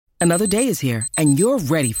Another day is here, and you're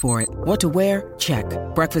ready for it. What to wear? Check.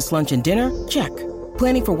 Breakfast, lunch, and dinner? Check.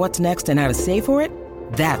 Planning for what's next and how to save for it?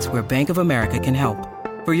 That's where Bank of America can help.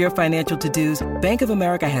 For your financial to-dos, Bank of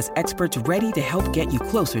America has experts ready to help get you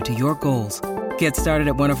closer to your goals. Get started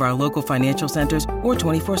at one of our local financial centers or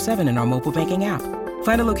 24/7 in our mobile banking app.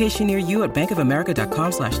 Find a location near you at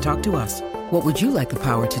bankofamerica.com/talktous. What would you like the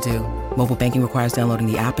power to do? Mobile banking requires downloading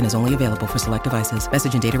the app and is only available for select devices.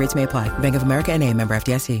 Message and data rates may apply. Bank of America N.A., member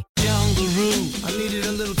FDIC. Jungle Roo, I needed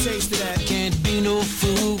a little taste of that. Can't be no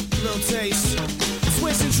fool. Little taste.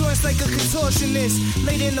 Twisting joints like a contortionist.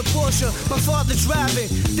 Late in the Porsche, my father driving.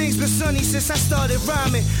 Things been sunny since I started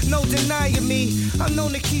rhyming. No denying me. I'm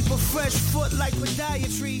known to keep a fresh foot like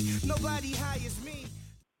podiatry. Nobody hires me.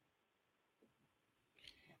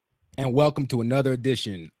 And welcome to another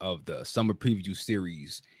edition of the Summer Preview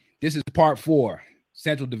Series. This is part 4,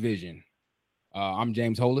 Central Division. I'm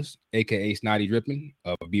James Hollis, a.k.a. Snotty Drippin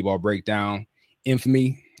of B-Ball Breakdown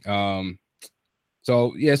infamy.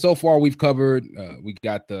 So far we've covered, we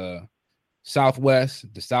got the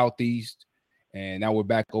Southwest, the Southeast, and now we're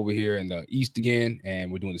back over here in the East again,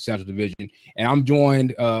 and we're doing the Central Division. And I'm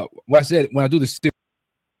joined, when I do the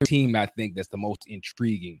team, I think that's the most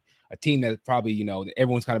intriguing, a team that probably, that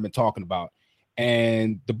everyone's kind of been talking about.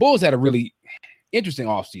 And the Bulls had a really interesting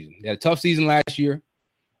offseason. They had a tough season last year,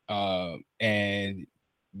 and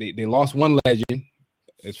they lost one legend,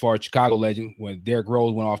 as far as Chicago legend, when Derrick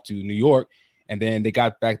Rose went off to New York. And then they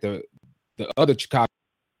got back the other Chicago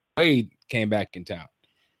Wade came back in town.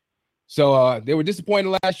 So they were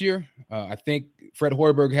disappointed last year. I think Fred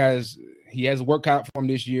Hoiberg has work cut for him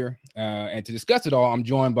this year. And to discuss it all, I'm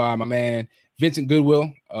joined by my man Vincent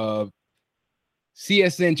Goodwill of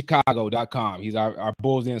CSNChicago.com. He's our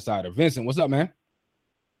Bulls insider. Vincent, what's up, man?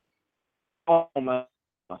 Oh man.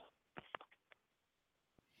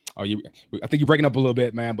 I think you're breaking up a little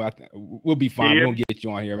bit, man, but we'll be fine. We're gonna get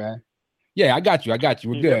you on here, man. Yeah, I got you.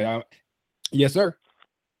 We're good. Yes, sir.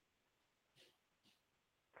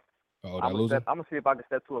 I'm gonna see if I can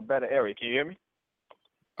step to a better area. Can you hear me?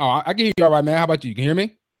 Oh, I can hear you all right, man. How about you? Can you hear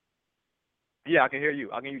me? Yeah, I can hear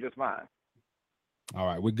you. I can hear you just fine. All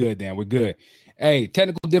right, we're good, Dan. We're good. Hey,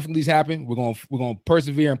 technical difficulties happen. We're gonna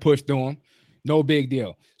persevere and push through them. No big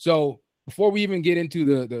deal. So before we even get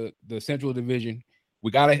into the Central Division, we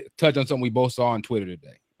gotta touch on something we both saw on Twitter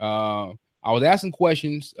today. I was asking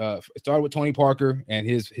questions. It started with Tony Parker and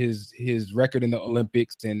his record in the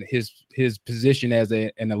Olympics and his position as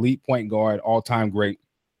an elite point guard, all-time great.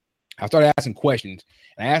 I started asking questions,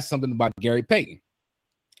 and I asked something about Gary Payton.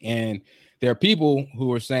 And there are people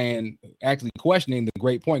who are actually questioning the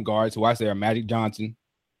great point guards, who I say are Magic Johnson,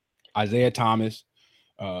 Isaiah Thomas,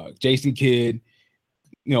 Jason Kidd.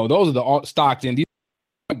 Those are the Stockton, these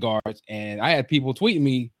point guards. And I had people tweeting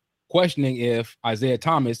me questioning if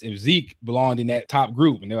Zeke belonged in that top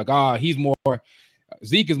group. And they're like,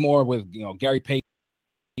 Zeke is more with, Gary Payton,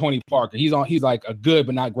 Tony Parker. He's like a good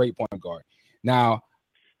but not great point guard. Now,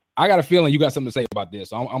 I got a feeling you got something to say about this.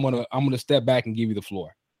 So I'm gonna step back and give you the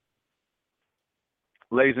floor.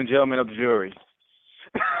 Ladies and gentlemen of the jury,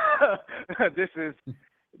 this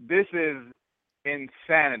is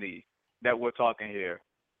insanity that we're talking here,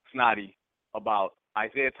 Snotty, about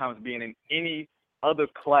Isaiah Thomas being in any other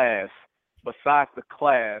class besides the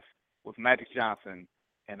class with Magic Johnson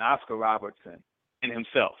and Oscar Robertson and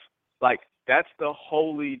himself. Like, that's the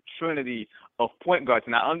holy trinity of point guards.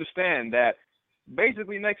 And I understand that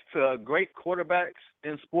basically next to great quarterbacks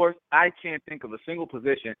in sports, I can't think of a single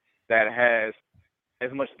position that has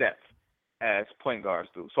as much depth as point guards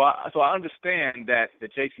do. So I understand that the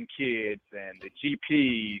Jason Kidds and the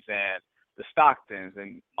GPs and the Stocktons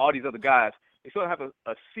and all these other guys, they sort of have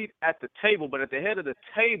a seat at the table, but at the head of the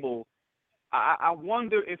table, I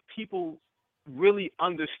wonder if people really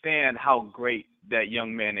understand how great that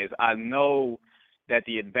young man is. I know that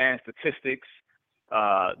the advanced statistics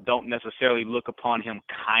don't necessarily look upon him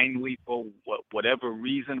kindly for whatever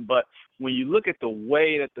reason, but when you look at the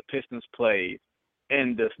way that the Pistons played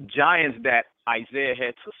and the giants that Isaiah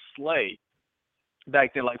had to slay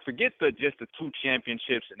back then, like forget just the 2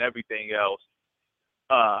 championships and everything else.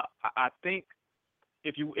 I think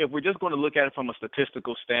if we're just going to look at it from a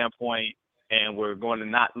statistical standpoint, and we're going to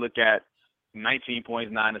not look at 19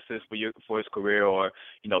 points, 9 assists for his career, or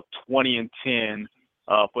 20 and 10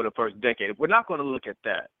 for the first decade, if we're not going to look at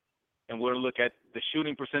that, and we're going to look at the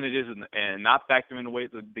shooting percentages and not factor in the way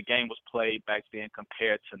the game was played back then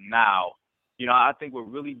compared to now, I think we're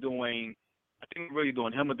really doing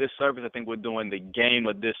him a disservice. I think we're doing the game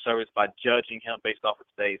a disservice by judging him based off of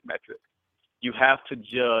today's metrics. You have to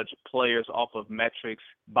judge players off of metrics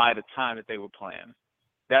by the time that they were playing.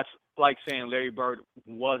 That's like saying Larry Bird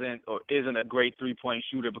wasn't or isn't a great three-point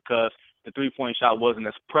shooter because the three-point shot wasn't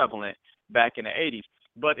as prevalent back in the 80s.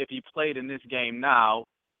 But if he played in this game now,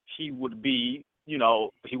 he would be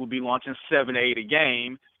launching 7 to 8 a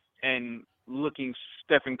game and looking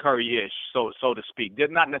Stephen Curry-ish, so to speak. They're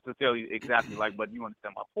not necessarily exactly like, but you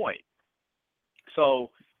understand my point. So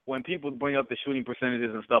when people bring up the shooting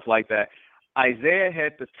percentages and stuff like that, Isaiah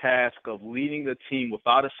had the task of leading the team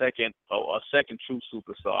without a second true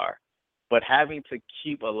superstar, but having to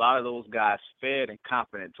keep a lot of those guys fed and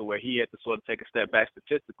confident to where he had to sort of take a step back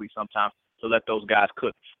statistically sometimes to let those guys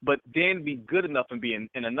cook. But then be good enough and be in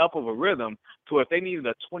enough of a rhythm to where if they needed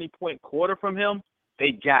a 20-point quarter from him,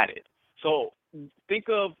 they got it. So think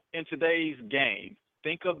of, in today's game,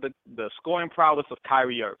 think of the scoring prowess of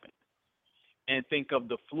Kyrie Irving and think of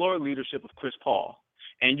the floor leadership of Chris Paul.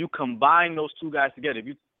 And you combine those two guys together. If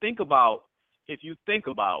you think about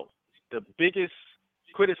the biggest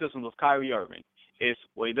criticism of Kyrie Irving is,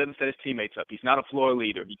 well, he doesn't set his teammates up. He's not a floor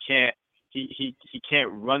leader. He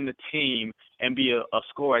can't run the team and be a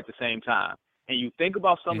scorer at the same time. And you think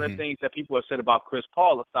about some of the things that people have said about Chris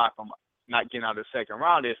Paul, aside from not getting out of the second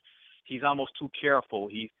round, is he's almost too careful.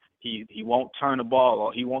 He won't turn the ball,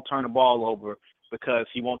 or he won't turn the ball over because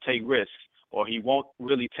he won't take risks, or he won't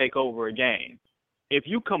really take over a game. If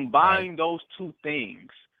you combine those two things,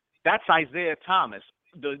 that's Isaiah Thomas.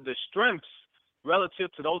 The strengths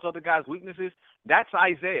relative to those other guys' weaknesses, that's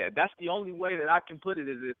Isaiah. That's the only way that I can put it,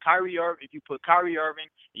 is if you put Kyrie Irving,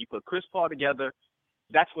 you put Chris Paul together,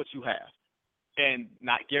 that's what you have. And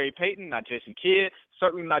not Gary Payton, not Jason Kidd,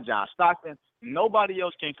 certainly not John Stockton. Nobody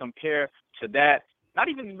else can compare to that. Not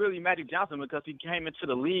even really Magic Johnson, because he came into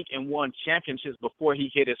the league and won championships before he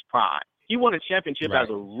hit his prime. He won a championship as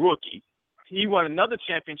a rookie. He won another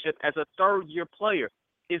championship as a third-year player.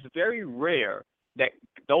 It's very rare that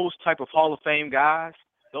those type of Hall of Fame guys,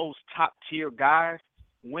 those top-tier guys,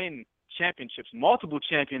 win championships, multiple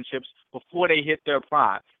championships, before they hit their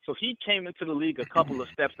prime. So he came into the league a couple of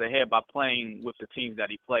steps ahead by playing with the teams that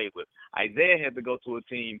he played with. Isaiah had to go to a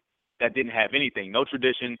team that didn't have anything, no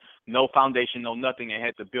tradition, no foundation, no nothing, and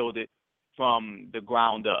had to build it from the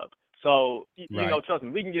ground up. So, you know, trust me,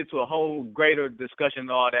 we can get to a whole greater discussion and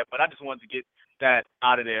all that, but I just wanted to get that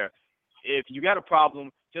out of there. If you got a problem,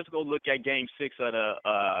 just go look at Game 6 of the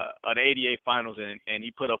 '88 Finals, and he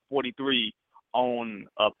put up 43 on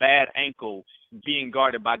a bad ankle being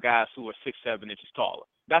guarded by guys who are 6'7" inches taller.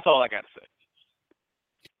 That's all I got to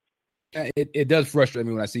say. It does frustrate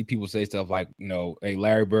me when I see people say stuff like, you know, hey,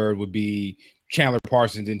 Larry Bird would be Chandler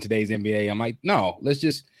Parsons in today's NBA. I'm like, no, let's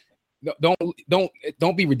just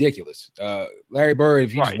don't be ridiculous. Larry Bird,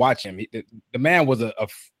 if you just watch him, the man was a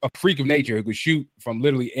freak of nature who could shoot from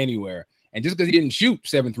literally anywhere. And just because he didn't shoot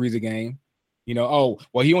 7 threes a game, you know,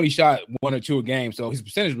 he only shot 1 or 2 a game, so his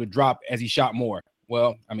percentage would drop as he shot more.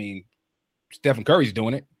 Well, I mean, Stephen Curry's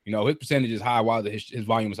doing it. You know, his percentage is high while his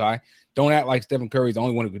volume is high. Don't act like Stephen Curry's the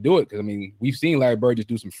only one who could do it, because, I mean, we've seen Larry Bird just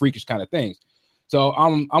do some freakish kind of things. So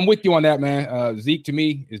I'm with you on that, man. Zeke, to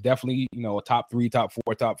me, is definitely, you know, a top 3, top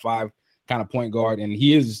 4, top 5 kind of point guard, and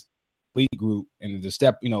he is league group. And the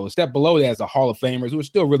step below that is the Hall of Famers, who are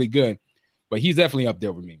still really good, but he's definitely up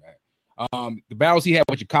there with me, man. The battles he had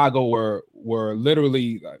with Chicago were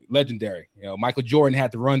literally legendary. You know, Michael Jordan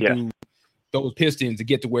had to run through those Pistons to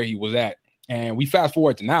get to where he was at. And we fast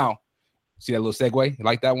forward to now. See that little segue? You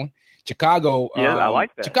like that one? Chicago. Yeah, I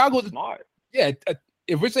like that. Chicago's smart. Yeah.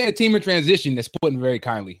 If we're saying a team in transition, that's put in very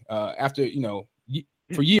kindly. After, you know,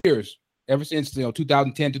 for years, ever since, you know,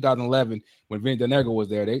 2010, 2011, when Vince Donegro was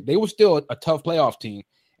there, they were still a tough playoff team.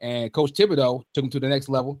 And Coach Thibodeau took them to the next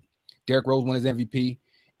level. Derrick Rose won his MVP.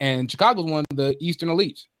 And Chicago's one of the Eastern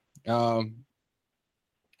elites.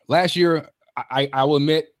 Last year, I will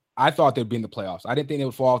admit, I thought they'd be in the playoffs. I didn't think they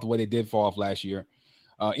would fall off the way they did fall off last year.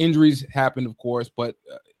 Injuries happened, of course, but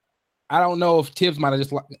I don't know if Tibbs might have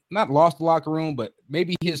just not lost the locker room, but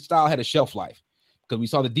maybe his style had a shelf life, because we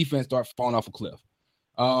saw the defense start falling off a cliff.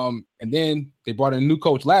 And then they brought in a new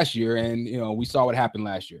coach last year, and, you know, we saw what happened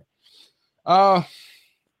last year.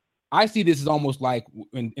 I see this as almost like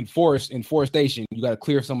in forestation, you got to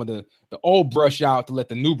clear some of the old brush out to let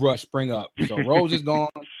the new brush spring up. So Rose is gone.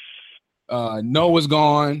 Noah's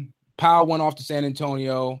gone. Powell went off to San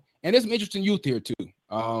Antonio. And there's some interesting youth here, too.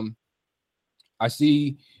 I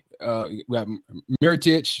see we have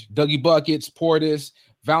Mirotic, Dougie Buckets, Portis,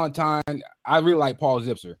 Valentine. I really like Paul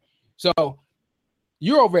Zipser. So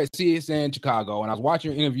you're over at CSN Chicago, and I was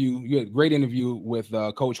watching your interview. You had a great interview with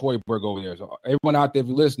Coach Hoiberg over there. So everyone out there, if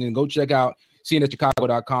you're listening, go check out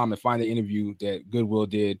cnnchicago.com and find the interview that Goodwill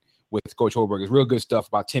did with Coach Hoiberg. It's real good stuff,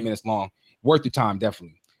 about 10 minutes long. Worth your time,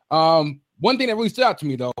 definitely. One thing that really stood out to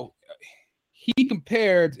me, though, he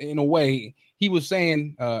compared, in a way, he was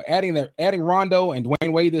saying adding Rondo and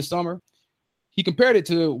Dwayne Wade this summer. He compared it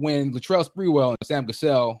to when Latrell Sprewell and Sam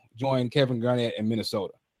Cassell joined Kevin Garnett in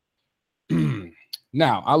Minnesota.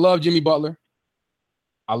 Now, I love Jimmy Butler.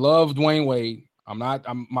 I love Dwayne Wade. I'm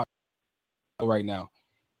not right now.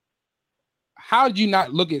 How did you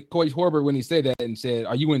not look at Coach Hoiberg when he said that and said,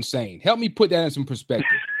 "Are you insane?" Help me put that in some perspective.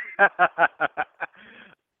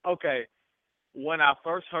 Okay. When I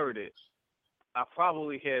first heard it, I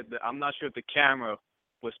probably I'm not sure if the camera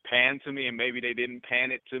was panned to me, and maybe they didn't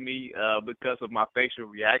pan it to me because of my facial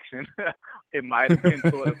reaction. It might have been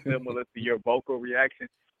sort of similar to your vocal reaction.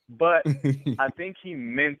 But I think he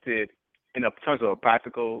meant it in terms of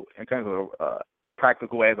practical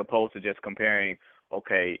way, as opposed to just comparing,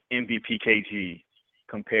 okay, MVP KG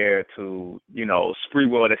compared to,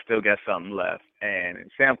 Sprewell that still got something left,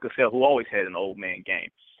 and Sam Cassell, who always had an old man game.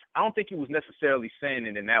 I don't think he was necessarily saying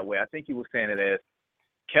it in that way. I think he was saying it as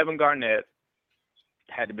Kevin Garnett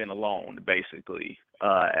had to been alone, basically,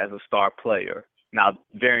 as a star player. Now,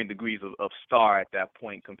 varying degrees of star at that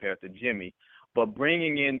point compared to Jimmy, but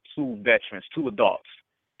bringing in two veterans, two adults,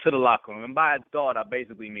 to the locker room. And by adult, I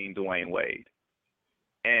basically mean Dwayne Wade.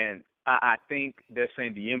 And I think they're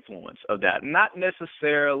saying the influence of that, not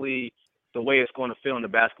necessarily the way it's going to feel on the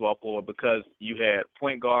basketball floor, because you had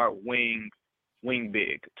point guard, wing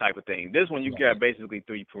big type of thing. This one, you got basically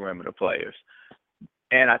three perimeter players.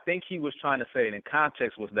 And I think he was trying to say, and in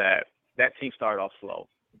context, was that team started off slow.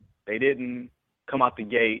 They didn't come out the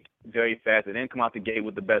gate very fast. They didn't come out the gate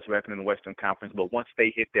with the best record in the Western Conference. But once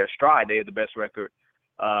they hit their stride, they had the best record.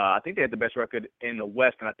 I think they had the best record in the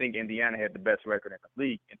West, and I think Indiana had the best record in the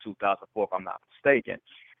league in 2004, if I'm not mistaken.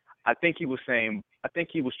 I think he was trying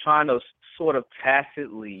to sort of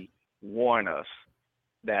tacitly warn us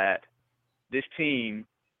that this team,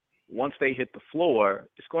 once they hit the floor,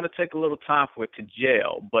 it's going to take a little time for it to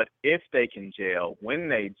gel. But if they can gel, when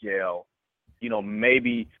they gel,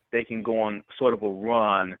 maybe they can go on sort of a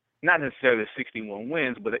run, not necessarily 61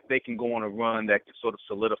 wins, but they can go on a run that can sort of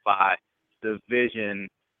solidify the vision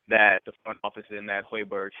that the front office and that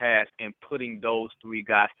Hoiberg has in putting those three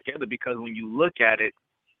guys together. Because when you look at it,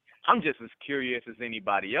 I'm just as curious as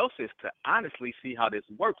anybody else is to honestly see how this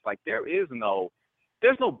works. Like, there's no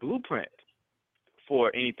blueprint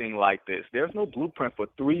for anything like this. There's no blueprint for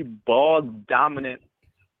three ball-dominant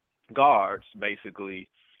guards, basically,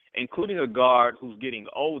 including a guard who's getting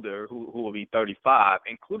older, who will be 35,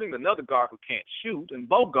 including another guard who can't shoot, and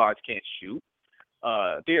both guards can't shoot.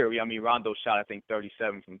 Theory, I mean, Rondo shot, I think,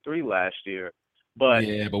 37 from three last year. But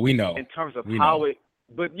yeah, but we know. In terms of we how know. it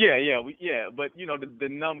 – but, but, the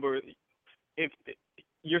number – if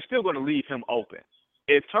you're still going to leave him open.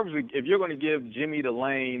 In terms of if you're going to give Jimmy the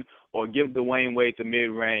lane or give Dwayne Wade the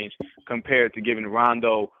mid-range compared to giving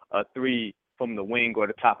Rondo a three from the wing or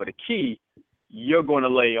the top of the key, you're going to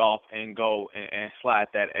lay off and go and slide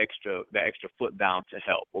that extra foot down to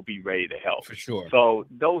help or be ready to help. For sure. So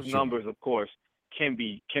those numbers, of course, can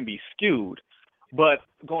be skewed. But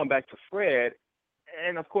going back to Fred,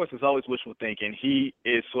 and of course it's always wishful thinking, he's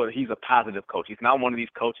a positive coach. He's not one of these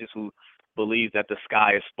coaches who believes that the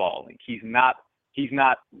sky is falling. He's not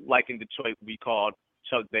like in Detroit we called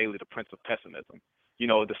Chuck Daly the Prince of Pessimism.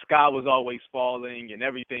 The sky was always falling and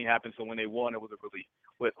everything happened, so when they won, it was a relief.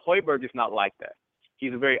 But Hoiberg is not like that.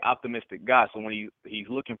 He's a very optimistic guy, so when he's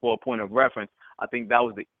looking for a point of reference, I think that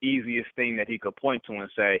was the easiest thing that he could point to and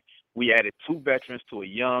say, we added two veterans to a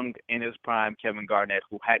young, in his prime, Kevin Garnett,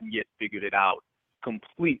 who hadn't yet figured it out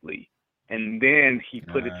completely. And then he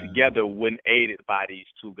put it together when aided by these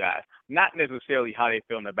two guys. Not necessarily how they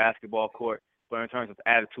feel on the basketball court, but in terms of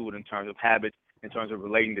attitude, in terms of habits, in terms of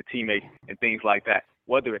relating to teammates and things like that.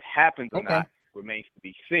 Whether it happens or not remains to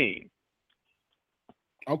be seen.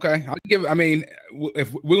 Okay,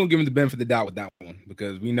 if we're gonna give him the benefit of the doubt with that one,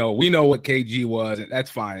 because we know what KG was, and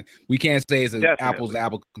that's fine. We can't say it's an apples to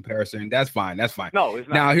apple comparison. That's fine. No, it's not.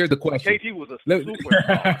 Now here's the question. KG was a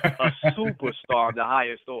superstar, the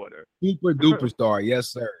highest order. Super duper star, yes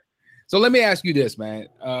sir. So let me ask you this, man,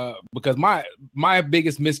 because my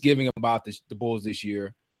biggest misgiving about the Bulls this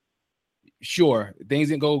year, sure, things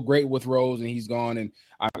didn't go great with Rose and he's gone, and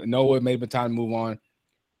I know it may have been time to move on.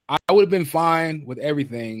 I would have been fine with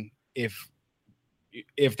everything if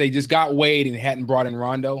they just got Wade and hadn't brought in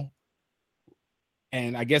Rondo.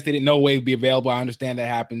 And I guess they didn't know Wade would be available. I understand that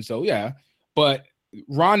happened. So yeah, but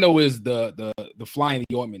Rondo is the fly in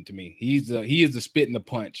the ointment to me. He is the spit in the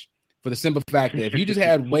punch, for the simple fact that if you just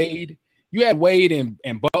had Wade,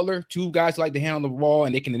 and Butler, two guys who like to handle the ball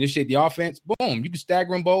and they can initiate the offense. Boom, you can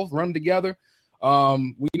stagger them both, run them together.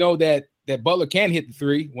 We know that Butler can hit the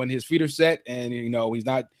three when his feet are set, and he's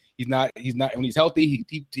not He's not when he's healthy.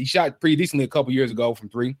 He shot pretty decently a couple years ago from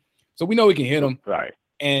 3, so we know he can hit them. Right.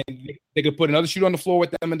 And they could put another shooter on the floor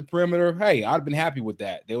with them in the perimeter. Hey, I'd have been happy with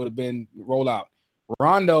that. They would have been roll out.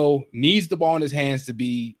 Rondo needs the ball in his hands to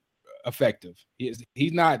be effective.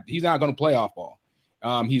 He's not going to play off ball.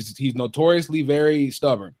 He's notoriously very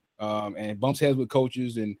stubborn and bumps heads with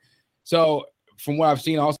coaches. And so from what I've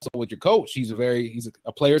seen also with your coach, he's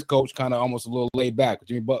a player's coach, kind of almost a little laid back.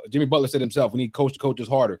 Jimmy Butler said himself, we need coaches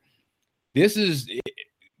harder.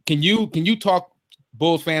 Can you talk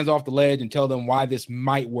Bulls fans off the ledge and tell them why this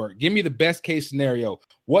might work? Give me the best case scenario.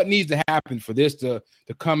 What needs to happen for this to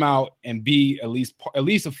come out and be at least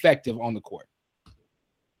effective on the court?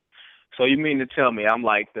 So you mean to tell me I'm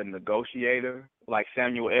like the negotiator, like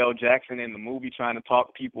Samuel L. Jackson in the movie, trying to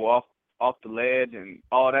talk people off the ledge and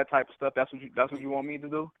all that type of stuff? That's what you want me to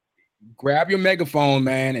do? Grab your megaphone,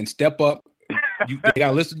 man, and step up. They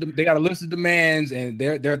got a list of demands, and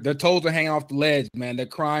their toes are hanging off the ledge, man. They're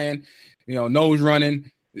crying, nose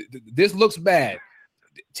running. This looks bad.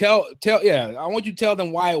 I want you to tell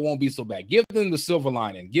them why it won't be so bad. Give them the silver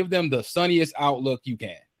lining. Give them the sunniest outlook you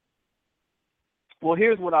can. Well,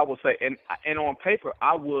 here's what I will say, and on paper,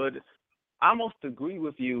 I would almost agree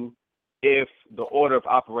with you if the order of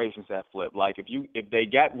operations had flipped. Like if they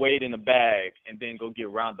got Wade in the bag and then go get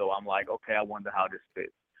Rondo, I'm like, okay, I wonder how this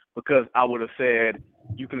fits. Because I would have said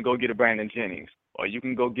you can go get a Brandon Jennings or you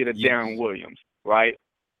can go get a Darren Williams, right?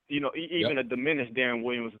 Even a diminished Darren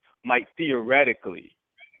Williams might theoretically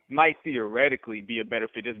be a better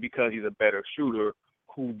fit just because he's a better shooter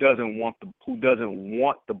who doesn't want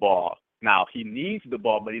the ball. Now, he needs the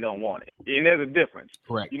ball, but he don't want it. And there's a difference.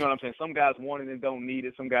 Correct. You know what I'm saying? Some guys want it and don't need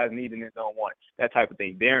it. Some guys need it and don't want it. That type of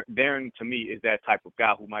thing. Darren, to me, is that type of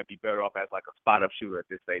guy who might be better off as like a spot-up shooter at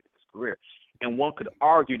this stage of his career. And one could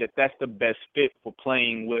argue that that's the best fit for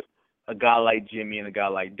playing with a guy like Jimmy and a guy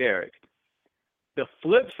like Derek. The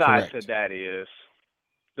flip side to that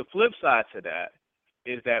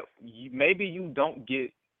is that maybe you don't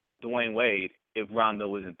get Dwayne Wade if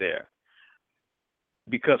Rondo isn't there.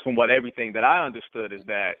 Because from everything that I understood is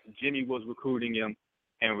that Jimmy was recruiting him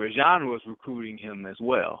and Rajon was recruiting him as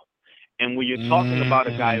well. And when you're talking about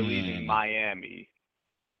a guy leaving Miami,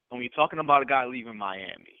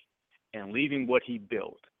 and leaving what he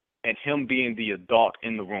built and him being the adult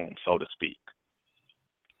in the room, so to speak,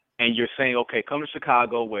 and you're saying, okay, come to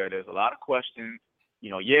Chicago where there's a lot of questions,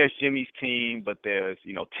 it's Jimmy's team, but there's,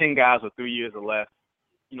 10 guys with 3 years or less.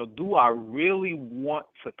 Do I really want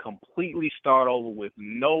to completely start over with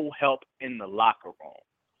no help in the locker room,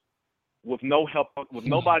 with no help, with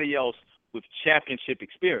nobody else with championship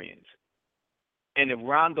experience? And if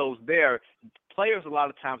Rondo's there, players a lot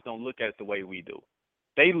of times don't look at it the way we do.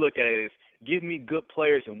 They look at it as, give me good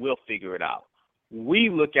players and we'll figure it out. We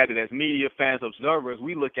look at it as media fans, observers.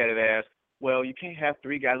 We look at it as, well, you can't have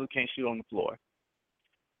 3 guys who can't shoot on the floor.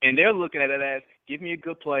 And they're looking at it as, give me a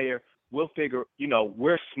good player. We'll figure,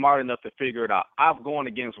 we're smart enough to figure it out. I've gone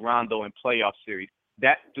against Rondo in playoff series.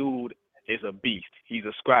 That dude is a beast. He's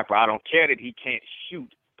a scrapper. I don't care that he can't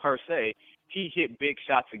shoot per se. He hit big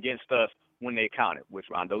shots against us when they counted, which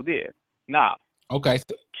Rondo did. Now, okay,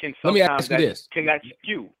 so let me ask you this. Can that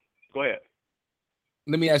skew? Go ahead.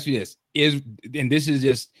 Let me ask you this. And this is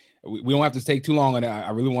just, we don't have to take too long on it. I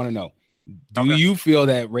really want to know. Do you feel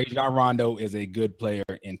that Rajon Rondo is a good player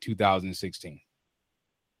in 2016?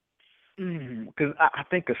 Because I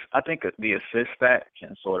think the assist stat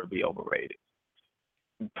can sort of be overrated,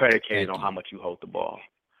 predicated on how much you hold the ball.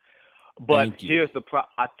 But here's the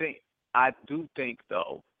I do think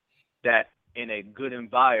though that in a good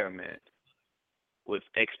environment with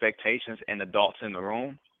expectations and adults in the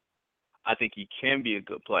room, I think he can be a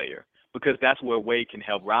good player because that's where Wade can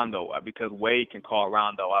help Rondo. Because Wade can call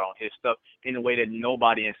Rondo out on his stuff in a way that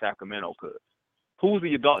nobody in Sacramento could. Who's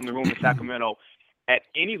the adult in the room in Sacramento at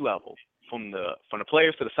any level? From the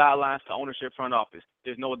players to the sidelines to ownership, front office,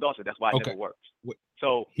 there's no adults. That's why it never works.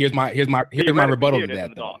 So here's my rebuttal to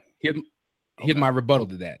that. Here's my rebuttal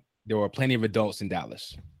to that. There were plenty of adults in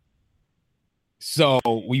Dallas, so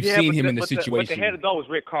we've seen him in the situation. But the head adult was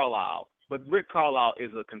Rick Carlisle. But Rick Carlisle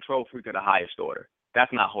is a control freak of the highest order.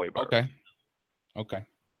 That's not Hoiberg. Okay.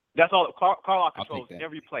 That's all. Carlisle controls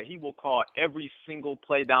every play. He will call every single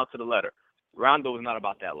play down to the letter. Rondo is not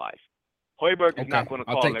about that life. Hoiberg is not going to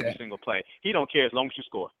call every single play. He don't care as long as you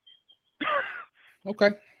score. Okay.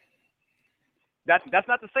 That's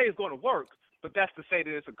not to say it's going to work, but that's to say that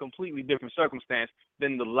it's a completely different circumstance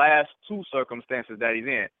than the last 2 circumstances that he's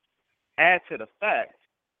in. Add to the fact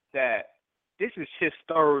that this is his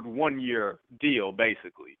 3rd one-year deal,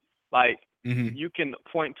 basically. Like, You can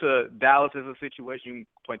point to Dallas as a situation, you can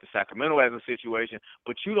point to Sacramento as a situation,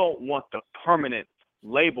 but you don't want the permanent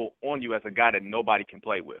label on you as a guy that nobody can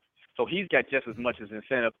play with. So he's got just as much as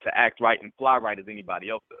incentive to act right and fly right as anybody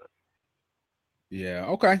else does. Yeah.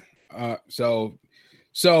 Okay. So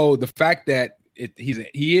the fact that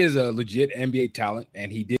he is a legit NBA talent,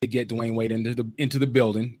 and he did get Dwayne Wade into the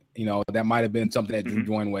building. You know, that might have been something that drew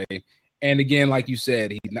Dwayne Wade. And again, like you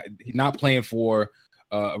said, he's not playing for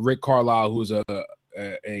Rick Carlisle, who's a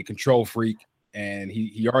control freak, and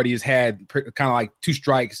he already has had kind of like 2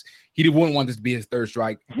 strikes. He wouldn't want this to be his 3rd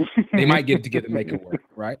strike. They might get it together to make it work,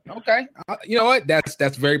 right? Okay, you know what? That's a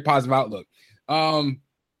very positive outlook.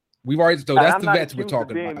 We've already so that's the vets we're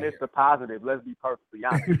talking about. Being Mr. Positive, let's be perfectly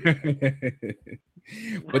honest.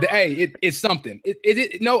 But hey, it's something.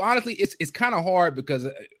 Honestly, it's kind of hard because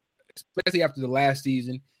especially after the last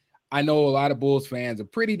season, I know a lot of Bulls fans are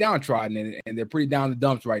pretty downtrodden and they're pretty down the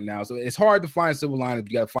dumps right now. So it's hard to find silver linings.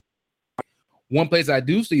 You got to find one place I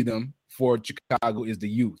do see them for Chicago is the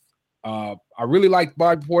youth. I really like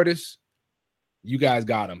Bobby Portis. You guys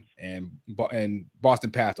got him, and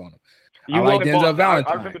Boston passed on him. I like Denzel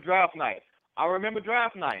Valentine. I remember draft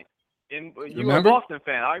night. And you Remember? were a Boston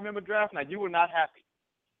fan. I remember draft night. You were not happy.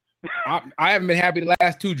 I haven't been happy the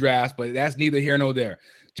last 2 drafts, but that's neither here nor there.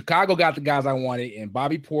 Chicago got the guys I wanted in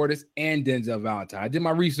Bobby Portis and Denzel Valentine. I did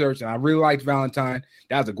my research, and I really liked Valentine.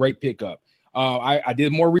 That was a great pickup. I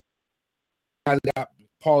did more research. I got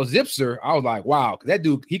Paul Zipser. I was like, wow, that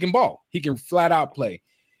dude, he can ball. He can flat out play.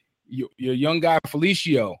 Your young guy,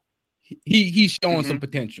 Felicio, he's showing some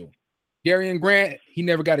potential. Gary and Grant, he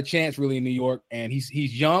never got a chance really in New York, and he's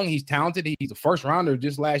young, he's talented. He's a first rounder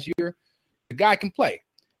just last year. The guy can play.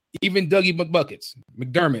 Even Dougie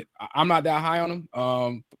McDermott, I'm not that high on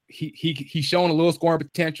him. He's showing a little scoring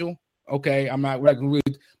potential. Okay, I'm not really,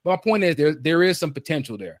 but my point is there is some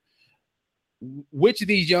potential there. Which of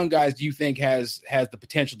these young guys do you think has the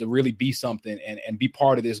potential to really be something and be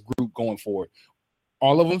part of this group going forward?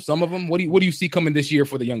 All of them, some of them. What do you see coming this year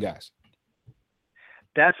for the young guys?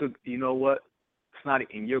 You know what? It's not,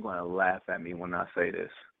 and you're going to laugh at me when I say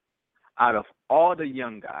this. Out of all the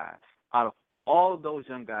young guys, out of all of those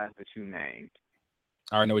young guys that you named,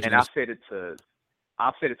 I already know what and I've said it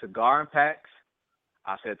to Gar and Pax,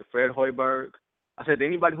 I said it to Fred Hoiberg, I said to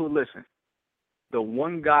anybody who listens, the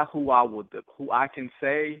one guy who I think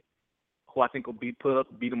will be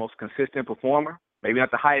the most consistent performer, maybe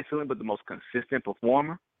not the highest ceiling, but the most consistent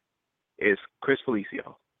performer, is Chris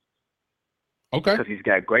Felicio. Okay. Because he's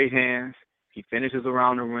got great hands. He finishes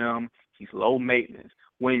around the rim. He's low maintenance.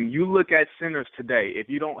 When you look at centers today, if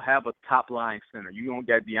you don't have a top-line center, you don't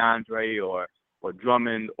get DeAndre or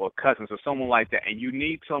Drummond or Cousins or someone like that, and you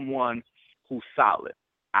need someone who's solid,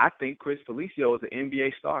 I think Chris Felicio is an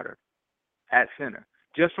NBA starter at center.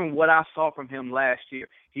 Just from what I saw from him last year,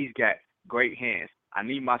 he's got great hands. I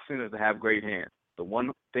need my centers to have great hands. The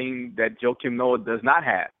one thing that Joakim Noah does not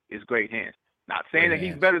have is great hands. Not saying that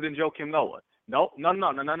he's better than Joakim Noah. No. No,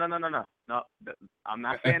 I'm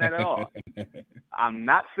not saying that at all. I'm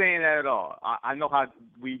not saying that at all. I know how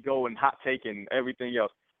we go and hot take and everything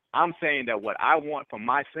else. I'm saying that what I want from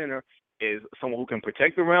my center is someone who can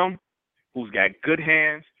protect the rim, who's got good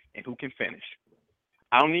hands, and who can finish.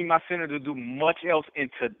 I don't need my center to do much else in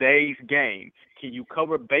today's game. Can you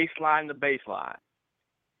cover baseline to baseline?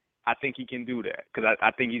 I think he can do that because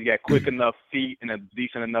I think he's got quick enough feet and a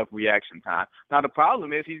decent enough reaction time. Now, the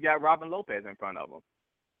problem is he's got Robin Lopez in front of him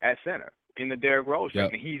at center in the Derrick Rose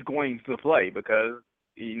shirt, and he's going to play because,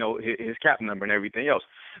 you know, his cap number and everything else.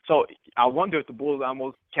 So I wonder if the Bulls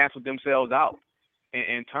almost canceled themselves out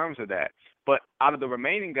in terms of that. But out of the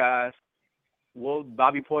remaining guys, will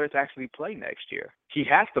Bobby Portis actually play next year? He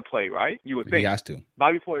has to play, right? You would think. He has to.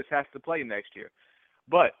 Bobby Portis has to play next year.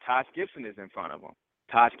 But Taj Gibson is in front of him.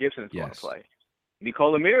 Taj Gibson is going to play.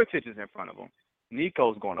 Nikola Mirotic is in front of him.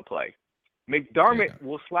 Nico's going to play. McDermott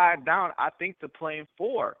will slide down, I think, to playing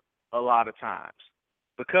 4 a lot of times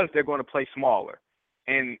because they're going to play smaller.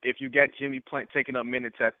 And if you get Jimmy taking up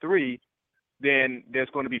minutes at 3, then there's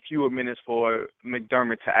going to be fewer minutes for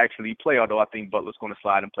McDermott to actually play, although I think Butler's going to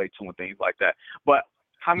slide and play 2 and things like that. But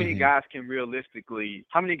how many guys can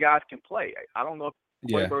play? I don't know if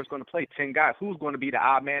Hoiberg's going to play 10 guys. Who's going to be the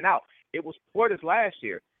odd man out? It was Portis last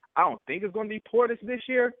year. I don't think it's going to be Portis this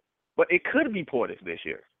year, but it could be Portis this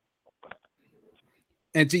year.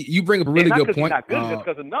 And see, you bring up a really good point. Not good, just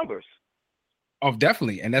because of numbers. Oh,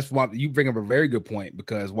 definitely. And that's why you bring up a very good point,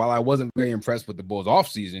 because while I wasn't very impressed with the Bulls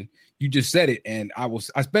offseason, you just said it. And I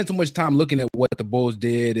spent so much time looking at what the Bulls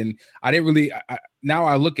did, and I didn't really now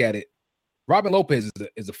I look at it. Robin Lopez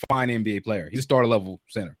is a fine NBA player. He's a starter level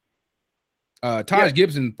center. Taj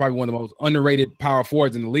Gibson, probably one of the most underrated power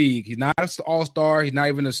forwards in the league. He's not an all-star. He's not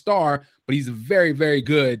even a star, but he's a very, very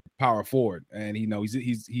good power forward. And he's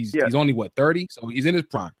only 30, so he's in his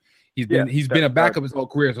prime. He's been a backup his whole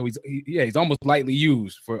career, so he's almost lightly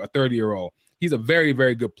used for a 30-year-old. He's a very,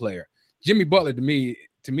 very good player. Jimmy Butler, to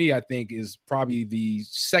me, I think is probably the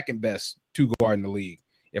second best two guard in the league.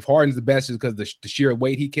 If Harden's the best, is because the sheer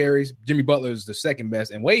weight he carries. Jimmy Butler is the second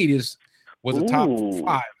best, and Wade was a top 5 last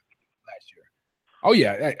year. Oh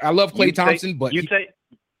yeah, I love Klay Thompson, but I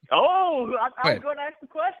was going to ask the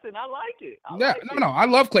question. I like it. I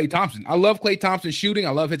love Klay Thompson. I love Klay Thompson shooting.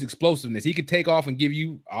 I love his explosiveness. He can take off and give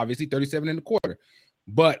you obviously 37 in the quarter,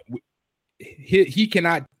 but he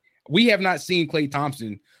cannot. We have not seen Klay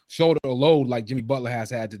Thompson shoulder a load like Jimmy Butler has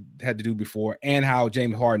had to do before, and how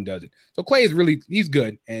James Harden does it. So Klay is he's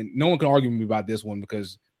good, and no one can argue with me about this one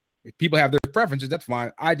because if people have their preferences, that's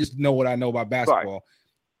fine. I just know what I know about basketball.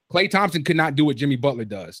 Right. Klay Thompson could not do what Jimmy Butler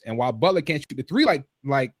does, and while Butler can't shoot the three like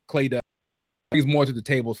Klay does, he's more to the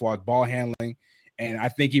table as far as ball handling, and I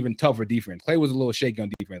think even tougher defense. Klay was a little shaky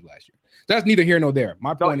on defense last year. So that's neither here nor there.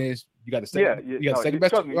 My point is, you got the second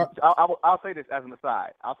best. I'll say this as an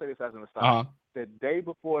aside. Uh-huh. The day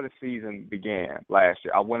before the season began last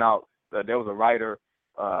year, I went out. There was a writer,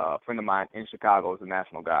 a friend of mine in Chicago, is a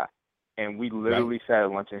national guy, and we literally sat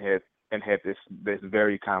at lunch and had this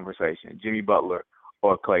very conversation: Jimmy Butler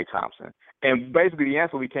or Klay Thompson. And basically, the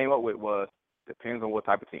answer we came up with was depends on what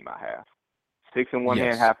type of team I have. 6 in one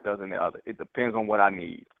hand, half dozen in the other. It depends on what I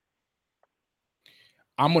need.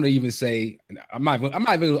 I'm going to even say I'm not going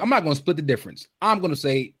to split the difference. I'm going to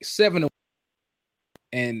say 7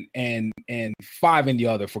 and 5 in the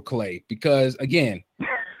other for Klay, because again,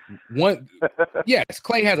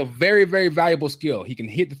 Klay has a very, very valuable skill. He can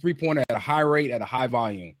hit the 3-pointer at a high rate, at a high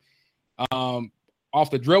volume. Off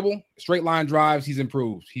the dribble, straight line drives, he's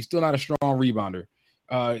improved. He's still not a strong rebounder.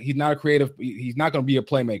 He's not a creative. He's not going to be a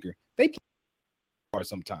playmaker. They play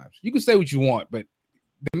sometimes. You can say what you want, but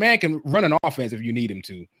the man can run an offense if you need him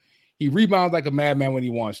to. He rebounds like a madman when he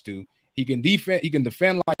wants to. He can defend. He can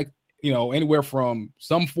defend like anywhere from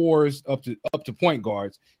some 4s up to point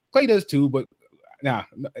guards. Klay does too, but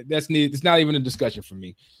it's not even a discussion for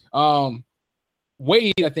me.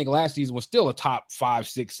 Wade, I think last season was still a top 5,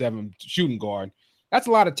 6, 7 shooting guard. That's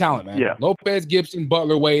a lot of talent, man. Yeah. Lopez, Gibson,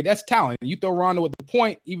 Butler, Wade, that's talent. You throw Rondo at the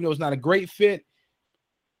point, even though it's not a great fit.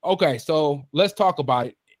 Okay, so let's talk about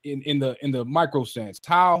it in the micro sense.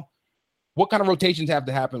 What kind of rotations have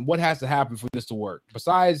to happen? What has to happen for this to work?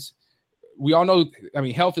 Besides, we all know,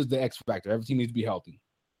 health is the X factor. Every team needs to be healthy.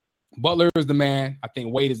 Butler is the man. I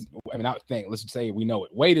think Wade is, let's just say we know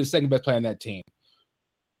it. Wade is the second best player on that team.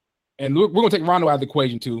 And we're going to take Rondo out of the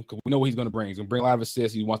equation too, because we know what he's going to bring. He's going to bring a lot of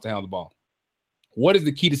assists. He wants to handle the ball. What is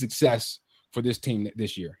the key to success for this team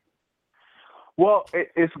this year? Well,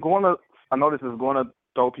 I know this is going to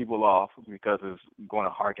throw people off because it's going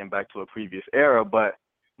to harken back to a previous era. But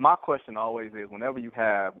my question always is, whenever we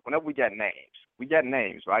got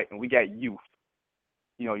names, right? And we got youth.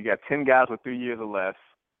 You got 10 guys with 3 years or less,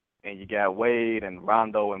 and you got Wade and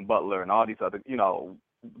Rondo and Butler and all these other,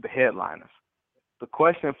 the headliners. The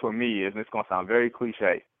question for me is, and it's going to sound very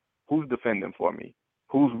cliche, who's defending for me?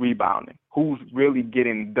 Who's rebounding? Who's really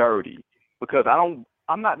getting dirty? Because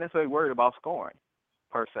I'm not necessarily worried about scoring,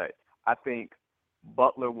 per se. I think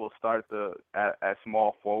Butler will start at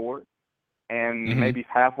small forward, and maybe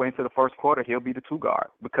halfway into the first quarter, he'll be the 2 guard,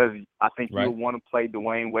 because I think you'll want to play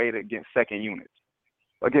Dwayne Wade against second unit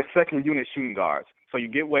shooting guards. So you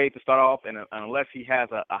get Wade to start off, and unless he has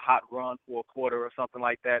a hot run for a quarter or something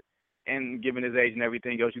like that, and given his age and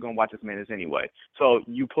everything else, you're going to watch his minutes anyway. So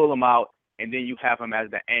you pull him out, and then you have him as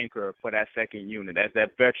the anchor for that second unit, as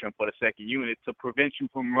that veteran for the second unit, to prevent you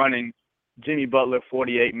from running Jimmy Butler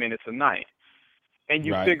 48 minutes a night. And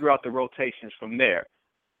you figure out the rotations from there.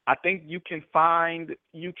 I think you can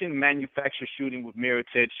manufacture shooting with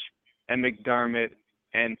Mirotic and McDermott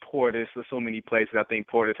and Portis, assuming he plays. I think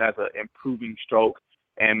Portis has an improving stroke,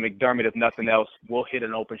 and McDermott, if nothing else, will hit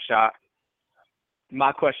an open shot.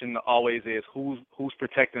 My question always is, who's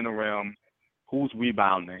protecting the rim, who's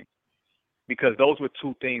rebounding? Because those were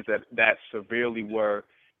 2 things that severely were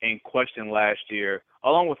in question last year,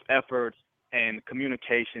 along with effort and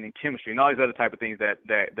communication and chemistry and all these other type of things that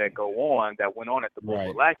went on at the board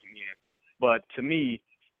were lacking in. But to me,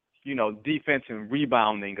 defense and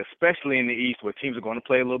rebounding, especially in the East where teams are going to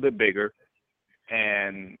play a little bit bigger,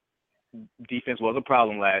 and defense was a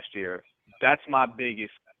problem last year. That's my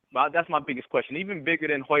biggest question, even bigger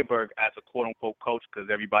than Hoiberg as a quote-unquote coach, because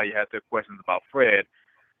everybody has their questions about Fred.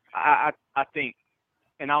 I think,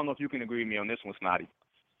 and I don't know if you can agree with me on this one, Snotty,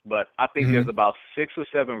 But I think there's about 6 or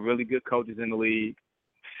 7 really good coaches in the league,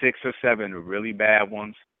 6 or 7 really bad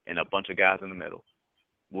ones, and a bunch of guys in the middle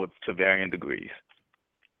to varying degrees.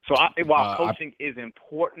 So while coaching is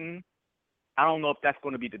important, I don't know if that's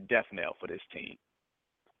going to be the death knell for this team.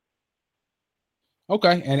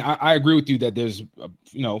 Okay, and I agree with you that there's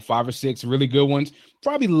 5 or 6 really good ones,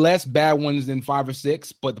 probably less bad ones than 5 or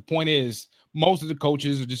 6. But the point is, most of the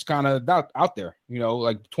coaches are just kind of out there.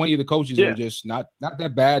 Like 20 of the coaches are just not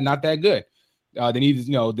that bad, not that good. They need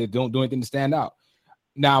they don't do anything to stand out.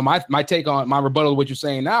 Now, my take on my rebuttal to what you're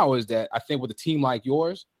saying now is that I think with a team like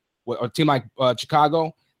yours, or a team like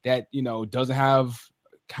Chicago, that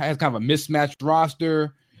has kind of a mismatched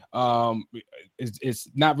roster. It's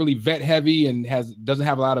not really vet heavy and doesn't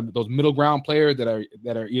have a lot of those middle ground players that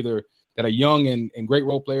are young and great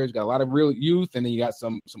role players. Got a lot of real youth, and then you got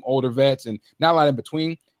some older vets and not a lot in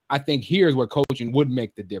between. I think here's where coaching would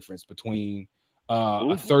make the difference between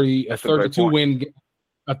a 32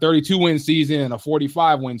 win season and a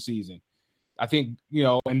 45 win season. I think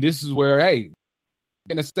and this is where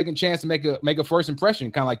getting a second chance to make a first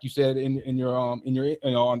impression, kind of like you said in your on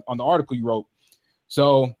the article you wrote.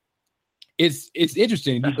 So it's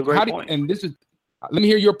interesting. That's a great point. And this is, let me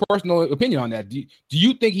hear your personal opinion on that. Do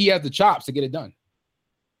you think he has the chops to get it done?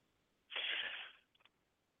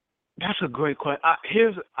 That's a great question. I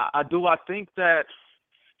think that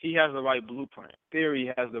he has the right blueprint.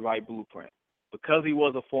 Theory has the right blueprint because he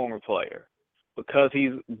was a former player, because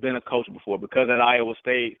he's been a coach before, because at Iowa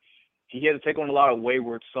State he had to take on a lot of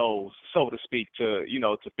wayward souls, so to speak, to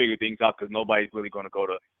figure things out, because nobody's really going to go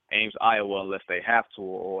to Ames, Iowa unless they have to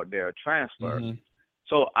or they're a transfer. Mm-hmm.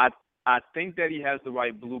 So I think that he has the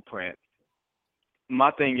right blueprint.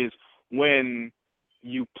 My thing is, when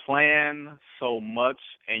you plan so much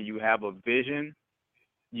and you have a vision,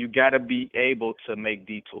 you got to be able to make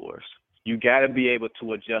detours. You got to be able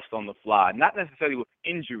to adjust on the fly, not necessarily with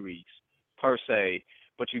injuries per se,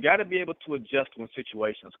 but you got to be able to adjust when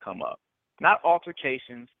situations come up. Not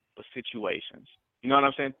altercations, but situations. You know what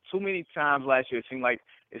I'm saying? Too many times last year, it seems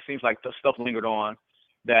like the stuff lingered on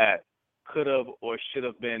that could have or should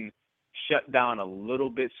have been shut down a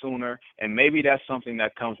little bit sooner, and maybe that's something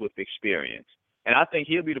that comes with experience. And I think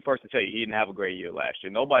he'll be the first to tell you he didn't have a great year last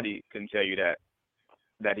year. Nobody can tell you that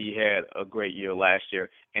he had a great year last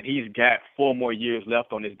year, and he's got 4 more years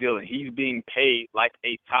left on his deal, and he's being paid like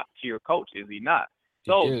a top-tier coach, is he not?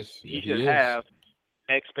 So he should have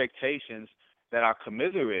expectations that are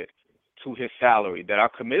commensurate to his salary, that are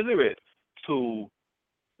commensurate to,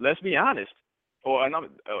 let's be honest,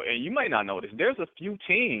 and you might not know this, there's a few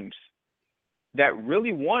teams that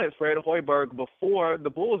really wanted Fred Hoiberg before the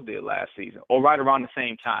Bulls did last season, or right around the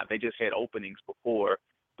same time. They just had openings before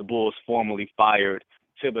the Bulls formally fired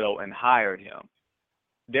Thibodeau and hired him.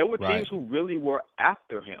 There were teams who really were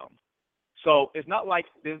after him. So it's not like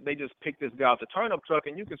they just picked this guy off the turnip truck,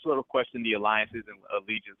 and you can sort of question the alliances and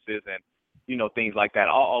allegiances and, things like that.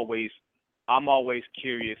 I'm always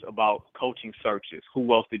curious about coaching searches.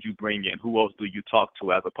 Who else did you bring in? Who else do you talk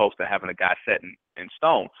to, as opposed to having a guy set in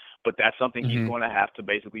stone? But that's something he's going to have to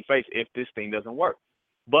basically face if this thing doesn't work.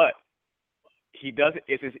 But he doesn't.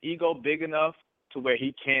 Is his ego big enough to where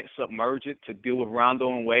he can't submerge it to deal with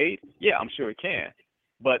Rondo and Wade? Yeah, I'm sure he can.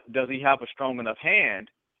 But does he have a strong enough hand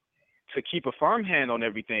to keep a firm hand on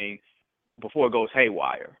everything before it goes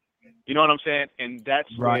haywire? You know what I'm saying? And that's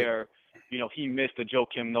where, he missed the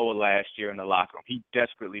Joakim Noah last year in the locker room. He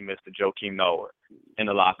desperately missed the Joakim Noah in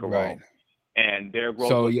the locker room. And Derrick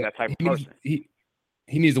Rose was that type of person.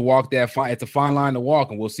 He needs to walk that fine. It's a fine line to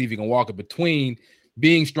walk, and we'll see if he can walk it between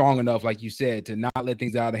being strong enough, like you said, to not let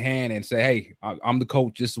things out of hand and say, hey, I'm the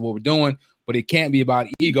coach, this is what we're doing. But it can't be about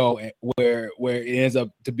ego where it ends up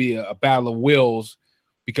to be a battle of wills,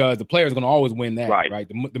 because the players are going to always win that, right?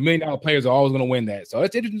 The $1 million players are always going to win that. So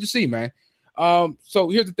it's interesting to see, man. So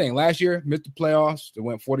here's the thing. Last year, missed the playoffs. They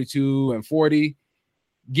went 42-40.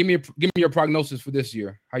 Give me your prognosis for this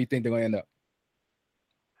year. How you think they're going to end up?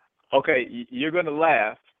 Okay, you're going to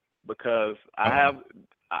laugh because I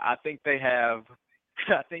think they have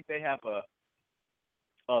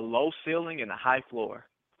a low ceiling and a high floor.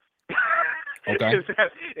 Okay.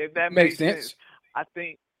 if that makes sense. I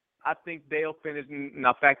think they'll finish,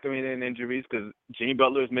 now factoring in injuries, because Jimmy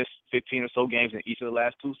Butler has missed 15 or so games in each of the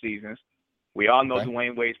last 2 seasons. We all know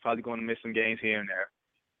Dwayne Wade's probably going to miss some games here and there.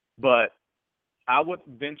 But I would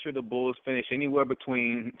venture the Bulls finish anywhere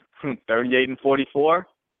between 38-44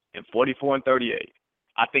 and 44-38.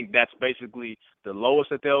 I think that's basically the lowest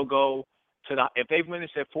that they'll go to. If they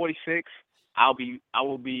finish at 46, I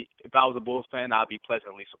will be, if I was a Bulls fan, I'd be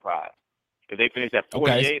pleasantly surprised. If they finish at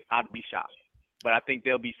 48, I'd be shocked. but I think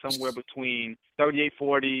they'll be somewhere between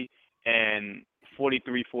 38-40 and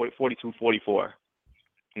 42-44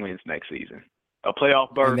 wins next season. A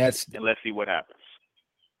playoff berth, and let's see what happens.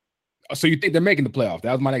 So you think they're making the playoff?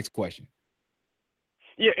 That was my next question.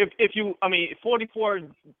 Yeah, if you, 44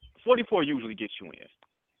 usually gets you in.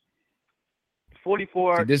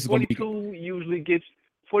 42 usually gets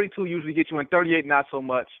you in. 38 not so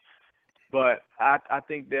much, but I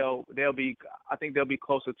think they'll be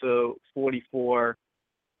closer to 44,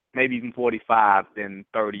 maybe even 45 than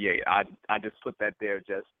 38. I just put that there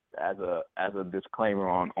just as a disclaimer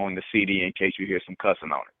on the CD in case you hear some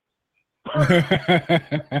cussing on it.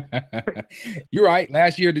 You're right.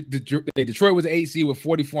 Last year, Detroit was 8 seed with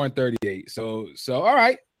 44 and 38. So all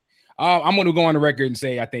right. I'm going to go on the record and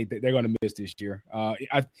say I think that they're going to miss this year. And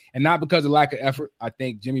not because of lack of effort. I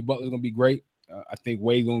think Jimmy Butler's going to be great. I think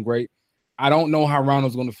Wade's going great. I don't know how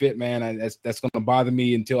Ronald's going to fit, man. That's going to bother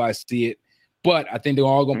me until I see it. But I think they're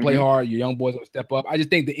all going to play hard. Your young boys going to step up. I just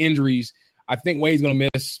think the injuries. I think Wade's going to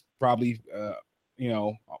miss probably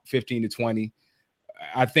 15 to 20.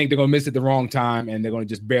 I think they're going to miss it the wrong time, and they're going to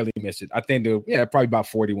just barely miss it. I think probably about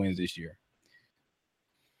 40 wins this year.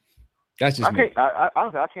 That's just me.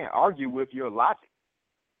 Honestly, I can't argue with your logic.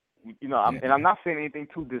 And I'm not saying anything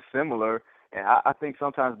too dissimilar. And I think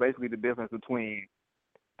sometimes basically the difference between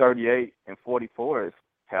 38 and 44 is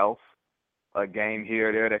health. A game here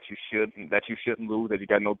or there that you shouldn't lose, that you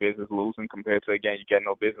got no business losing, compared to a game you got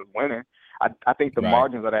no business winning. I think the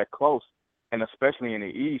margins are that close, and especially in the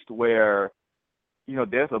East where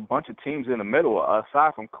there's a bunch of teams in the middle.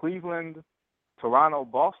 Aside from Cleveland, Toronto,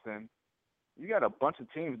 Boston, you got a bunch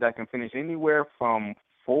of teams that can finish anywhere from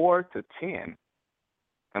 4 to 10.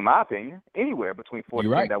 In my opinion, anywhere between 4 to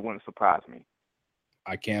 10, that wouldn't surprise me.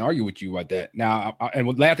 I can't argue with you about that. Now,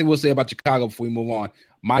 and last thing we'll say about Chicago before we move on,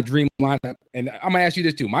 my dream lineup, and I'm going to ask you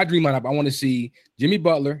this too. My dream lineup, I want to see Jimmy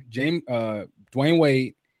Butler, Dwayne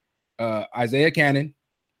Wade, Isaiah Cannon,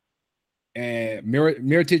 and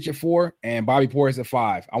Mirotic at 4, and Bobby Portis at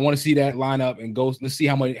 5. I want to see that lineup and go. Let's see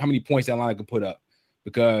how many points that lineup can put up,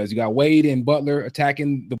 because you got Wade and Butler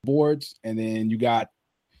attacking the boards, and then you got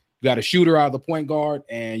a shooter out of the point guard,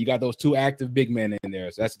 and you got those 2 active big men in there.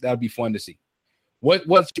 So that'll be fun to see. What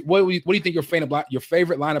do you think your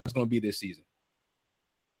favorite lineup is going to be this season?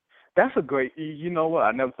 That's a great. You know what?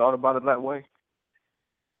 I never thought about it that way.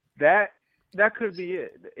 That could be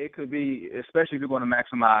it. It could be, especially if you're going to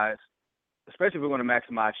maximize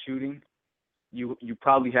shooting. You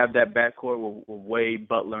probably have that backcourt with Wade,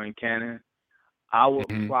 Butler, and Cannon. I'll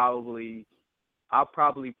probably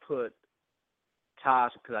put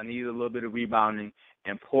Taj because I need a little bit of rebounding,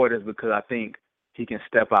 and Portis because I think he can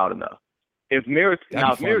step out enough. If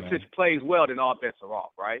Mirotic plays well, then all bets are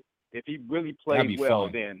off, right? If he really plays well,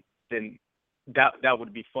 then that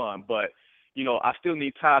would be fun. But I still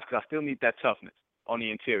need Taj because I still need that toughness on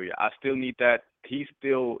the interior. I still need that. He's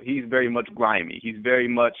very much grimy. He's very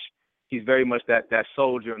much that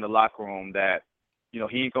soldier in the locker room that he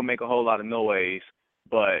ain't gonna make a whole lot of noise,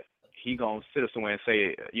 but he gonna sit somewhere and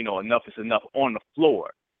say enough is enough on the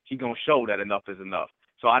floor. He gonna show that enough is enough.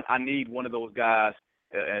 So I need one of those guys,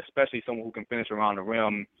 especially someone who can finish around the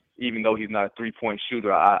rim, even though he's not a 3-point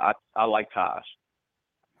shooter. I like Taj.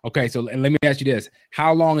 Okay, so and let me ask you this: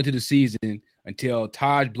 how long into the season until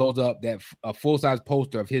Taj blows up that full-size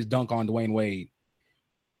poster of his dunk on Dwayne Wade?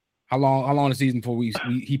 How long the season before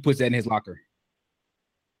he puts that in his locker?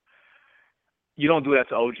 You don't do that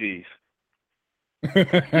to OGs.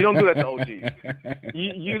 You don't do that to OGs.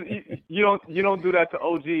 You don't do that to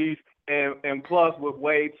OGs. And plus, with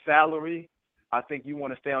Wade's salary, I think you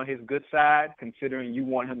want to stay on his good side, considering you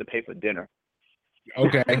want him to pay for dinner.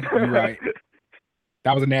 Okay, you're right.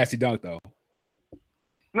 That was a nasty dunk, though.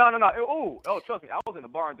 No. Oh, trust me. I was in the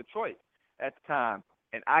bar in Detroit at the time,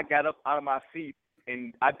 and I got up out of my seat,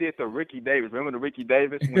 and I did the Ricky Davis. Remember the Ricky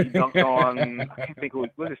Davis when he dunked on, I can't think was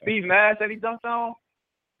it Steve Nash that he dunked on?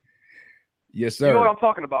 Yes, sir. You know what I'm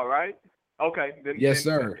talking about, right? Okay. Yes,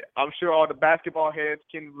 sir. I'm sure all the basketball heads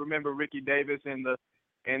can remember Ricky Davis in the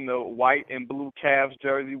white and blue Cavs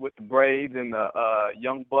jersey with the braids and the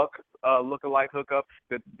Young Buck lookalike hookup.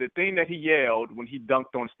 The thing that he yelled when he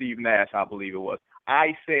dunked on Steve Nash, I believe it was,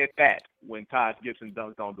 I said that when Taj Gibson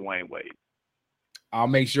dunked on Dwayne Wade. I'll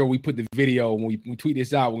make sure we put the video when we tweet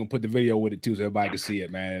this out. We're gonna put the video with it too, so everybody can see it,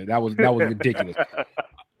 man. That was ridiculous.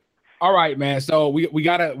 All right, man. So we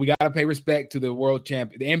gotta pay respect to the world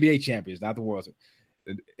champion, the NBA champions, not the world,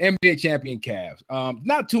 the NBA champion Cavs.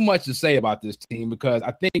 Not too much to say about this team because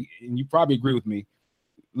I think, and you probably agree with me,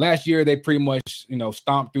 last year they pretty much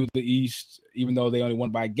stomped through the East, even though they only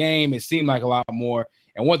won by a game. It seemed like a lot more,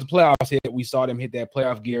 And once the playoffs hit, we saw them hit that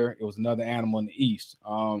playoff gear. It was another animal in the East.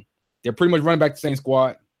 They're pretty much running back the same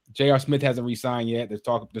squad. J.R. Smith hasn't re-signed yet. There's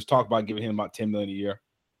talk about giving him about $10 million a year.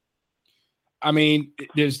 I mean,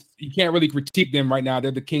 you can't really critique them right now.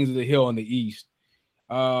 They're the kings of the hill in the East.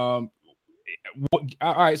 All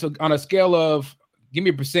right, so on a scale of, give me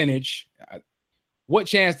a percentage, what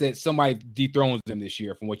chance that somebody dethrones them this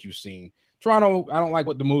year from what you've seen? Toronto, I don't like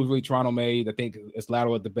what the moves really Toronto made. I think it's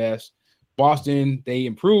lateral at the best. Boston, they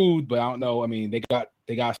improved, but I don't know. I mean, they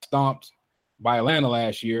got stomped by Atlanta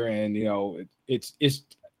last year, and it's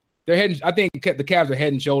they're heading. I think the Cavs are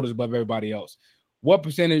head and shoulders above everybody else. What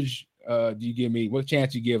percentage do you give me? What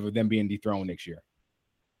chance do you give of them being dethroned next year?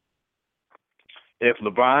 If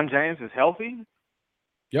LeBron James is healthy,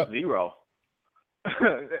 yep, 0. I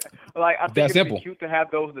think it's simple. Cute to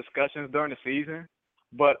have those discussions during the season,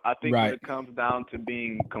 but I think when it comes down to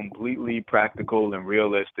being completely practical and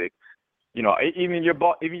realistic, even your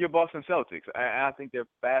Boston Celtics, I think they're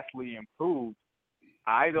vastly improved.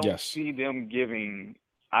 I don't see them giving.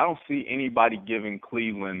 I don't see anybody giving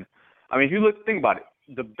Cleveland. I mean, if you think about it,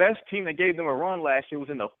 the best team that gave them a run last year was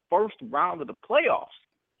in the first round of the playoffs.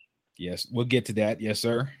 Yes, we'll get to that. Yes,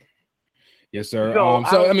 sir. Yes, sir. So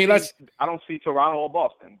I don't see Toronto or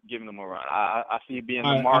Boston giving them a run. I see it being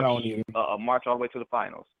a march all the way to the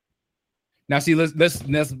finals. Now, see, let's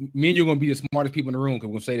me and you're gonna be the smartest people in the room because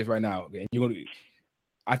we're gonna say this right now. Okay?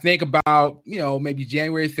 I think about maybe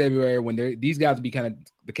January, February when these guys will be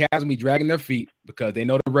the Cavs will be dragging their feet because they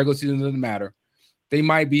know the regular season doesn't matter. They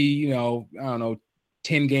might be I don't know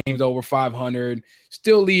 10 games over 500,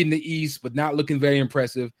 still leading the East, but not looking very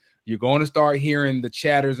impressive. You're going to start hearing the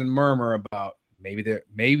chatters and murmur about maybe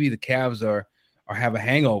the Cavs are have a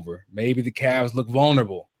hangover. Maybe the Cavs look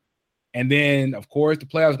vulnerable. And then, of course, the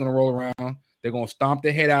playoffs are going to roll around. They're going to stomp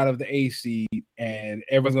their head out of the AC, and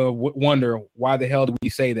everyone's going to wonder why the hell did we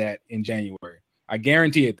say that in January. I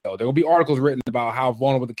guarantee it, though. There will be articles written about how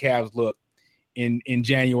vulnerable the Cavs look in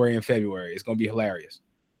January and February. It's going to be hilarious.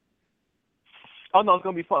 Oh, no, it's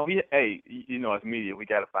going to be fun. As media, we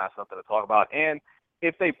got to find something to talk about. And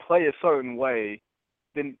if they play a certain way,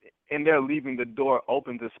 then and they're leaving the door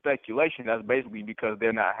open to speculation, that's basically because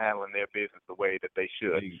they're not handling their business the way that they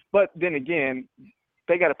should. But then again,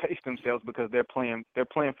 they got to pace themselves because they're playing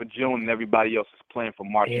for June and everybody else is playing for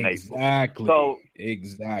March and April. Exactly. So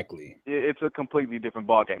exactly. It's a completely different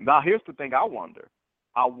ballgame. Now, here's the thing I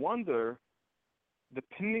wonder,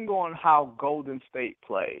 depending on how Golden State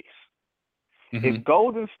plays, if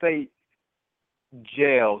Golden State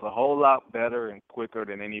gels a whole lot better and quicker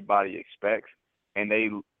than anybody expects, and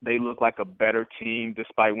they look like a better team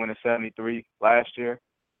despite winning 73 last year,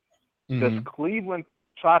 does Cleveland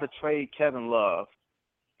try to trade Kevin Love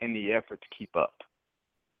in the effort to keep up?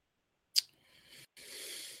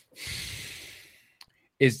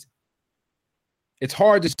 It's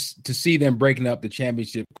hard to see them breaking up the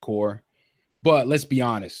championship core, but let's be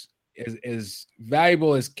honest. As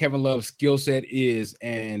valuable as Kevin Love's skill set is,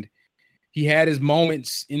 and he had his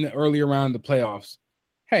moments in the earlier round of the playoffs.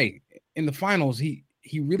 Hey, in the finals, he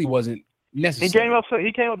really wasn't necessary.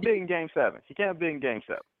 He came up big in Game 7.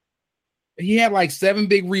 He had like 7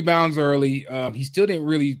 big rebounds early. He still didn't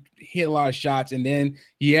really hit a lot of shots, and then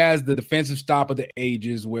he has the defensive stop of the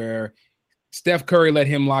ages where Steph Curry let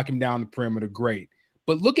him lock him down the perimeter. Great,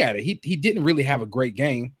 but look at it. He didn't really have a great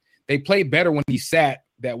game. They played better when he sat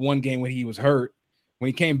that one game when he was hurt. When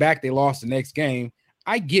he came back, they lost the next game.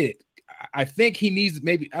 I get it. I think he needs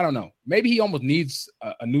maybe he almost needs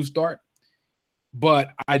a new start.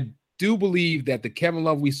 But I do believe that the Kevin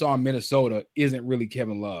Love we saw in Minnesota isn't really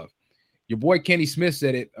Kevin Love. Your boy Kenny Smith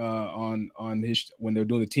said it on his when they were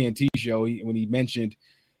doing the TNT show when he mentioned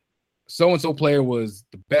so-and-so player was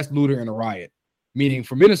the best looter in a riot. Meaning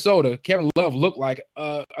for Minnesota, Kevin Love looked like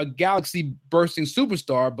a galaxy-bursting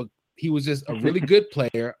superstar, but he was just a really good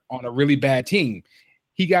player on a really bad team.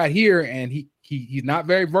 He got here, and he's not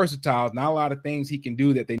very versatile. Not a lot of things he can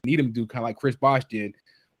do that they need him to do, kind of like Chris Bosh did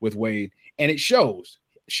with Wade. And it shows.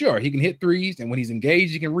 Sure, he can hit threes, and when he's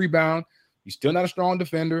engaged, he can rebound. He's still not a strong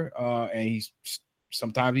defender, and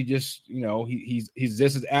sometimes he just, he's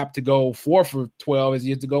just as apt to go 4 for 12 as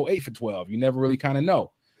he is to go 8 for 12. You never really kind of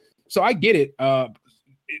know. So I get it.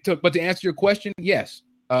 But to answer your question, yes,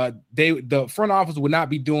 the front office would not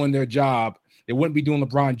be doing their job. They wouldn't be doing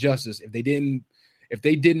LeBron justice if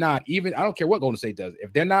they did not even, I don't care what Golden State does.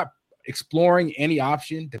 If they're not exploring any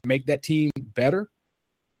option to make that team better,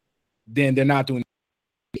 then they're not doing.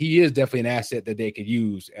 He is definitely an asset that they could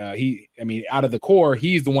use. Out of the core,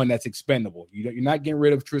 he's the one that's expendable. You're not getting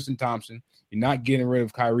rid of Tristan Thompson. You're not getting rid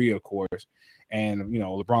of Kyrie, of course. And,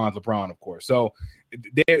 LeBron's LeBron, of course. So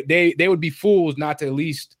they would be fools not to at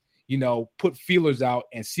least, put feelers out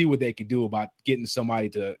and see what they can do about getting somebody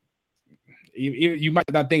to. You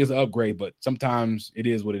might not think it's an upgrade, but sometimes it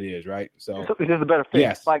is what it is, right? So it's just a better fit.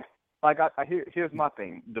 Yes. Here's my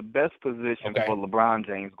thing. The best position Okay. for LeBron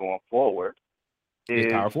James going forward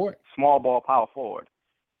is power forward. Small ball power forward.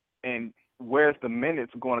 And where's the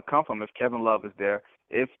minutes going to come from if Kevin Love is there,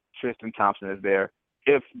 if Tristan Thompson is there,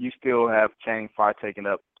 if you still have Channing Frye taking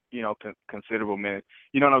up, considerable minutes.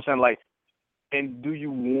 You know what I'm saying? Like, and do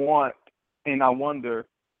you want, and I wonder,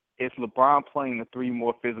 is LeBron playing the 3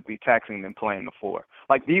 more physically taxing than playing the 4?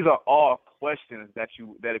 Like, these are all questions that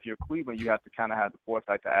if you're Cleveland, you have to kind of have the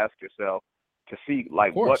foresight to ask yourself to see,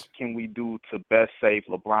 like, what can we do to best save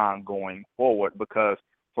LeBron going forward? Because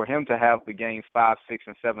for him to have the games 5, 6,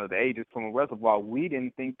 and 7 of the ages from a reservoir, we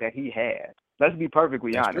didn't think that he had. Let's be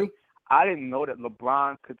perfectly honest. True. I didn't know that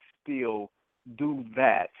LeBron could still do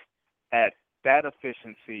that at that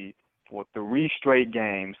efficiency for 3 straight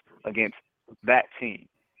games against that team.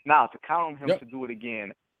 Now, to count on him to do it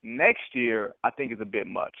again next year, I think is a bit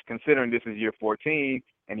much, considering this is year 14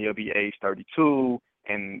 and he'll be age 32,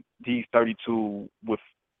 and he's 32 with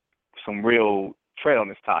some real tread on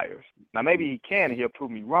his tires. Now, maybe he can and he'll prove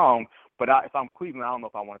me wrong, but if I'm Cleveland, I don't know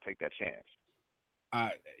if I want to take that chance.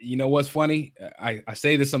 You know what's funny? I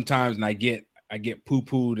say this sometimes, and I get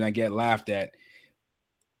poo-pooed and I get laughed at.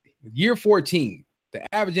 Year 14.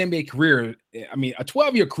 The average NBA career, a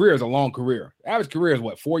 12-year career is a long career. The average career is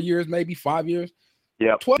what, 4 years, maybe 5 years?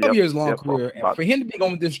 Yeah, 12 years is a long career. And for him to be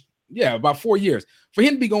going this, about 4 years. For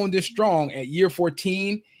him to be going this strong at year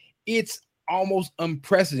 14, it's almost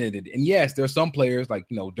unprecedented. And yes, there are some players like,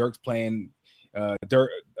 Dirk's playing,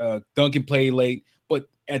 Duncan played late. But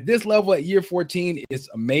at this level, at year 14, it's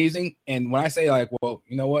amazing. And when I say, like, well,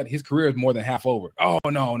 you know what? His career is more than half over. Oh,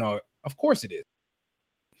 no. Of course it is.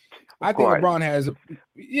 I think LeBron has,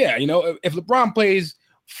 if LeBron plays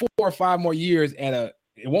 4 or 5 more years it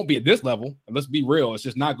won't be at this level. And let's be real, it's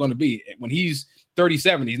just not going to be. When he's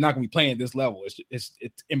 37, he's not going to be playing at this level. It's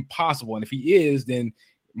impossible. And if he is, then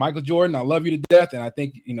Michael Jordan, I love you to death, and I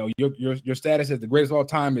think your status as the greatest of all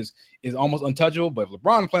time is almost untouchable. But if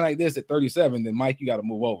LeBron is playing like this at 37, then Mike, you got to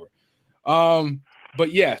move over.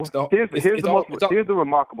 But yeah, here's the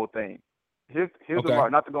remarkable thing.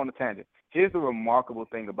 Not to go on a tangent. Here's the remarkable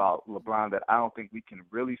thing about LeBron that I don't think we can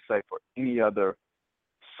really say for any other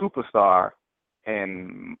superstar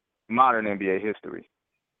in modern NBA history.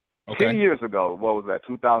 Okay. 10 years ago, what was that,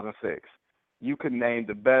 2006, you could name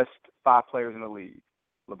the best 5 players in the league.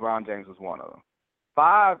 LeBron James was one of them.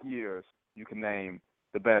 5 years, you can name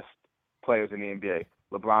the best players in the NBA.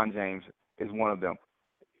 LeBron James is one of them.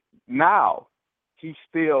 Now, he's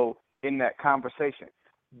still in that conversation.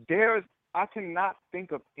 I cannot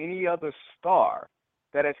think of any other star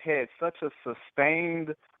that has had such a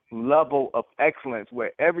sustained level of excellence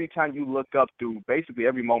where every time you look up through basically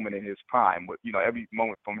every moment in his prime, every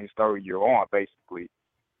moment from his third year on, basically,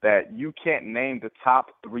 that you can't name the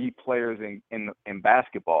top 3 players in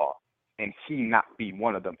basketball and he not be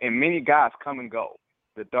one of them. And many guys come and go.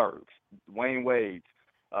 The Dirks, Dwayne Wade,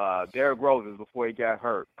 Derrick Rose before he got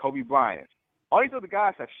hurt, Kobe Bryant. All these other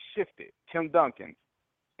guys have shifted. Tim Duncan.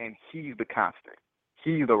 And he's the constant.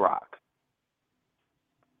 He's the rock.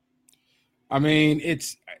 I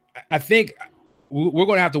think we're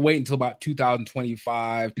going to have to wait until about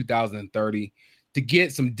 2025, 2030 to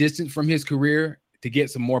get some distance from his career, to get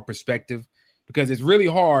some more perspective, because it's really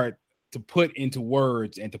hard to put into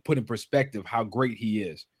words and to put in perspective how great he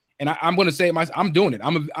is. And I'm going to say I'm doing it.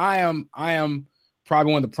 I am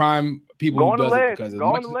probably one of the prime people who does it.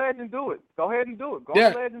 Go on the ledge and do it. Go ahead and do it. Go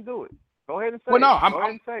on the ledge and do it. Go ahead and say it. Go ahead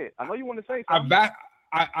and say it. I know you want to say something.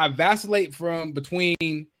 I vacillate from between.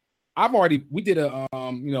 We did I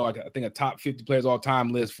think a top 50 players all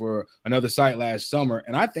time list for another site last summer,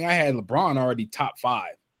 and I think I had LeBron already top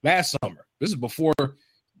 5 last summer. This is before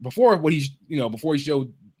what before he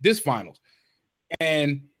showed this finals,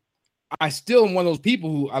 and I still am one of those people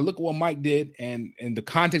who I look at what Mike did and in the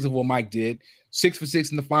context of what Mike did, 6 for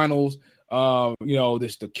 6 in the finals.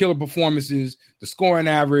 The killer performances, the scoring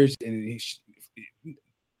average, and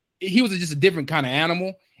he was just a different kind of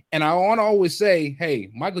animal. And I want to always say, hey,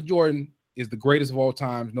 Michael Jordan is the greatest of all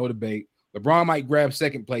time, no debate. LeBron might grab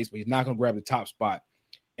second place, but he's not going to grab the top spot.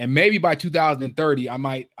 And maybe by 2030, I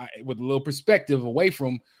might, with a little perspective away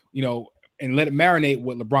from, and let it marinate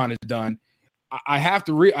what LeBron has done. I have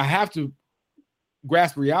to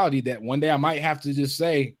grasp reality that one day I might have to just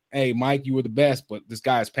say, hey, Mike, you were the best, but this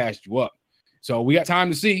guy has passed you up. So we got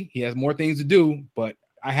time to see. He has more things to do, but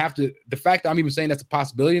the fact that I'm even saying that's a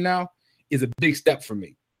possibility now is a big step for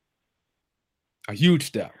me. A huge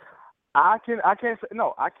step. I can't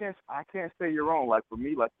say you're wrong. Like for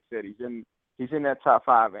me, like you said, he's in that top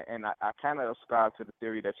five, and I kind of subscribe to the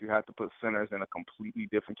theory that you have to put centers in a completely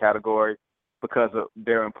different category because of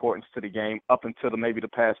their importance to the game. Up until maybe the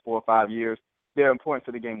past 4 or 5 years, their importance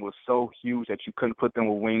to the game was so huge that you couldn't put them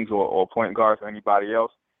with wings or point guards or anybody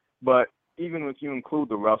else. But even if you include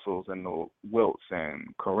the Russells and the Wilts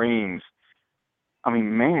and Kareems, I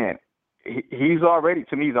mean, man, he's already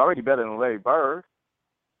better than Larry Bird,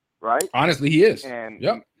 right? Honestly, he is. And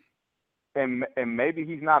yep. And maybe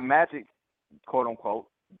he's not Magic, quote unquote,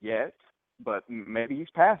 yet, but maybe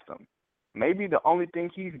he's past him. Maybe the only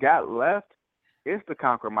thing he's got left is to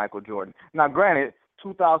conquer Michael Jordan. Now, granted,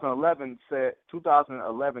 2011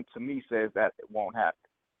 to me says that it won't happen,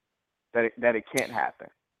 that it can't happen,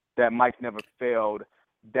 that Mike never failed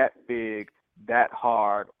that big, that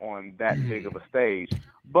hard on that big of a stage.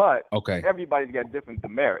 But everybody's got different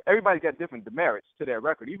demerits. Everybody's got different demerits to their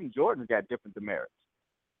record. Even Jordan's got different demerits.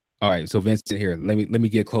 All right, so Vincent here. Let me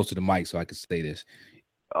get close to the mic so I can say this.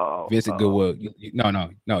 Vincent Goodwill.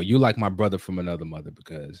 No. You like my brother from another mother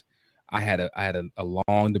because I had a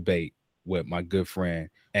long debate with my good friend,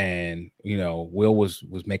 and Will was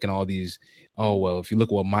making all these. Oh well, if you look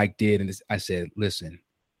at what Mike did, and I said, listen,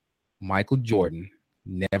 Michael Jordan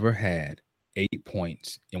never had 8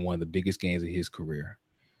 points in one of the biggest games of his career.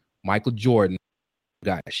 Michael Jordan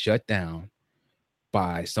got shut down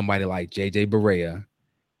by somebody like J.J. Barea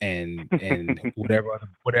and whatever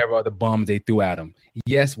other bums they threw at him.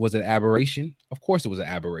 Yes, was it an aberration? Of course it was an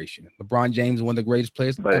aberration. LeBron James is one of the greatest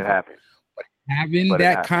players. But it happened. But having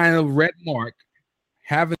that kind of red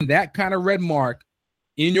mark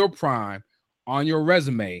in your prime on your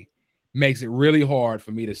resume makes it really hard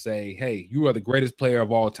for me to say, hey, you are the greatest player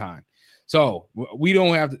of all time. So we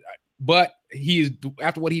don't have to, but he is,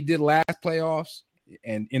 after what he did last playoffs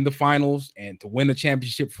and in the finals and to win the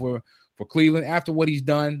championship for Cleveland, after what he's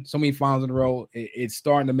done, so many finals in a row, it's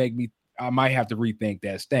starting to make me, I might have to rethink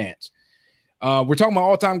that stance. We're talking about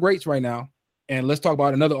all-time greats right now, and let's talk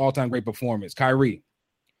about another all-time great performance, Kyrie.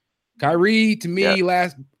 Kyrie, to me,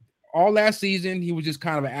 last season, he was just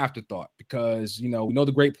kind of an afterthought because, we know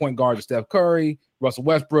the great point guards are Steph Curry, Russell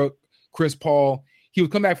Westbrook, Chris Paul. He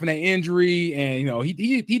would come back from that injury, and,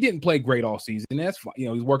 he didn't play great all season. That's fine.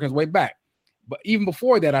 He's working his way back. But even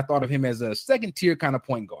before that, I thought of him as a second-tier kind of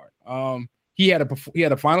point guard. He had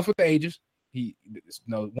a final for the ages.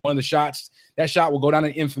 One of the shots, that shot will go down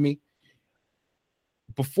in infamy.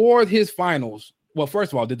 Before his finals, well,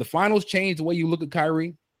 first of all, did the finals change the way you look at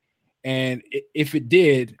Kyrie? And if it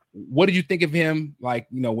did, what did you think of him, like,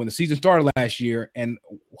 when the season started last year, and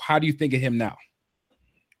how do you think of him now?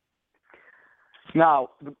 Now,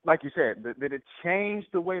 like you said, did it change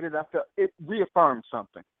the way that I felt? It reaffirmed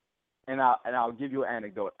something. And I'll give you an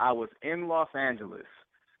anecdote. I was in Los Angeles,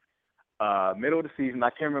 middle of the season. I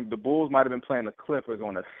can't remember. The Bulls might have been playing the Clippers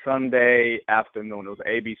on a Sunday afternoon. It was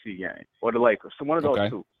an ABC game, or the Lakers. So one of those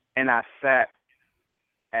two. And I sat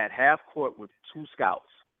at half court with two scouts,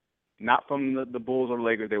 not from the Bulls or the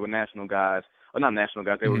Lakers. They were national guys, or not national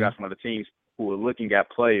guys. They were guys from other teams who were looking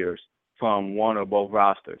at players from one or both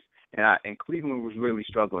rosters. And Cleveland was really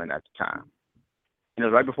struggling at the time. And it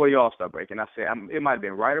was right before the All-Star break. And I said, it might have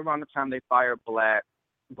been right around the time they fired Black,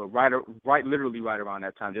 but literally right around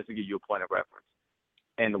that time, just to give you a point of reference.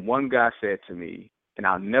 And the one guy said to me, and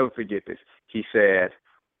I'll never forget this, he said,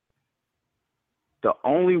 the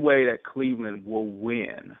only way that Cleveland will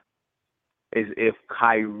win is if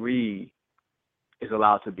Kyrie is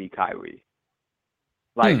allowed to be Kyrie.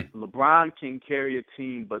 Like, LeBron can carry a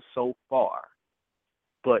team, but so far.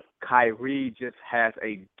 But Kyrie just has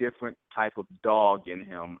a different type of dog in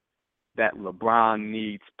him that LeBron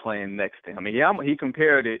needs playing next to him. And he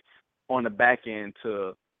compared it on the back end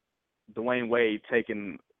to Dwayne Wade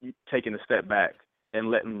taking a step back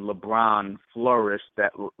and letting LeBron flourish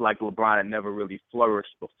that like LeBron had never really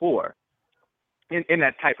flourished before in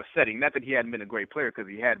that type of setting. Not that he hadn't been a great player because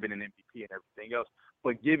he had been an MVP and everything else,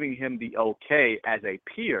 but giving him the okay as a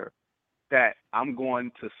peer that I'm going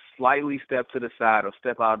to slightly step to the side or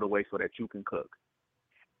step out of the way so that you can cook.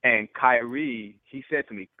 And Kyrie, he said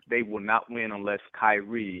to me, they will not win unless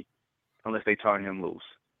they turn him loose.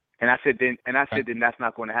 And I said then that's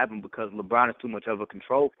not going to happen because LeBron is too much of a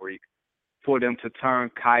control freak for them to turn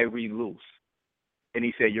Kyrie loose. And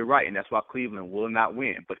he said, you're right, and that's why Cleveland will not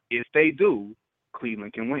win. But if they do,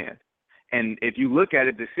 Cleveland can win. And if you look at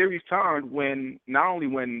it, the series turned not only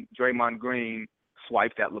when Draymond Green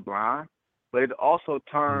swiped at LeBron, but it also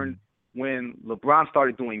turned when LeBron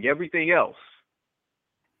started doing everything else,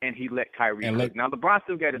 and he let Kyrie cook. Now, LeBron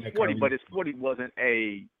still got his 40, but his 40 wasn't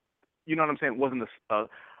a, you know what I'm saying, wasn't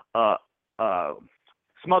a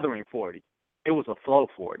smothering 40. It was a flow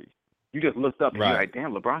 40. You just looked up and you're like,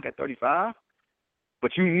 damn, LeBron got 35?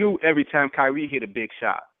 But you knew every time Kyrie hit a big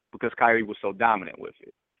shot because Kyrie was so dominant with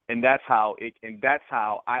it. And that's how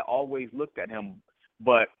I always looked at him.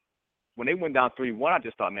 But when they went down 3-1, I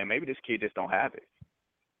just thought, man, maybe this kid just don't have it.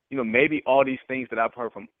 You know, maybe all these things that I've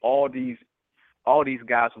heard from all these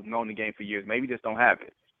guys who've known the game for years, maybe just don't have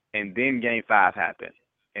it. And then Game 5 happened,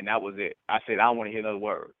 and that was it. I said, I don't want to hear another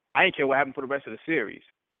word. I didn't care what happened for the rest of the series.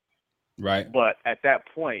 Right. But at that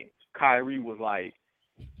point, Kyrie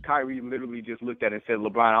literally just looked at it and said,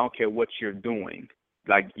 LeBron, I don't care what you're doing.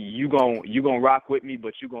 Like, you gonna rock with me,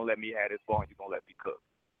 but you gonna let me have this ball and you gonna let me cook.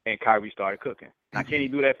 And Kyrie started cooking. Now, can he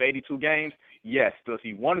do that for 82 games? Yes. Does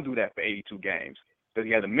he want to do that for 82 games? Does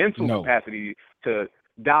he have the mental capacity to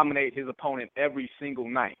dominate his opponent every single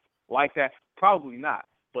night like that? Probably not.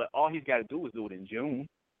 But all he's got to do is do it in June.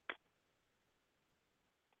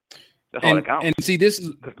 That's all that counts. And see, this is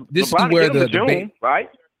LeBron where the June, debate, right?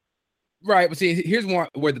 Right. But see, here's one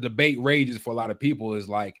where the debate rages for a lot of people is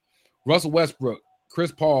like Russell Westbrook,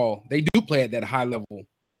 Chris Paul, they do play at that high level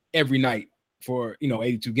every night for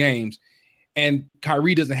 82 games. And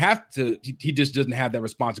Kyrie doesn't have to, he just doesn't have that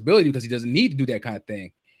responsibility because he doesn't need to do that kind of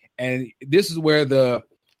thing. And this is where the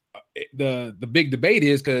big debate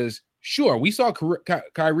is, because sure, we saw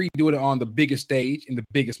Kyrie do it on the biggest stage in the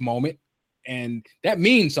biggest moment, and that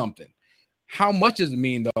means something. How much does it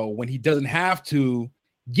mean, though, when he doesn't have to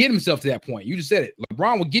get himself to that point? You just said it.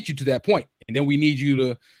 LeBron will get you to that point, and then we need you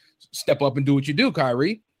to step up and do what you do,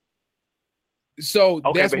 Kyrie. So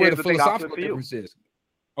that's where the philosophical difference is.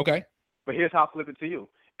 Okay. But here's how I flip it to you.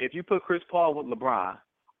 If you put Chris Paul with LeBron,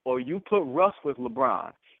 or you put Russ with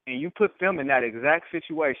LeBron, and you put them in that exact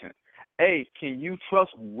situation, A, can you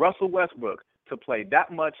trust Russell Westbrook to play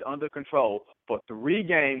that much under control for 3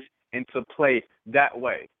 games and to play that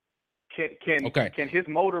way? Can his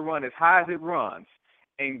motor run as high as it runs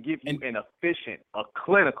and give you an efficient, a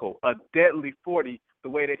clinical, a deadly 40 the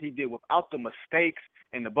way that he did without the mistakes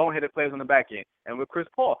and the boneheaded plays on the back end? And with Chris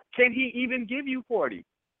Paul, can he even give you 40?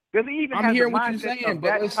 Does he even have the mindset of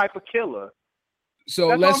that type of killer? So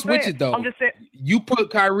let's switch it though. I'm just saying, you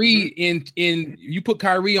put Kyrie you put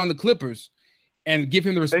Kyrie on the Clippers and give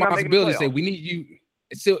him the responsibility to say we need you.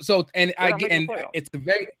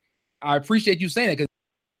 I appreciate you saying that, because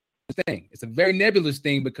it's a very nebulous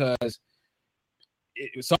thing, because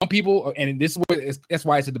some people, and this is where that's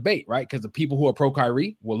why it's a debate, right? Because the people who are pro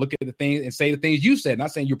Kyrie will look at the things and say the things you said.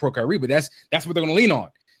 Not saying you're pro Kyrie, but that's what they're going to lean on.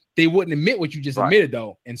 They wouldn't admit what you just admitted,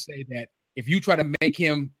 though, and say that if you try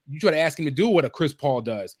to ask him to do what a Chris Paul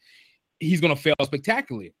does, he's going to fail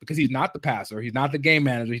spectacularly, because he's not the passer, he's not the game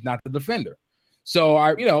manager, he's not the defender.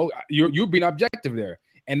 So you're being objective there,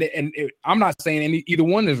 and I'm not saying either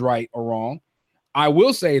one is right or wrong. I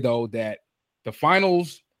will say though that the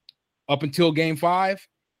finals up until Game 5,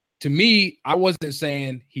 to me, I wasn't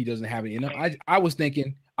saying he doesn't have it in him. I was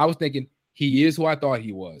thinking he is who I thought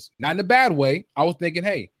he was, not in a bad way. I was thinking,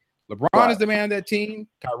 hey, LeBron is the man of that team.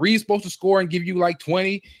 Kyrie's supposed to score and give you like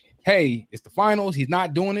 20. Hey, it's the finals. He's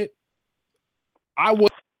not doing it. I was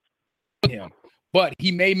him, but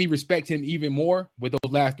he made me respect him even more with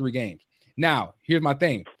those last 3 games. Now, here's my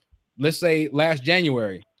thing. Let's say last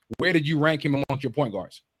January, where did you rank him amongst your point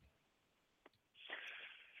guards?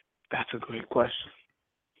 That's a great question.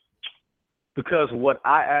 Because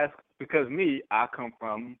I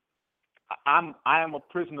am a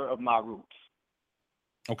prisoner of my roots.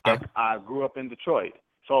 Okay. I grew up in Detroit.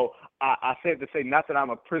 So I said to say, not that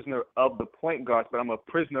I'm a prisoner of the point guards, but I'm a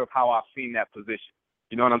prisoner of how I've seen that position.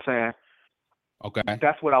 You know what I'm saying? Okay.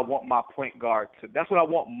 That's what I want my point guard to. That's what I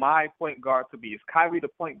want my point guard to be. Is Kyrie the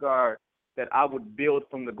point guard that I would build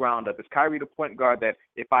from the ground up? Is Kyrie the point guard that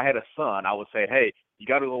if I had a son, I would say, hey,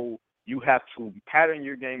 you have to pattern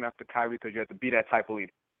your game after Kyrie because you have to be that type of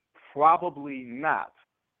leader? Probably not.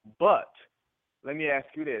 But let me ask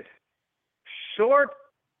you this.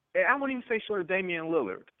 I wouldn't even say short of Damian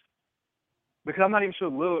Lillard, because I'm not even sure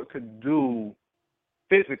Lillard could do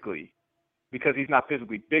physically, because he's not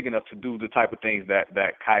physically big enough to do the type of things that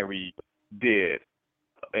Kyrie did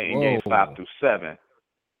in games 5 through 7.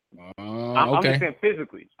 I'm just saying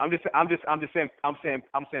physically. I'm saying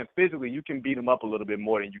physically you can beat him up a little bit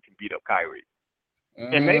more than you can beat up Kyrie.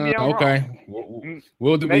 And maybe I'm wrong.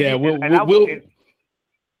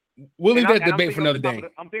 We'll leave that debate for another day.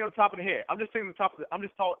 I'm thinking on the top of the head. I'm just talking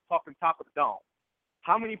top of the dome.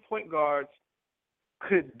 How many point guards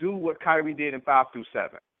could do what Kyrie did in 5 through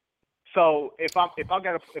 7? So if I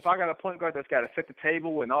got a point guard that's got to set the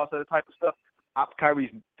table and all that type of stuff,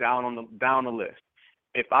 Kyrie's down the list.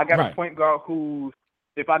 If I got a point guard who's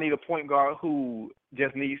if I need a point guard who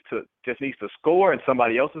just needs to score and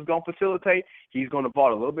somebody else is going to facilitate, he's going to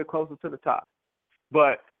vault a little bit closer to the top.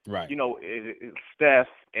 But right, it's Steph,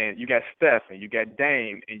 and you got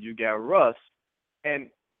Dame, and you got Russ, and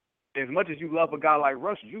as much as you love a guy like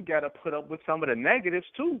Russ, you got to put up with some of the negatives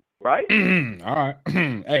too, right? All right.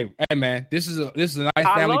 hey, man, this is a nice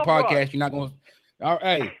family podcast. Russ. You're not going to. All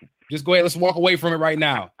right, hey, just go ahead. Let's walk away from it right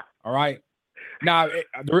now. All right. Now,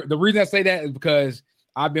 the reason I say that is because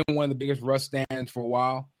I've been one of the biggest Russ stands for a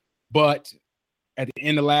while, but at the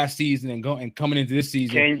end of last season and coming into this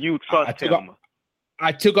season, can you trust him?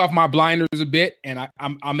 I took off my blinders a bit, and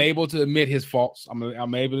I'm able to admit his faults. I'm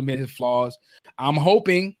able to admit his flaws. I'm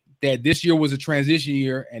hoping that this year was a transition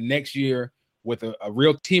year, and next year with a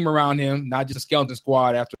real team around him, not just a skeleton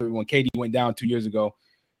squad after when KD went down 2 years ago.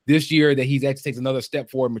 This year that he's actually takes another step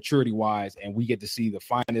forward maturity-wise, and we get to see the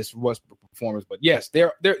finest Westbrook performers. But yes,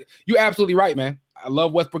 you're absolutely right, man. I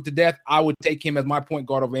love Westbrook to death. I would take him as my point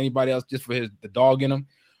guard over anybody else just for the dog in him.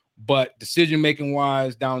 But decision-making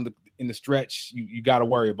wise, in the stretch, you got to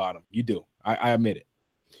worry about him. You do. I admit it.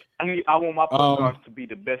 I want my point guards to be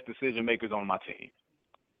the best decision makers on my team.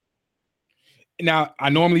 Now, I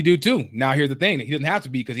normally do too. Now, here's the thing. He doesn't have to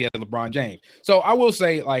be because he has LeBron James. So I will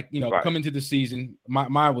say, right. Coming to the season,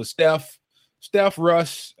 mine was Steph,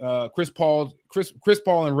 Russ, Chris Paul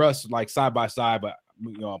and Russ like side by side, but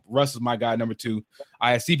Russ is my guy number 2.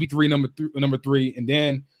 I had CP3 number 3, and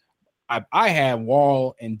then I had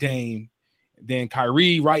Wall and Dame, then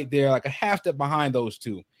Kyrie right there, like a half step behind those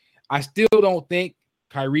two. I still don't think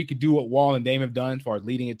Kyrie could do what Wall and Dame have done as far as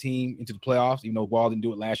leading a team into the playoffs, even though Wall didn't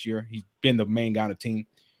do it last year. He's been the main guy on the team.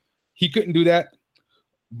 He couldn't do that,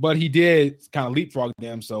 but he did kind of leapfrog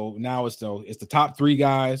them. So now it's the top 3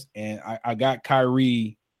 guys, and I got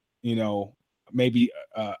Kyrie, maybe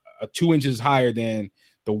 2 inches higher than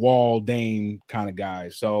the Wall Dame kind of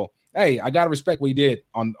guys. So, hey, I got to respect what he did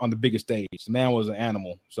on the biggest stage. The man was an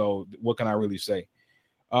animal. So what can I really say?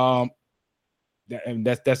 And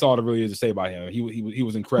that's all there really is to say about him. He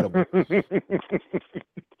was incredible.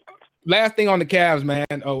 Last thing on the Cavs, man.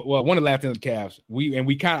 Oh, well, one of the last things on the Cavs.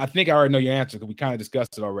 I think I already know your answer because we kind of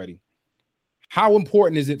discussed it already. How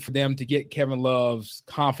important is it for them to get Kevin Love's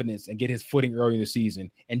confidence and get his footing early in the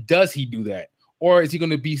season? And does he do that? Or is he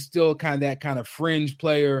going to be still kind of that kind of fringe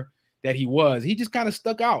player that he was? He just kind of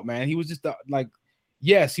stuck out, man. He was just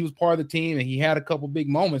yes, he was part of the team and he had a couple big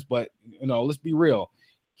moments, but let's be real.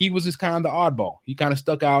 He was just kind of the oddball. He kind of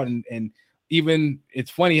stuck out, and even it's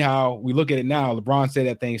funny how we look at it now. LeBron said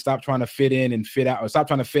that thing, stop trying to fit in and fit out, or stop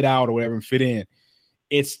trying to fit out or whatever and fit in.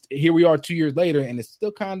 It's here we are 2 years later, and it's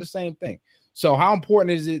still kind of the same thing. So how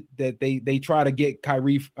important is it that they try to get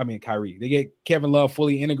they get Kevin Love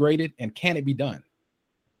fully integrated, and can it be done?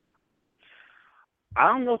 I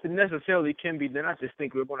don't know if it necessarily can be done. I just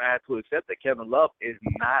think we're going to have to accept that Kevin Love is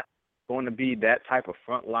not going to be that type of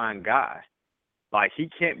frontline guy. Like, he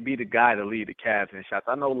can't be the guy to lead the Cavs in shots.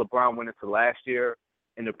 I know LeBron went into last year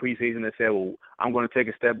in the preseason and said, well, I'm going to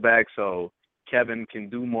take a step back so Kevin can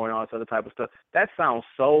do more and all this other type of stuff. That sounds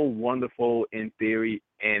so wonderful in theory,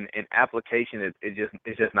 and in application,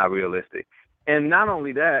 it's just not realistic. And not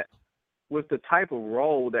only that, with the type of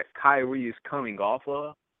role that Kyrie is coming off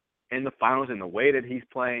of in the finals and the way that he's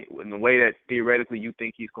playing, in the way that theoretically you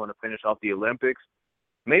think he's going to finish off the Olympics,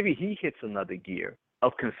 maybe he hits another gear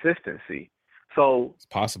of consistency. So it's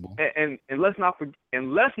possible. And let's not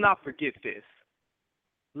forget this.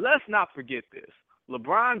 Let's not forget this.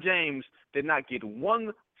 LeBron James did not get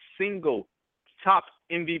one single top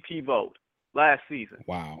MVP vote last season.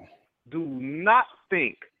 Wow. Do not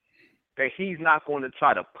think that he's not going to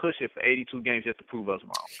try to push it for 82 games just to prove us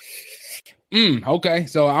wrong. Okay,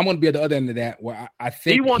 so I'm going to be at the other end of that. Where I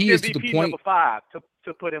think he is MVP to the point. Number 5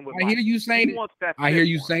 to put him with. I hear you saying it. I hear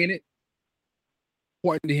you saying it.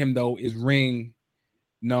 Important to him though is ring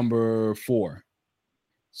number 4.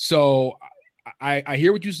 So I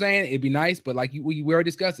hear what you're saying. It'd be nice, but like we already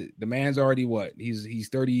discussed it. The man's already what? He's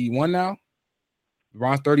 31 now.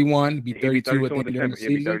 LeBron's 31. He'll be 32 at the end of the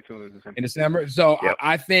season in December. So yep.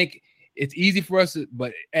 I think it's easy for us,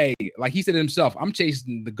 but hey, like he said himself, I'm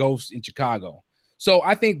chasing the ghosts in Chicago. So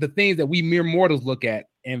I think the things that we mere mortals look at,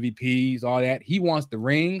 MVPs, all that, he wants the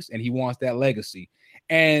rings and he wants that legacy.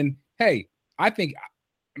 And hey, I think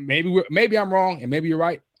maybe I'm wrong and maybe you're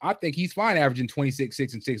right. I think he's fine averaging 26,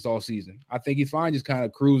 6, and 6 all season. I think he's fine just kind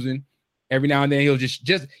of cruising. Every now and then he'll he'll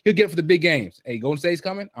get it for the big games. Hey, Golden State's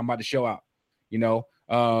coming. I'm about to show out.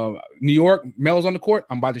 New York, Melo's on the court.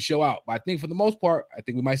 I'm about to show out. But I think for the most part, I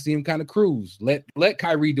think we might see him kind of cruise. Let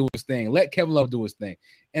Kyrie do his thing. Let Kevin Love do his thing.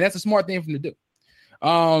 And that's a smart thing for him to do.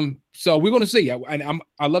 So we're going to see.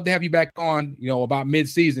 I'd love to have you back on, about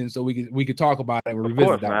mid-season so we could talk about it and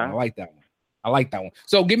revisit that one. I like that one.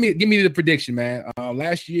 So give me the prediction, man.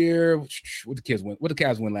 Last year, what the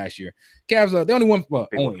Cavs win last year? Cavs, they only won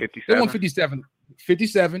 57. They won 57.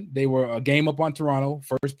 57. They were a game up on Toronto,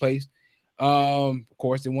 first place. Of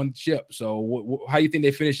course, they won the chip. So how do you think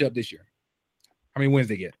they finish up this year? How many wins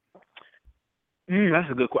they get?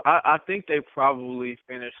 That's a good question. I think they probably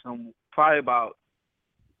finished probably about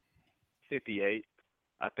 58.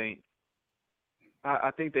 I think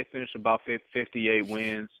they finished about 58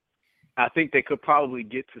 wins. I think they could probably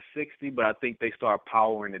get to 60, but I think they start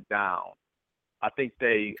powering it down. I think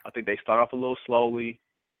they start off a little slowly,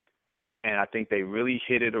 and I think they really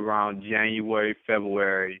hit it around January,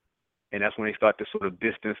 February, and that's when they start to sort of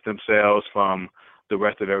distance themselves from the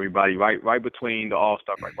rest of everybody. Right between the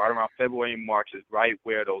All-Star break, right around February and March is right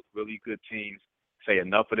where those really good teams say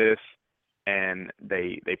enough of this, and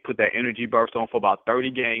they put that energy burst on for about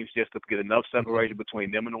 30 games just to get enough separation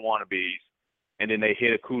between them and the wannabes. And then they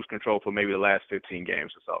hit a cruise control for maybe the last 15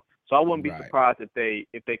 games or so. So I wouldn't be surprised if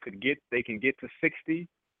they can get to 60,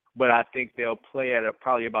 but I think they'll play at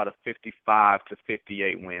probably about a 55 to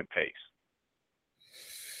 58 win pace.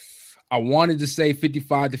 I wanted to say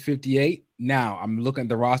 55 to 58. Now I'm looking at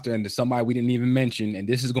the roster and there's somebody we didn't even mention, and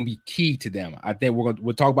this is going to be key to them. I think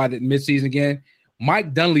we'll talk about it midseason again.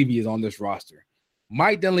 Mike Dunleavy is on this roster.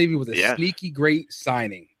 Mike Dunleavy was a sneaky great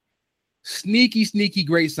signing. Sneaky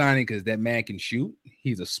great signing because that man can shoot.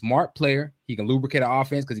 He's a smart player. He can lubricate an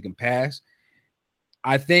offense because he can pass.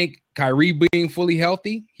 I think Kyrie being fully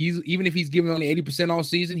healthy, even if he's giving only 80% all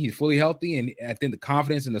season, he's fully healthy, and I think the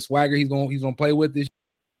confidence and the swagger he's going to play with this.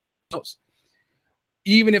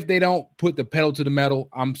 Even if they don't put the pedal to the metal,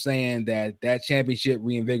 I'm saying that championship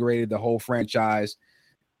reinvigorated the whole franchise.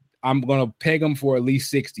 I'm going to peg them for at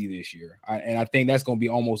least 60 this year, and I think that's going to be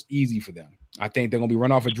almost easy for them. I think they're going to be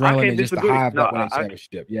run off adrenaline and just the high of that winning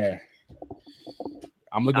championship. Yeah.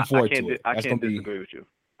 I'm looking forward to it. I can't disagree with you.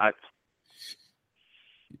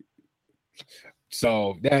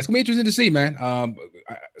 So that's going to be interesting to see, man.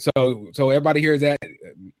 So everybody hears that.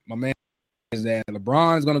 My man is that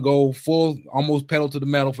LeBron's going to go full, almost pedal to the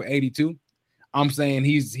metal for 82. I'm saying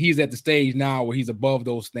he's at the stage now where he's above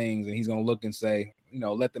those things, and he's going to look and say,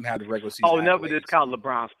 let them have the regular season. Oh, never discount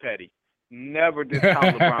LeBron's petty. Never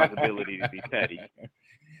discount LeBron's ability to be petty.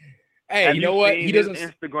 Hey, you know what? He doesn't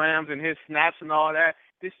Instagrams and his snaps and all that.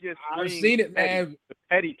 This just I've seen it, man. The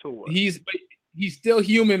petty tour. He's still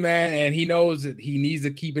human, man, and he knows that he needs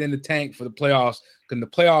to keep it in the tank for the playoffs. Because in the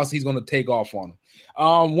playoffs, he's going to take off on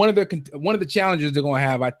them. One of the challenges they're going to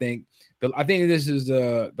have, I think this is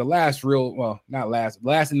the last real, well, not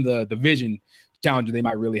last in the division challenge they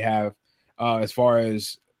might really have, as far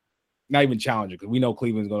as. Not even challenger, because we know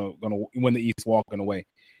Cleveland's gonna win the East walking away.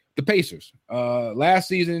 The Pacers, last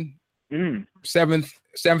season, seventh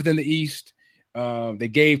in the East. They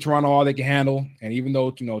gave Toronto all they can handle, and even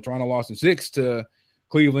though Toronto lost in 6 to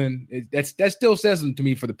Cleveland, that still says something to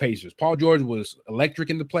me for the Pacers. Paul George was electric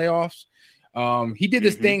in the playoffs. He did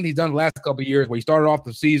this thing he's done the last couple of years where he started off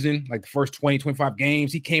the season like the first 20, 25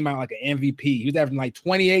 games. He came out like an MVP. He was averaging like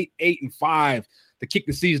 28, 8, and 5 to kick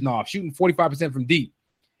the season off, shooting 45% from deep.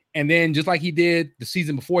 And then just like he did the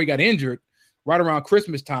season before he got injured, right around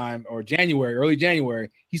Christmas time or early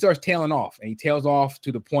January, he starts tailing off. And he tails off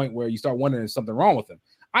to the point where you start wondering if there's something wrong with him.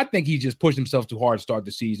 I think he just pushed himself too hard to start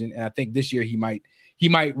the season. And I think this year he might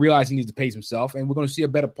realize he needs to pace himself. And we're going to see a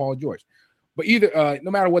better Paul George. But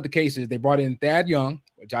no matter what the case is, they brought in Thad Young,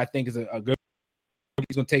 which I think is a good.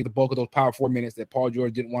 He's going to take the bulk of those power 4 minutes that Paul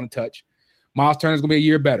George didn't want to touch. Miles Turner's going to be a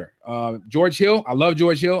year better. George Hill, I love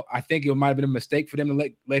George Hill. I think it might have been a mistake for them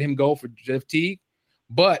to let him go for Jeff Teague.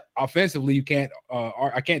 But offensively,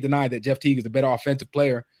 I can't deny that Jeff Teague is a better offensive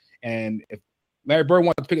player. And if Larry Bird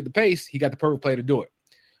wants to pick up the pace, he got the perfect player to do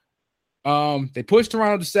it. They pushed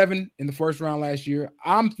Toronto to 7 in the first round last year.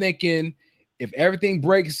 I'm thinking if everything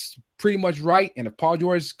breaks pretty much right, and if Paul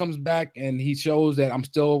George comes back and he shows that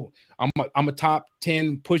I'm a top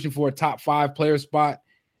 10 pushing for a top 5 player spot,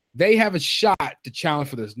 they have a shot to challenge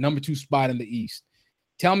for this number 2 spot in the East.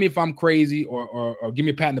 Tell me if I'm crazy or give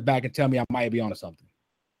me a pat in the back and tell me I might be onto something.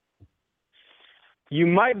 You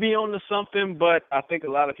might be onto something, but I think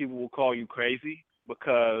a lot of people will call you crazy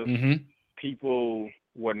because people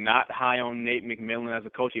were not high on Nate McMillan as a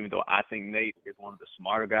coach, even though I think Nate is one of the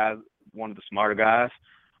smarter guys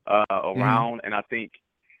around. And I think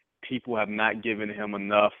people have not given him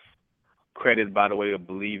enough credit by the way of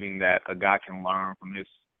believing that a guy can learn from his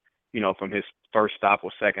first stop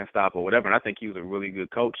or second stop or whatever. And I think he was a really good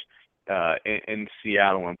coach in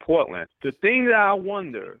Seattle and Portland. The thing that I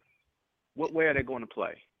wonder what way are they going to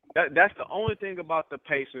play? That's the only thing about the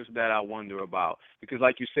Pacers that I wonder about. Because,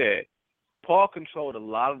 like you said, Paul controlled a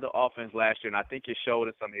lot of the offense last year, and I think it showed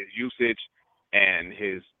in some of his usage and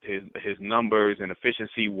his numbers and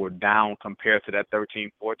efficiency were down compared to that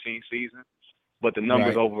 13-14 season. But the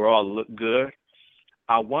numbers overall look good.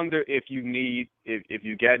 I wonder if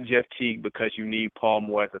you got Jeff Teague because you need Paul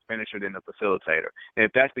more as a finisher than a facilitator. And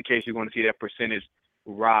if that's the case, you're going to see that percentage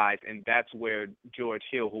rise, and that's where George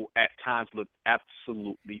Hill, who at times looked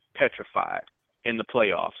absolutely petrified in the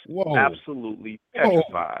playoffs, absolutely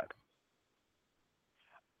petrified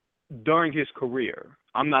during his career.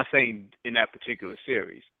 I'm not saying in that particular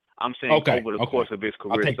series. I'm saying over the course of his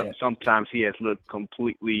career. Sometimes he has looked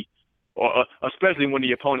completely, or especially when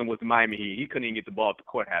the opponent was Miami Heat, he couldn't even get the ball up the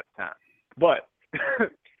court half the time.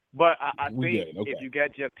 But I think if you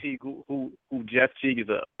got Jeff Teague, who Jeff Teague is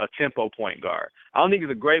a tempo point guard. I don't think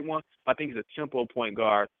he's a great one, but I think he's a tempo point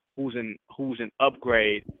guard who's an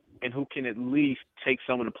upgrade and who can at least take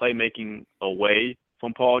some of the playmaking away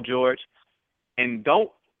from Paul George. And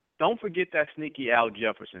don't forget that sneaky Al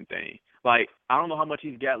Jefferson thing. Like, I don't know how much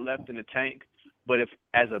he's got left in the tank, but if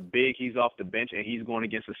as a big he's off the bench and he's going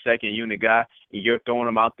against a second unit guy and you're throwing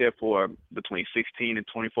him out there for between 16 and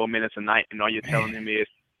 24 minutes a night, and all you're telling him is,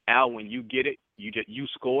 Al, when you get it, you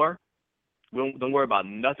score. Don't worry about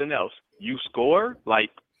nothing else. You score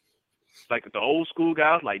like the old school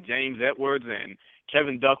guys like James Edwards and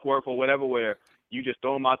Kevin Duckworth or whatever, where you just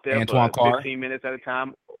throw them out there for 15 minutes at a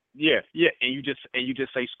time. Yeah, and you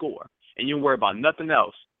just say score, and you don't worry about nothing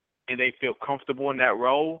else, and they feel comfortable in that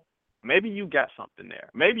role. Maybe you got something there.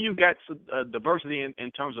 Maybe you got diversity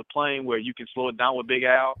in terms of playing where you can slow it down with Big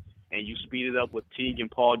Al and you speed it up with Teague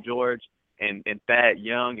and Paul George and Thad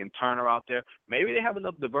Young and Turner out there. Maybe they have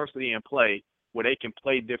enough diversity in play where they can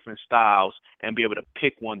play different styles and be able to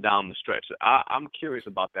pick one down the stretch. I'm curious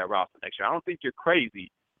about that roster next year. I don't think you're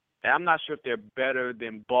crazy, and I'm not sure if they're better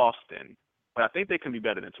than Boston, but I think they can be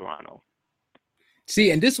better than Toronto. See,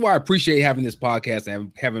 and this is why I appreciate having this podcast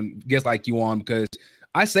and having guests like you on, because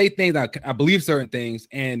I say things, I believe certain things,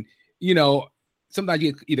 and, you know, sometimes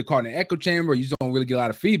you get either caught in an echo chamber or you just don't really get a lot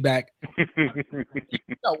of feedback.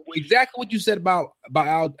 You know, exactly what you said about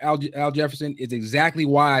Al Jefferson is exactly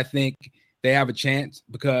why I think they have a chance,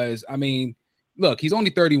 because, I mean, look, he's only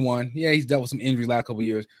 31. Yeah, he's dealt with some injuries last couple of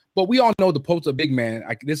years, but we all know the post-up big man.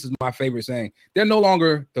 This is my favorite saying. They're no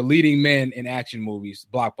longer the leading men in action movies,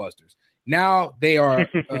 blockbusters. Now they are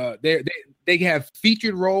they have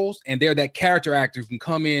featured roles, and they're that character actor who can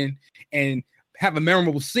come in and have a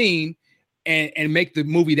memorable scene and make the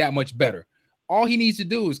movie that much better. All he needs to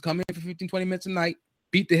do is come in for 15, 20 minutes a night,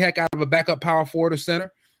 beat the heck out of a backup power forward or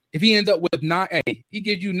center. If he ends up with he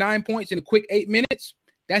gives you 9 points in a quick 8 minutes,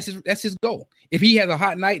 that's his goal. If he has a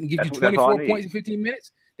hot night and gives you 24 points in 15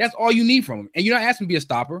 minutes, that's all you need from him. And you're not asking him to be a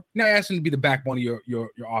stopper. You're not asking him to be the backbone of your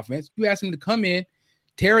offense. You ask him to come in,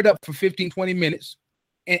 tear it up for 15, 20 minutes,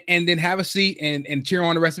 and then have a seat and cheer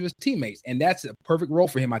on the rest of his teammates. And that's a perfect role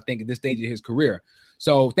for him, I think, at this stage of his career.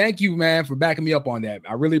 So thank you, man, for backing me up on that.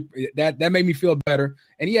 I really that made me feel better.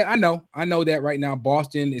 And yeah, I know that right now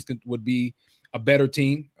Boston would be a better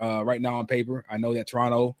team right now on paper. I know that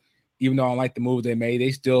Toronto, even though I don't like the moves they made,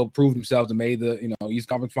 they still proved themselves and made the East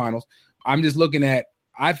Conference Finals. I'm just looking at,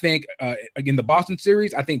 I think again, the Boston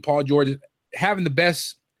series, I think Paul George having the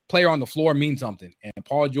best player on the floor means something. And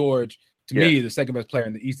Paul George, to me, is the second best player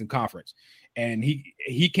in the Eastern Conference. And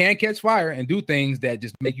he can catch fire and do things that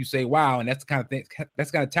just make you say, wow. And that's the kind of thing,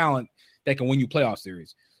 that's the kind of talent that can win you playoff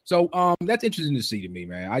series. So that's interesting to see to me,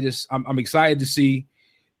 man. I'm excited to see.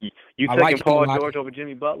 You taking Paul George over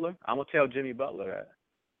Jimmy Butler? I'm gonna tell Jimmy Butler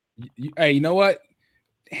that. Hey, you know what?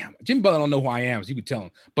 Damn, Jimmy Butler don't know who I am, so you can tell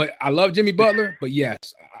him. But I love Jimmy Butler. But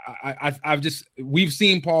yes, we've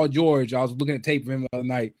seen Paul George. I was looking at tape of him the other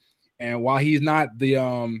night, and while he's not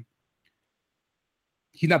the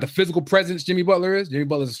physical presence Jimmy Butler is, Jimmy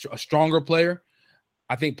Butler is a stronger player.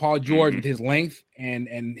 I think Paul George with his length and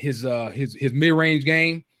his mid-range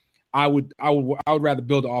game, I would rather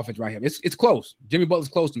build the offense right here. It's close. Jimmy Butler's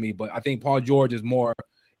close to me, but I think Paul George is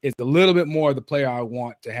a little bit more the player I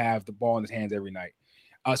want to have the ball in his hands every night.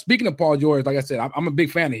 Speaking of Paul George, like I said, I'm a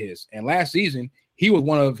big fan of his. And last season, he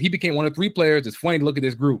became one of 3 players. It's funny to look at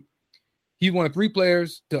this group. He's one of 3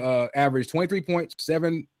 players to average 23 points,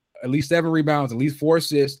 at least 7 rebounds, at least 4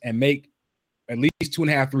 assists, and make at least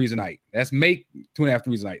 2.5 threes a night. That's make 2.5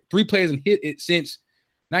 threes a night. 3 players have hit it since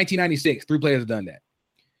 1996. 3 players have done that.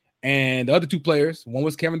 And the other 2 players, one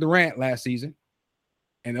was Kevin Durant last season,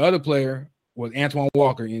 and the other player was Antoine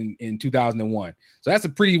Walker in 2001. So that's a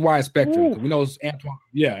pretty wide spectrum. We know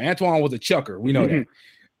Antoine was a chucker. We know that.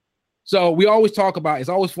 So we always talk about, it's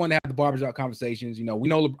always fun to have the barbershop conversations. You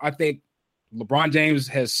know, I think LeBron James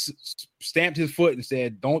has stamped his foot and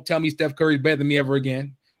said, don't tell me Steph Curry's better than me ever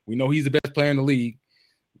again. We know he's the best player in the league.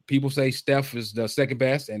 People say Steph is the second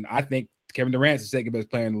best, and I think Kevin Durant's the second best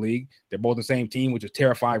player in the league. They're both the same team, which is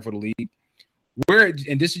terrifying for the league.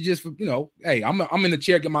 And this is just for, hey, I'm in the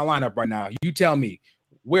chair, get my lineup right now. You tell me,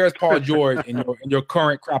 where's Paul George in your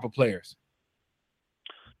current crop of players?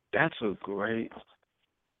 That's a great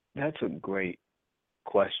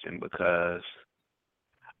question, because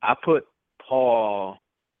I put Paul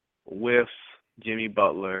with Jimmy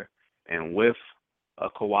Butler and with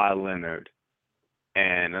Kawhi Leonard,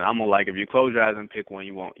 and I'm gonna, like, if you close your eyes and pick one,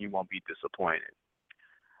 you won't be disappointed.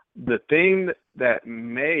 The thing that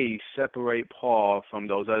may separate Paul from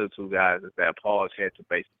those other two guys is that Paul has had to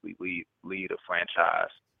basically lead a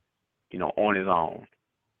franchise, on his own.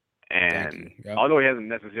 And yep. Although he hasn't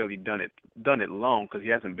necessarily done it long, because he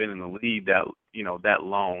hasn't been in the league that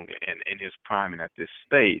long in his prime and at this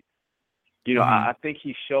state, I think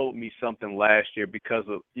he showed me something last year because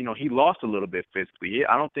of, he lost a little bit physically.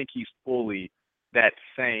 I don't think he's fully that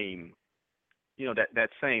same, that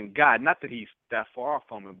same guy. Not that he's that far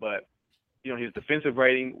from him, but, his defensive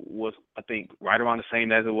rating was, I think, right around the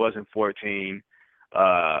same as it was in 14, or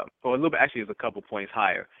a little bit, actually, it's a couple points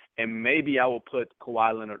higher. And maybe I will put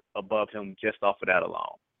Kawhi Leonard above him just off of that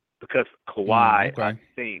alone, because Kawhi, I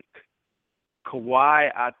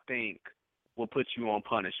think, will put you on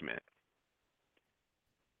punishment.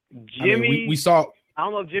 Jimmy, we saw. I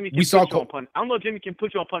don't know if Jimmy can put you on punishment. I don't know if Jimmy can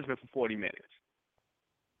put you on punishment for 40 minutes.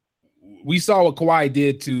 We saw what Kawhi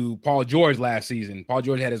did to Paul George last season. Paul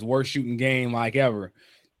George had his worst shooting game like ever.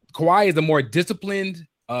 Kawhi is a more disciplined,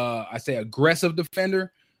 I say aggressive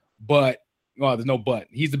defender, but there's no but.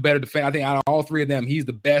 He's the better defender. I think out of all three of them, he's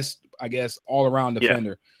the best, I guess, all-around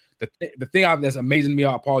defender. Yeah. The thing that's amazing to me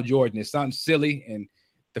about Paul George, and it's something silly, and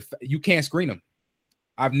you can't screen him.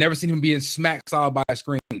 I've never seen him being smacked solid by a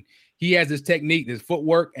screen. He has his technique, his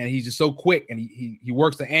footwork, and he's just so quick, and he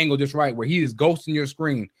works the angle just right where he is ghosting your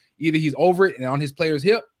screen. Either he's over it and on his player's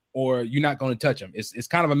hip, or you're not going to touch him. It's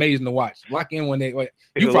kind of amazing to watch. Lock in when you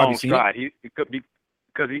probably seen it. He could be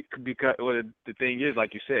because the thing is,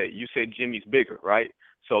 like you said Jimmy's bigger, right?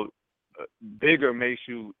 So bigger makes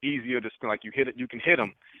you easier to screen. Like you can hit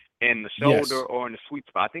him in the shoulder or in the sweet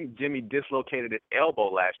spot. I think Jimmy dislocated his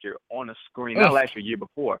elbow last year on a screen, not last year, year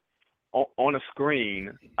before, on a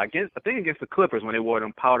screen against the Clippers when they wore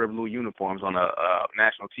them powder blue uniforms on a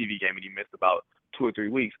national TV game, and he missed about 2 or 3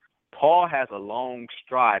 weeks. Paul has a long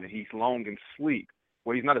stride, and he's long and sleek,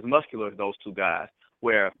 where he's not as muscular as those two guys,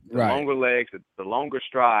 where the longer legs, the longer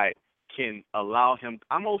stride can allow him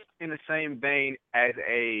almost in the same vein as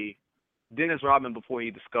a Dennis Rodman before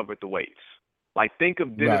he discovered the weights. Like, think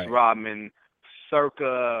of Dennis Rodman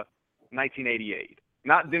circa 1988,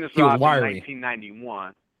 not Dennis Rodman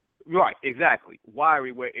 1991. Right, exactly.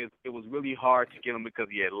 Wiry, where it was really hard to get him because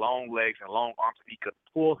he had long legs and long arms, and he could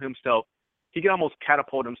pull himself. He could almost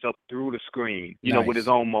catapult himself through the screen, with his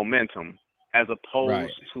own momentum, as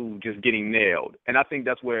opposed to just getting nailed. And I think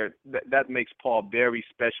that's where that makes Paul very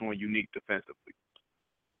special and unique defensively.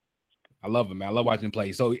 I love him, man. I love watching him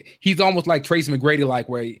play. So he's almost like Tracy McGrady, like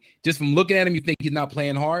where just from looking at him, you think he's not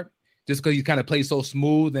playing hard, just because he kind of plays so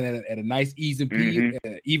smooth and at a nice, even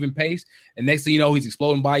pace. And next thing you know, he's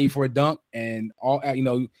exploding by you for a dunk, and all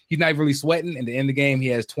he's not really sweating. And at the end of the game, he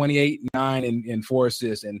has 28, 9, and 4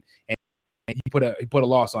 assists, and he put a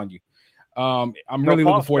loss on you. I'm really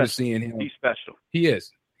looking forward to seeing him. He's special. He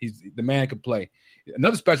is. He's the man can play.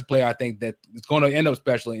 Another special player, I think, that is going to end up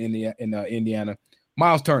special in Indiana,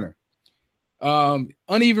 Miles Turner.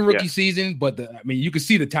 Uneven rookie season, but you can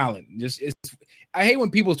see the talent. I hate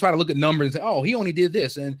when people try to look at numbers and say, "Oh, he only did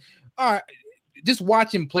this," and all right, just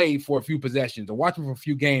watch him play for a few possessions or watch him for a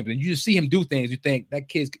few games, and you just see him do things. You think that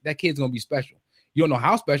kid's gonna be special. You don't know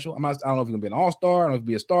how special. I don't know if he's gonna be an all-star. I don't know if he'll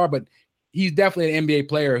be a star, but he's definitely an NBA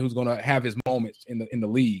player who's gonna have his moments in the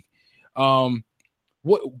league.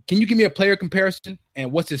 What can you give me a player comparison,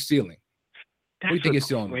 and what's his ceiling? What do you think his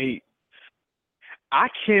ceiling? Great. I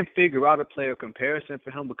can't figure out a player comparison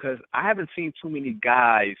for him because I haven't seen too many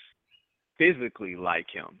guys physically like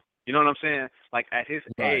him. You know what I'm saying? Like at his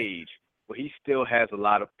age, where he still has a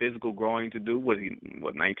lot of physical growing to do. Was he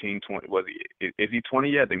 19, 20? Is he 20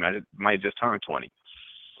 yet? I think I might just turn 20.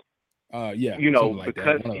 Yeah.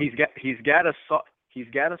 Because he's got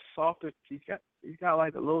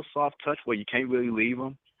like a little soft touch where you can't really leave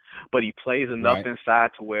him, but he plays enough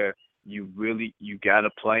inside to where you gotta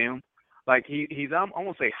play him. Like he's I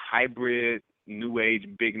won't say hybrid, new age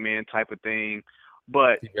big man type of thing,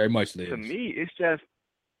 but he very much to me it's just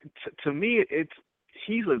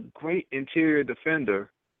he's a great interior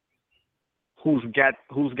defender who's got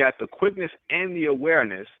the quickness and the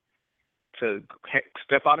awareness to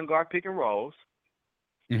step out and guard pick and rolls,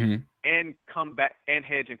 and come back and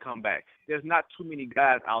hedge and come back. There's not too many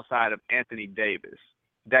guys outside of Anthony Davis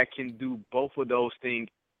that can do both of those things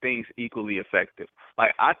equally effective.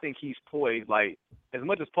 Like, I think he's poised. Like, as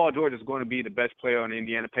much as Paul George is going to be the best player on the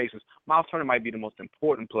Indiana Pacers, Miles Turner might be the most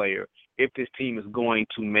important player if this team is going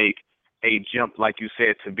to make a jump, like you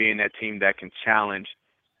said, to being that team that can challenge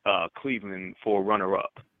Cleveland for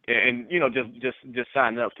runner-up, and just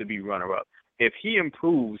sign up to be runner-up. If he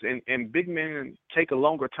improves, and big men take a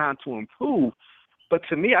longer time to improve, but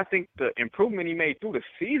to me, I think the improvement he made through the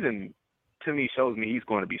season, to me, shows me he's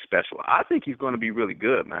going to be special. I think he's going to be really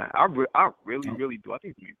good, man. I really do. I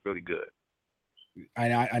think he's going to be really good.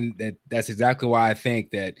 And that's exactly why I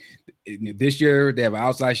think that this year they have an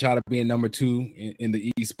outside shot of being number 2 in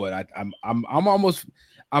the East. But I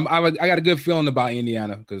got a good feeling about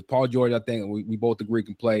Indiana because Paul George, I think we both agree,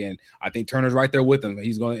 can play, and I think Turner's right there with him.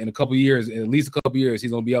 He's going to, in at least a couple of years,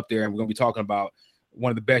 he's going to be up there, and we're going to be talking about one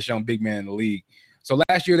of the best young big men in the league. So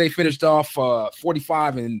last year they finished off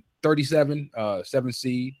 45-37, 7th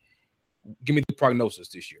seed. Give me the prognosis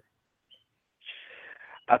this year.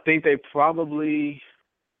 I think they probably.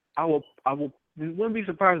 I wouldn't be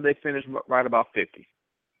surprised if they finish right about 50.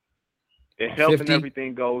 If health 50? And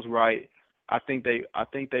everything goes right, I think they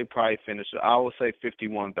probably finish. I would say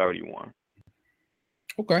 51-31.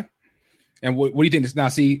 Okay. And what do you think? Now,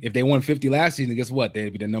 see, if they won 50 last season, guess what?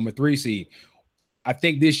 They'd be the number 3 seed. I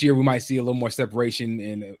think this year we might see a little more separation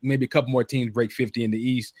and maybe a couple more teams break 50 in the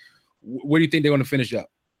East. Where do you think they're going to finish up?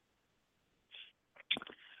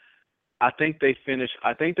 I think they finish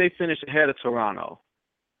ahead of Toronto.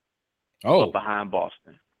 Oh, but behind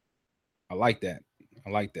Boston. I like that.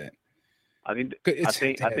 I think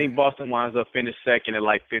Boston winds up finish second at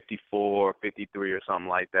like 54, 53 or something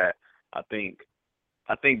like that. I think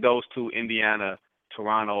those two, Indiana,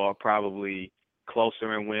 Toronto, are probably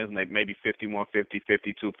closer in wins, maybe 51-50,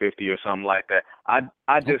 52-50 or something like that. I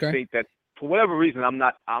just think that for whatever reason I'm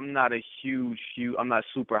not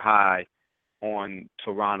super high on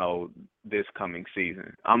Toronto this coming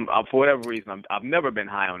season. For whatever reason, I've never been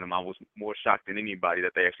high on them. I was more shocked than anybody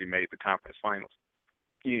that they actually made the conference finals.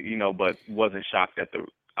 But wasn't shocked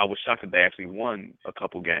I was shocked that they actually won a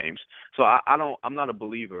couple games. So I'm not a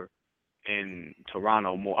believer in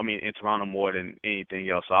Toronto more than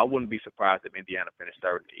anything else. So I wouldn't be surprised if Indiana finished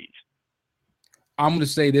third in the East. I'm going to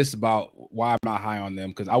say this about why I'm not high on them,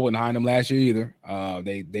 because I wasn't high on them last year either. I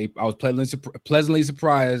was pleasantly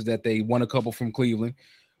surprised that they won a couple from Cleveland.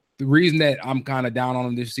 The reason that I'm kind of down on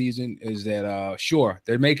them this season is that, sure,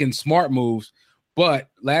 they're making smart moves,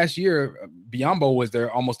 but last year, Biyombo was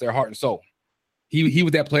almost their heart and soul. He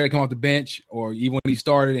was that player that came off the bench, or even when he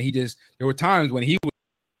started, and there were times when he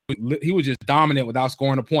was just dominant without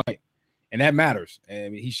scoring a point, and that matters.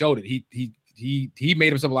 And he showed it. He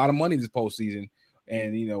made himself a lot of money this postseason.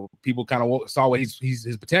 And, people kind of saw what his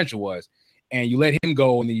potential was. And you let him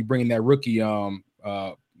go, and then you bring in that rookie, Chipotle.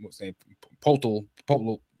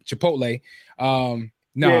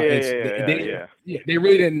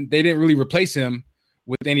 They didn't really replace him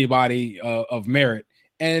with anybody of merit.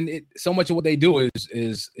 And so much of what they do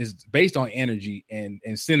is based on energy and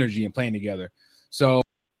synergy and playing together. So,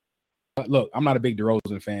 look, I'm not a big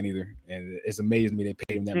DeRozan fan either. And it's amazing to me they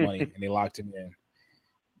paid him that money and they locked him in.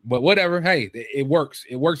 But whatever, hey, it works.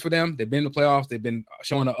 It works for them. They've been in the playoffs. They've been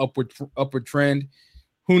showing an upward trend.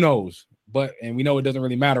 Who knows? And we know it doesn't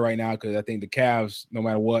really matter right now because I think the Cavs, no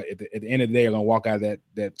matter what, at the end of the day, are going to walk out of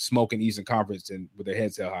that smoking Eastern Conference and with their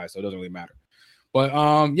heads held high. So it doesn't really matter. But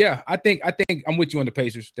yeah, I think I'm with you on the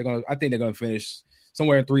Pacers. I think they're going to finish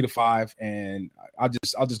somewhere in 3 to 5, and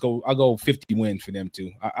I'll go 50 wins for them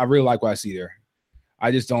too. I really like what I see there.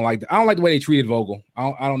 I just don't like the way they treated Vogel.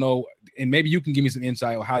 I don't know, and maybe you can give me some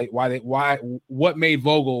insight on what made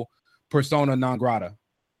Vogel persona non grata.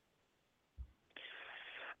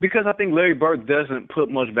 Because I think Larry Bird doesn't put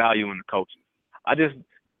much value in the coaching. I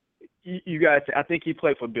think he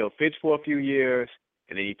played for Bill Fitch for a few years,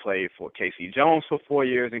 and then he played for Casey Jones for 4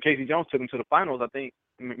 years, and Casey Jones took him to the finals, I think,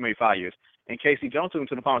 maybe 5 years. And Casey Jones took him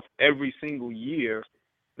to the finals every single year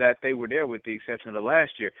that they were there, with the exception of the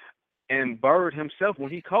last year. And Bird himself, when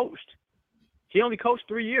he coached, he only coached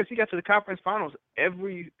 3 years. He got to the conference finals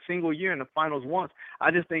every single year and the finals once.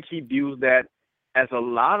 I just think he views that as a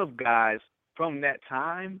lot of guys from that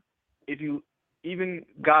time. If you even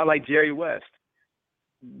guy like Jerry West,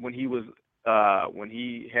 when he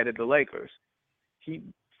headed the Lakers, he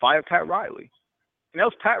fired Pat Riley. And that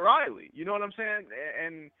was Pat Riley. You know what I'm saying?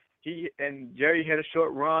 And Jerry had a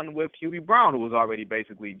short run with Hubie Brown, who was already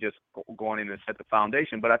basically just going in and set the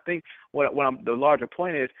foundation. But I think the larger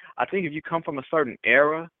point is, I think if you come from a certain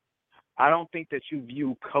era, I don't think that you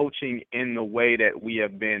view coaching in the way that we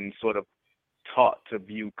have been sort of taught to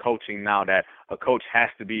view coaching now, that a coach has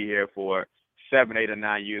to be here for 7, 8, or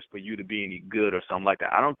 9 years for you to be any good or something like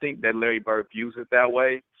that. I don't think that Larry Bird views it that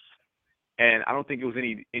way, and I don't think it was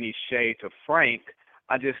any shade to Frank.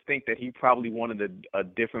 I just think that he probably wanted a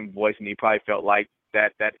different voice, and he probably felt like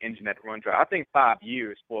that engine that run dry. I think 5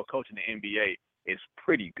 years for a coach in the NBA is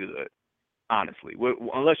pretty good, honestly.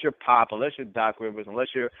 Unless you're Pop, unless you're Doc Rivers, unless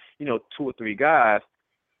you're 2 or 3 guys,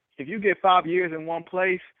 if you get 5 years in one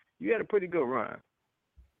place, you had a pretty good run.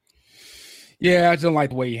 Yeah, I just don't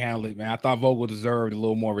like the way he handled it, man. I thought Vogel deserved a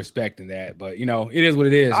little more respect than that, but it is what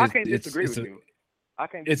it is. I can't disagree with you.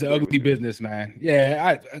 It's an ugly business, man.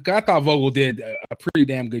 Yeah, I thought Vogel did a pretty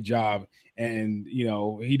damn good job, and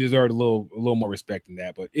he deserved a little more respect than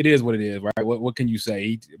that. But it is what it is, right? What can you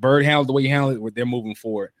say? Bird handled the way he handled it. They're moving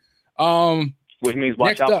forward. Which means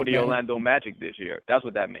watch out for the Orlando Magic this year. That's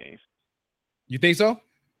what that means. You think so?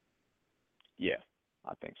 Yeah,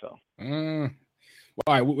 I think so.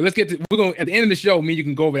 All right, let's get to. We're going at the end of the show. You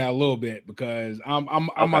can go over that a little bit because I'm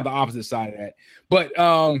on the opposite side of that. But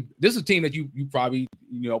this is a team that you probably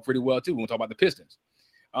pretty well too. When we talk about the Pistons,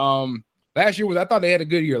 last year I thought they had a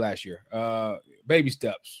good year last year. Baby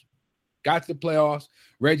steps, got to the playoffs.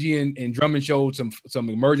 Reggie and Drummond showed some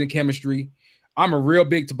emerging chemistry. I'm a real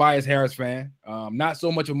big Tobias Harris fan. Not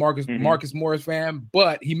so much a Marcus Morris fan,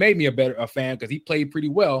 but he made me a fan because he played pretty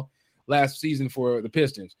well last season for the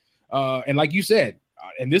Pistons. And like you said,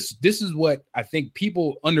 and this is what I think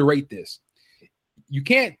people underrate this. You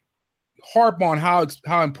can't harp on how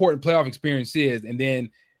important playoff experience is, and then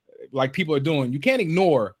like people are doing, you can't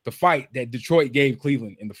ignore the fight that Detroit gave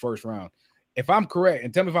Cleveland in the first round. If I'm correct,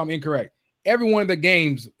 and tell me if I'm incorrect, every one of the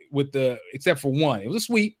games except for one, it was a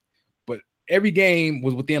sweep, but every game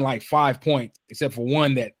was within like 5 points, except for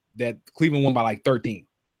one that Cleveland won by like 13.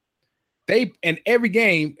 And every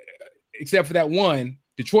game except for that one,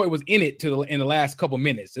 Detroit was in it in the last couple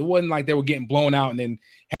minutes. It wasn't like they were getting blown out and then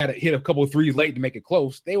had to hit a couple of threes late to make it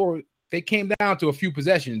close. They came down to a few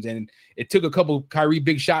possessions, and it took a couple Kyrie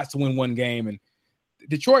big shots to win one game. And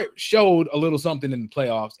Detroit showed a little something in the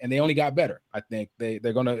playoffs, and they only got better. I think they're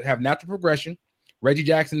going to have natural progression. Reggie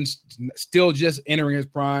Jackson's still just entering his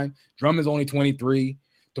prime. Drummond's only 23.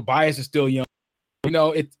 Tobias is still young.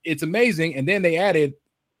 It's amazing. And then they added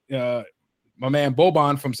my man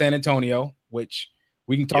Boban from San Antonio, which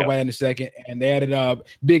we can talk about in a second. And they added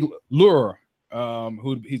Big Lure,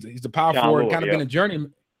 who he's a power forward, kind of been a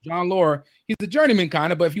journeyman. John Lure, he's a journeyman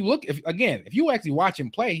kind of, but if you actually watch him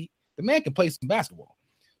play, the man can play some basketball.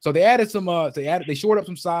 So they added they shored up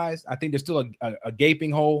some size. I think there's still a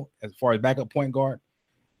gaping hole as far as backup point guard.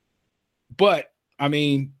 But I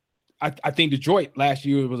mean, I think Detroit last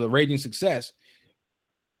year was a raging success.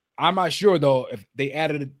 I'm not sure though if they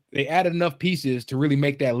added enough pieces to really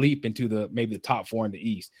make that leap into maybe the top 4 in the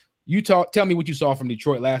East. Tell me what you saw from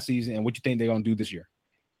Detroit last season and what you think they're going to do this year.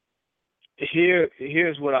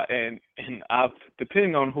 Here's what I've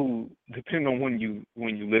depending on when you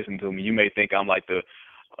listen to me, you may think I'm like the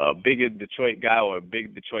biggest Detroit guy or a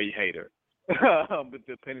big Detroit hater, but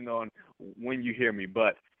depending on when you hear me.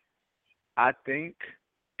 But I think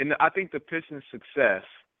the Pistons' success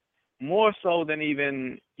more so than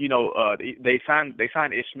even they signed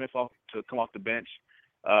Ish Smith to come off the bench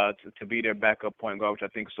to be their backup point guard, which I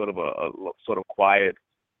think is sort of a sort of quiet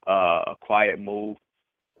move.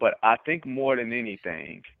 But I think more than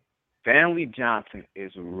anything, Stanley Johnson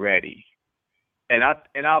is ready, and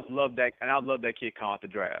I've loved that kid coming out the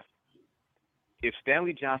draft. If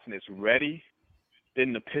Stanley Johnson is ready,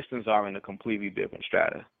 then the Pistons are in a completely different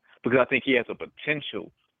strata because I think he has a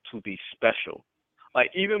potential to be special, like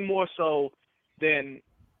even more so than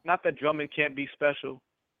not that Drummond can't be special,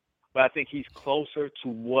 but I think he's closer to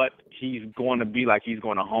what he's going to be. Like he's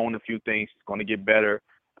going to hone a few things, he's going to get better.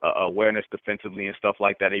 Awareness defensively and stuff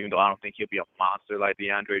like that, even though I don't think he'll be a monster like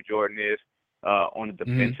DeAndre Jordan is on the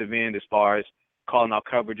defensive end as far as calling out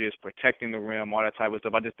coverages, protecting the rim, all that type of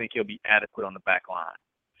stuff. I just think he'll be adequate on the back line.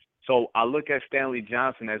 So I look at Stanley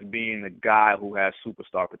Johnson as being the guy who has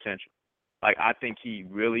superstar potential. Like I think he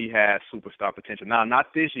really has superstar potential. Now,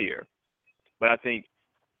 not this year, but I think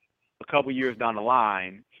a couple years down the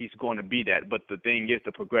line, he's going to be that. But the thing is,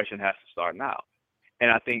 the progression has to start now. And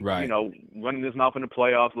I think, running his mouth in the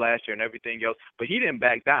playoffs last year and everything else, but he didn't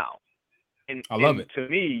back down. And I love it. To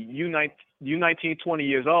me, you 19, 20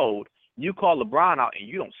 years old, you call LeBron out and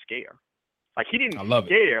you don't scare. Like he didn't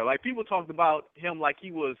scare. Like people talked about him like he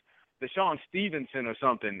was Deshaun Stevenson or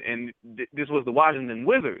something, and this was the Washington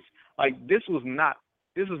Wizards. Like, this was not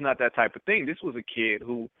that type of thing. This was a kid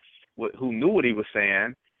who knew what he was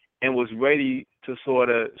saying and was ready to sort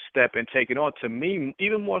of step and take it on. To me,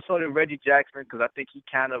 even more so than Reggie Jackson, because I think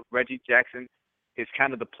Reggie Jackson is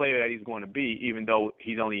kind of the player that he's going to be, even though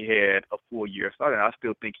he's only had a full year starting. I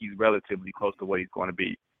still think he's relatively close to what he's going to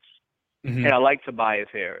be. Mm-hmm. And I like Tobias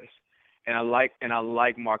Harris, and I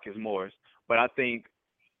like Marcus Morris, but I think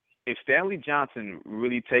if Stanley Johnson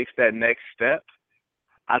really takes that next step,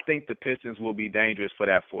 I think the Pistons will be dangerous for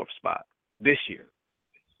that fourth spot this year.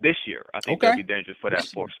 I think they'll be dangerous for that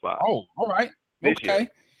fourth spot. Oh, all right. This year.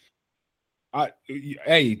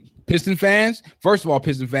 Hey, Piston fans. First of all,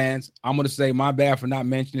 Piston fans, I'm going to say my bad for not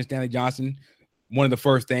mentioning Stanley Johnson. One of the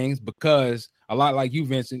first things, because a lot like you,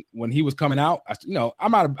 Vincent, when he was coming out,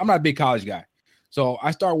 I'm not a big college guy, so I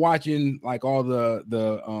start watching like all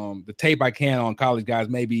the tape I can on college guys,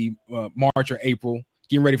 maybe March or April,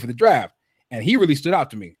 getting ready for the draft. And he really stood out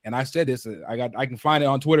to me. And I said this, I can find it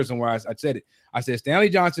on Twitter somewhere. I said it. I said, Stanley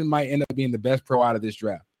Johnson might end up being the best pro out of this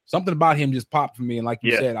draft. Something about him just popped for me. And like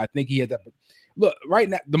you said, I think he had that. Look, right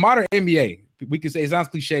now, the modern NBA, we can say, it sounds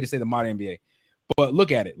cliche to say the modern NBA, but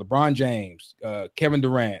look at it. LeBron James, Kevin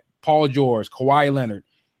Durant, Paul George, Kawhi Leonard.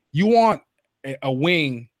 You want a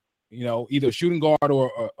wing, either a shooting guard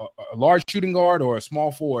or a large shooting guard or a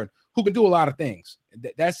small forward who can do a lot of things.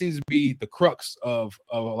 That seems to be the crux of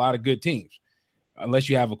a lot of good teams. Unless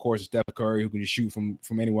you have, of course, Steph Curry who can just shoot from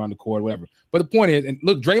anywhere on the court, whatever. But the point is, and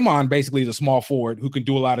look, Draymond basically is a small forward who can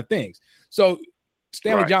do a lot of things. So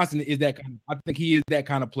Stanley Johnson is that kind of, I think he is that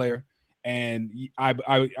kind of player. And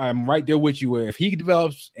I'm right there with you where if he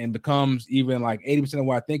develops and becomes even like 80% of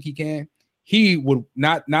what I think he can, he would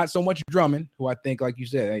not so much Drummond, who I think, like you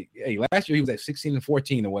said, hey, last year he was at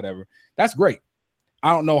 16-14 or whatever. That's great.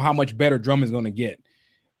 I don't know how much better Drummond's going to get.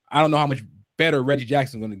 I don't know how much better Reggie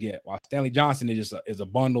Jackson's going to get. While Stanley Johnson is a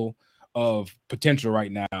bundle of potential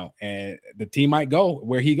right now, and the team might go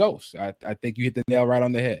where he goes. I think you hit the nail right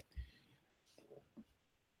on the head.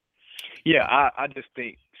 Yeah, I just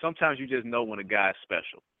think sometimes you just know when a guy's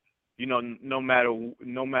special. No matter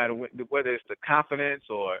whether it's the confidence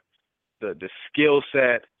or the skill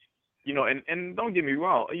set. And don't get me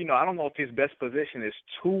wrong. I don't know if his best position is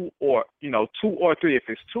 2 or 3. If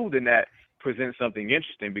it's 2, then that presents something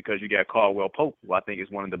interesting because you got Caldwell Pope, who I think is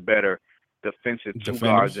one of the better defensive two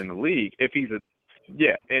guards in the league. If he's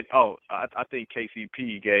I think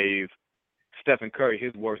KCP gave Stephen Curry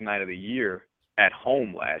his worst night of the year at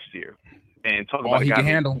home last year, and talk about a guy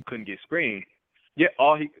who couldn't get screened. Yeah,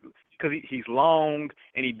 because he's long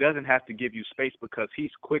and he doesn't have to give you space because he's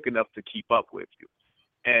quick enough to keep up with you.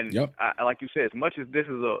 And like you said, as much as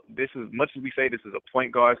we say this is a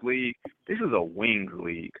point guards league, this is a wings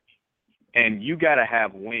league. And you got to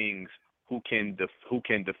have wings who can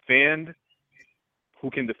defend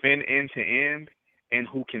end to end, and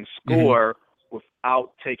who can score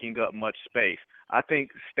without taking up much space. I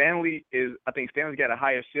think Stanley's got a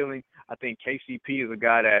higher ceiling. I think KCP is a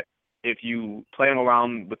guy that if you play him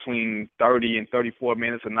around between 30 and 34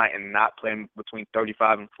 minutes a night and not play him between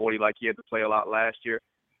 35 and 40 like he had to play a lot last year,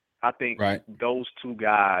 I think those two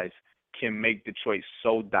guys can make Detroit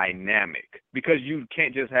so dynamic, because you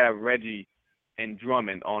can't just have Reggie and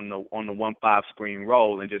Drummond on the 1-5 screen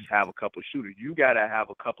roll and just have a couple of shooters. You got to have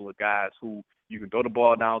a couple of guys who you can throw the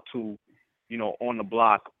ball down to, on the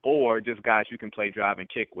block, or just guys you can play drive and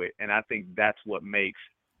kick with. And I think that's what makes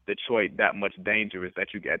Detroit that much dangerous,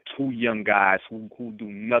 that you got two young guys who do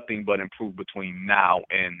nothing but improve between now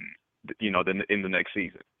and in the next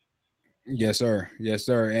season. Yes, sir. Yes,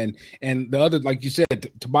 sir. And the other, like you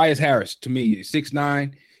said, Tobias Harris, to me,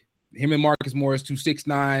 6'9", him and Marcus Morris,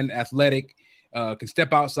 6'9", athletic, can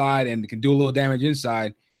step outside and can do a little damage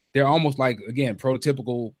inside. They're almost like, again,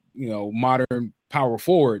 prototypical, modern power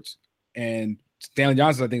forwards. And Stanley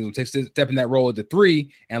Johnson, I think, will step in that role at the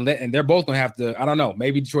 3, and they're both going to have to, I don't know,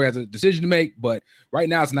 maybe Detroit has a decision to make, but right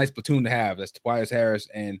now it's a nice platoon to have. That's Tobias Harris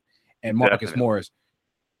and Marcus Morris.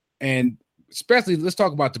 And especially, let's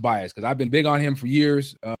talk about Tobias, because I've been big on him for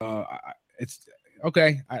years. It's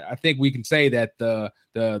okay. I think we can say that the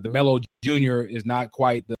Melo Jr. is not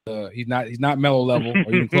quite he's not Melo level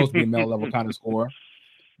or even close to being Melo level kind of scorer.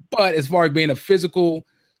 But as far as being a physical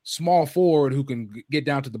small forward who can get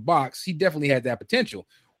down to the box, he definitely had that potential.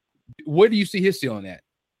 Where do you see his ceiling at?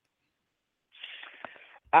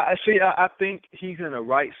 I think he's in the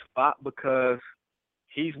right spot, because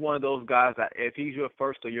he's one of those guys that if he's your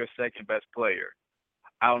first or your second best player,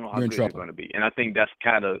 I don't know how good you're going to be. And I think that's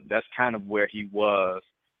kind of where he was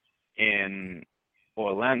in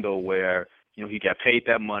Orlando, where he got paid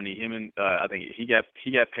that money. Him and I think he got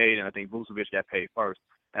paid, and I think Vucevic got paid first.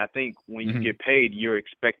 And I think when you get paid, you're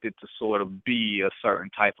expected to sort of be a certain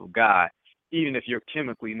type of guy, even if you're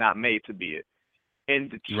chemically not made to be it. In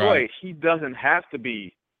Detroit, he doesn't have to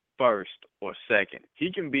be first or second.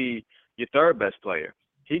 He can be your third best player.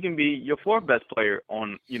 He can be your fourth best player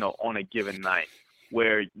on a given night,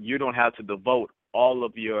 where you don't have to devote all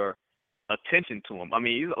of your attention to him. I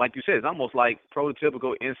mean, like you said, it's almost like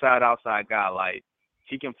prototypical inside-outside guy. Like,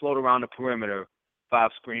 he can float around the perimeter,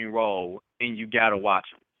 5-screen roll, and you got to watch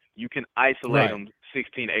him. You can isolate him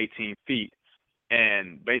 16, 18 feet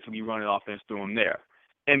and basically run an offense through him there.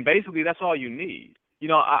 And basically, that's all you need. He's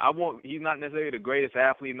not necessarily the greatest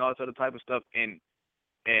athlete and all this other type of stuff and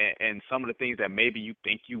some of the things that maybe you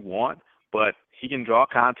think you want, but he can draw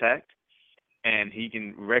contact, and he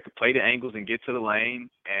can play the angles and get to the lane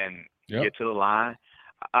and get to the line.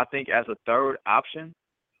 I think as a third option,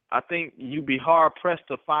 I think you'd be hard pressed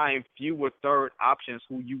to find fewer third options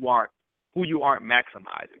who you aren't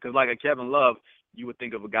maximizing. Because like a Kevin Love, you would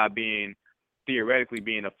think of a guy theoretically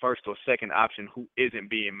being a first or second option who isn't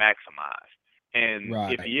being maximized. And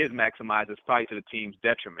if he is maximized, it's probably to the team's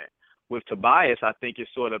detriment. With Tobias, I think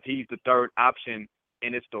it's sort of he's the third option,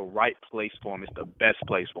 and it's the right place for him. It's the best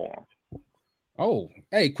place for him. Oh,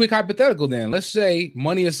 hey, quick hypothetical then. Let's say,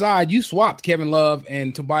 money aside, you swapped Kevin Love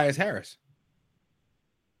and Tobias Harris.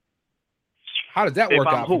 How does that work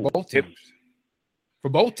out for both teams? For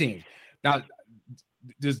both teams. Now,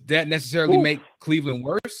 does that necessarily make Cleveland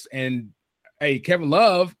worse? And, hey, Kevin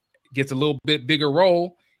Love gets a little bit bigger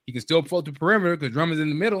role. He can still float the perimeter because Drummond's in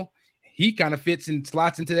the middle. He kind of fits and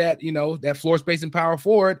slots into that, that floor space and power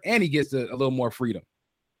forward, and he gets a little more freedom.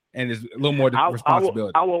 And there's a little more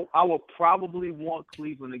responsibility. I will probably want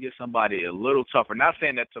Cleveland to get somebody a little tougher. Not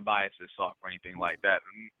saying that Tobias is soft or anything like that.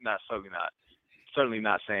 Certainly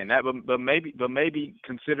not saying that. But maybe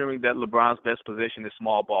considering that LeBron's best position is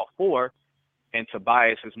small ball 4, and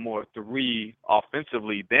Tobias is more 3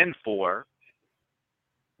 offensively than 4,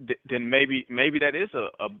 then maybe that is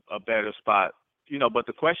a better spot. But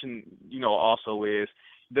the question, also is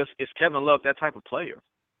Kevin Love that type of player?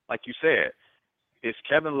 Like you said. Is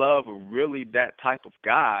Kevin Love really that type of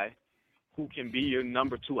guy who can be your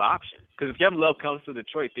number 2 option? Because if Kevin Love comes to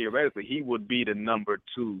Detroit, theoretically, he would be the number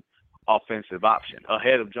 2 offensive option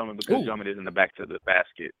ahead of Drummond, because Drummond isn't a back to the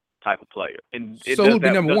basket type of player. And so who'd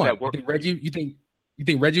be number 1? You think Reggie? You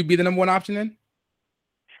think Reggie would be the number 1 option then?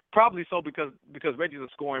 Probably so, because Reggie's a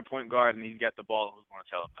scoring point guard and he's got the ball. Who's going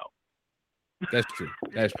to tell him no? That's true.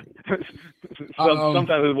 That's true.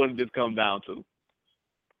 Sometimes it wouldn't just come down to.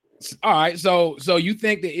 All right, so you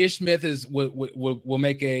think that Ish Smith will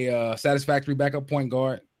make a satisfactory backup point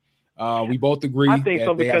guard? We both agree. I think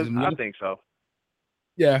so, because I think so.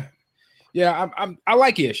 Yeah. I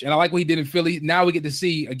like Ish, and I like what he did in Philly. Now we get to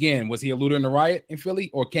see again: was he a looter in the riot in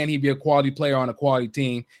Philly, or can he be a quality player on a quality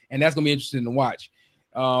team? And that's gonna be interesting to watch.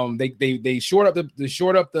 They short up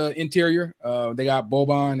the interior. They got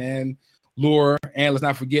Boban and Lure, and let's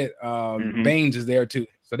not forget Baines is there too.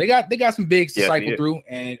 So they got some bigs to cycle through,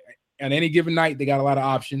 and on any given night they got a lot of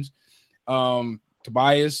options.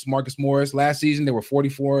 Tobias, Marcus Morris, last season they were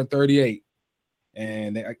 44 and 38,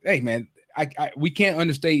 and hey man, we can't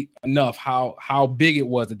understate enough how big it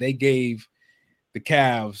was that they gave the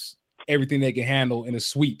Cavs everything they could handle in a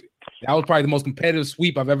sweep. That was probably the most competitive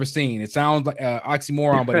sweep I've ever seen. It sounds like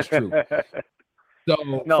oxymoron, but it's true. So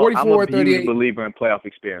no, 44 I'm a 38. Huge believer in playoff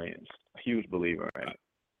experience. A huge believer in it.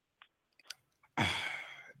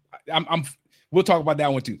 We'll talk about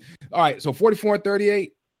that one too. All right, so 44 and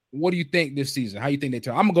 38. What do you think this season? How you think they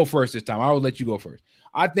turn? I'm gonna go first this time. I will let you go first.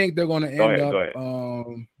 I think they're gonna end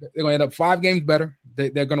up 5 games better.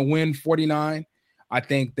 They're gonna win 49. I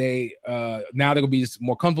think now they're gonna be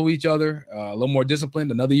more comfortable with each other, a little more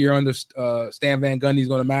disciplined. Another year under Stan Van Gundy is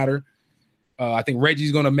gonna matter. I think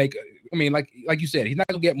Reggie's gonna make. I mean, like you said, he's not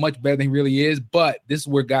gonna get much better than he really is, but this is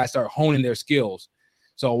where guys start honing their skills.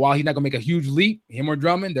 So while he's not gonna make a huge leap, him or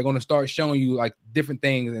Drummond, they're gonna start showing you like different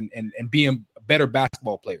things and being better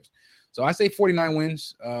basketball players. So I say 49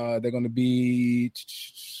 wins. They're gonna be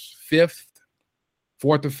 4th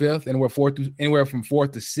or 5th, anywhere from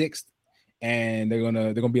 4th to 6th, and they're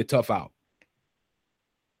gonna be a tough out.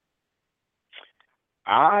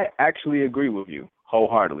 I actually agree with you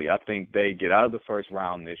wholeheartedly. I think they get out of the first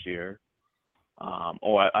round this year.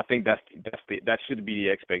 Or I think that should be the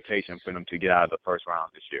expectation for them to get out of the first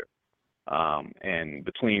round this year. And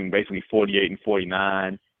between basically 48 and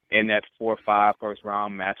 49 in that 4-5 first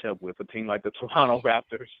round matchup with a team like the Toronto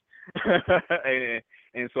Raptors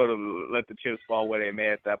and sort of let the chips fall where they may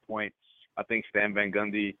at that point. I think Stan Van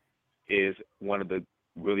Gundy is one of the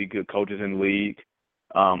really good coaches in the league.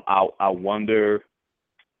 I wonder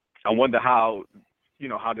how,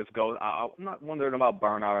 how this goes. I'm not wondering about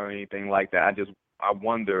burnout or anything like that. I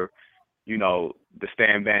wonder, the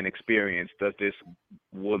Stan Van experience.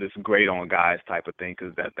 Will this grade on guys type of thing?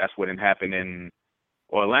 Because that's what happened in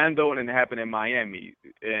Orlando and it happened in Miami.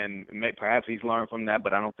 And perhaps he's learned from that,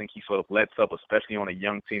 but I don't think he sort of lets up, especially on a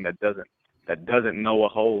young team that doesn't know a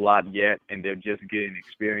whole lot yet, and they're just getting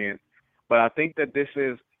experience. But I think that this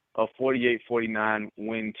is a 48-49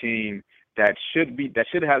 win team that should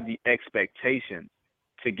have the expectation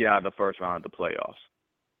to get out of the first round of the playoffs.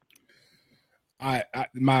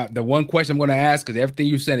 The one question I'm going to ask, because everything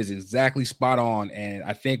you said is exactly spot on, and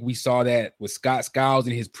I think we saw that with Scott Skiles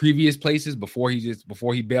in his previous places before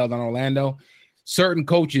he bailed on Orlando. Certain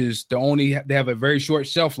coaches, they have a very short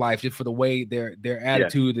shelf life just for the way their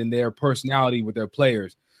attitude and their personality with their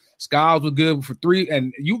players. Skiles was good for 3,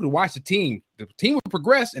 and you could watch the team. The team would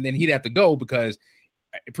progress, and then he'd have to go because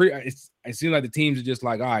it seems like the teams are just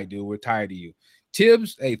like, all right, dude, we're tired of you.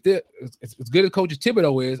 Tibbs, as good as Coach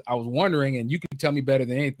Thibodeau is, I was wondering, and you can tell me better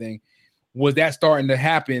than anything, was that starting to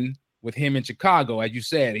happen with him in Chicago? As you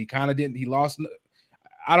said, he kind of didn't. He lost.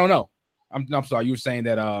 I don't know. I'm sorry. You were saying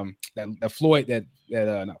that that Floyd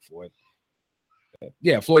not Floyd.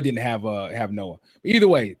 Floyd didn't have Noah. But either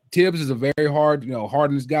way, Tibbs is a very hard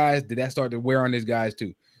on his guys. Did that start to wear on his guys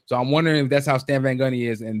too? So I'm wondering if that's how Stan Van Gundy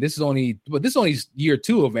is. And this is only year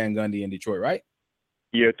 2 of Van Gundy in Detroit, right?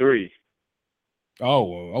 Year 3.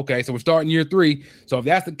 Oh, okay. So we're starting year 3. So if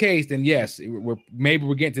that's the case, then yes, we're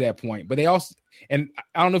getting to that point. But they also, and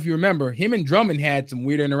I don't know if you remember, him and Drummond had some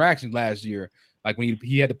weird interactions last year. Like when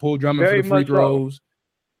he had to pull Drummond for the free throws,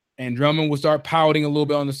 and Drummond would start pouting a little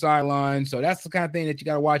bit on the sideline. So that's the kind of thing that you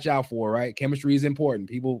got to watch out for, right? Chemistry is important.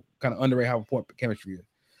 People kind of underrate how important chemistry is.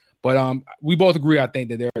 But we both agree, I think,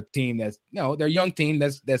 that they're a team they're a young team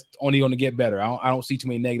that's only going to get better. I don't see too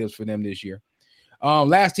many negatives for them this year.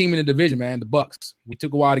 Last team in the division, man, the Bucks. We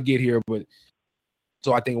took a while to get here, but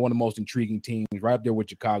so I think one of the most intriguing teams right up there with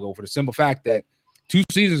Chicago for the simple fact that 2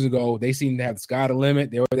 seasons ago, they seemed to have the sky the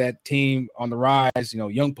limit. They were that team on the rise,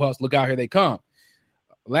 young pups, look out, here they come.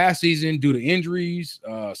 Last season, due to injuries,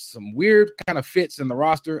 some weird kind of fits in the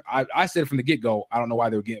roster. I said from the get-go, I don't know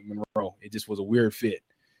why they were getting Monroe. It just was a weird fit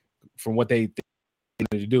from what they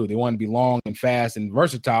wanted to do. They wanted to be long and fast and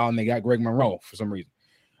versatile, and they got Greg Monroe for some reason.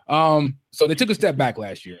 So they took a step back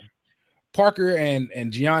last year. Parker and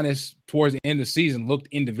Giannis towards the end of the season looked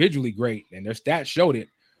individually great, and their stats showed it,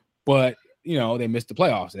 but they missed the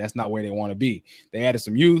playoffs, and that's not where they want to be. They added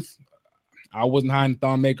some youth. I wasn't high on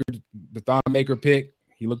the Thon Maker pick.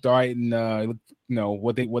 He looked all right, and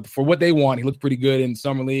what they want, he looked pretty good in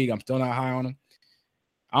summer league. I'm still not high on him.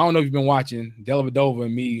 I don't know if you've been watching. Dellavedova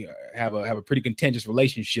and me have a pretty contentious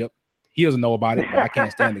relationship. He doesn't know about it, but I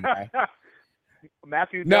can't stand the guy.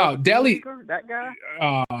 Matthew, Deli, that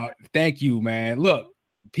guy. Thank you, man. Look,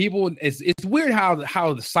 people, it's weird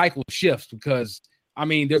how the cycle shifts because I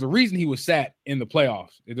mean, there's a reason he was sat in the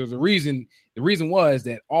playoffs. There's a reason. The reason was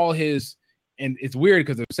that and it's weird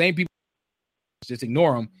because the same people just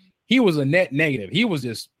ignore him. He was a net negative. He was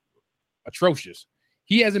just atrocious.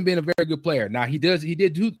 He hasn't been a very good player. Now he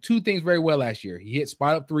did two things very well last year. He hit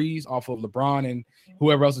spot up threes off of LeBron and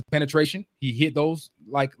whoever else's penetration. He hit those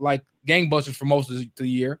like gangbusters for most of the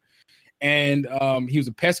year. And he was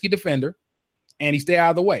a pesky defender and he stayed out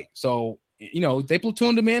of the way. So, they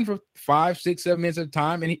platooned him in for 5, 6, 7 minutes at a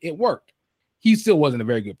time and it worked. He still wasn't a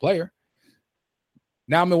very good player.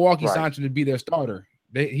 Now Milwaukee signed him to be their starter.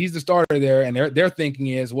 He's the starter there, and their thinking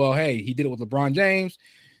is, well, hey, he did it with LeBron James.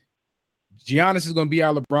 Giannis is going to be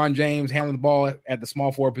our LeBron James, handling the ball at the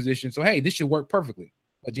small forward position. So, hey, this should work perfectly.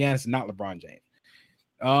 But Giannis is not LeBron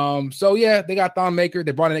James. So, yeah, they got Thon Maker.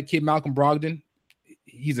 They brought in that kid, Malcolm Brogdon.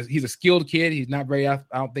 He's a skilled kid. He's not very – I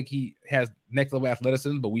don't think he has next-level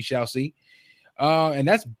athleticism, but we shall see. And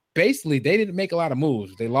that's basically – they didn't make a lot of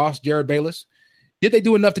moves. They lost Jared Bayless. Did they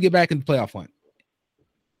do enough to get back in the playoff hunt?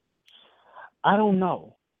 I don't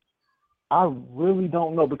know. I really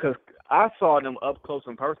don't know because I saw them up close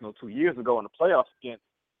and personal 2 years ago in the playoffs against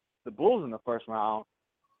the Bulls in the first round.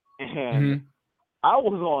 And I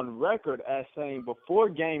was on record as saying before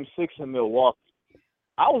Game 6 in Milwaukee,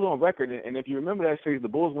 I was on record, and if you remember that series, the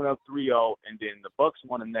Bulls went up 3-0, and then the Bucks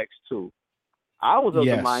won the next 2. I was of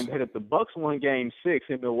the mind that if the Bucks won Game 6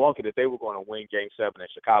 in Milwaukee, that they were going to win Game 7 in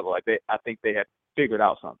Chicago. I think they had figured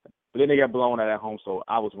out something. But then they got blown out at home, so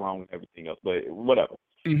I was wrong with everything else. But whatever.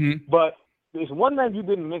 Mm-hmm. But there's one thing you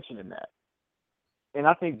didn't mention in that, and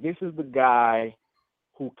I think this is the guy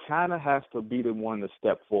who kind of has to be the one to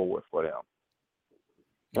step forward for them.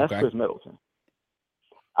 That's Chris Middleton.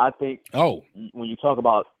 I think Oh, when you talk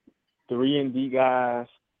about 3-and-D guys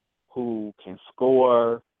who can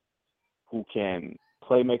score, who can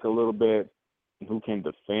play make a little bit, and who can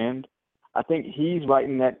defend, I think he's right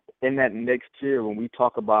in that next tier when we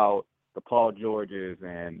talk about the Paul Georges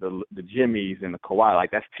and the Jimmys and the Kawhi.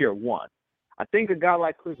 Like, that's tier 1. I think a guy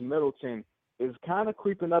like Chris Middleton is kind of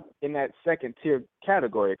creeping up in that second tier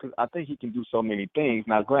category because I think he can do so many things.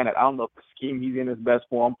 Now, granted, I don't know if the scheme he's in his best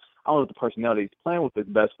form. I don't know if the personnel that he's playing with is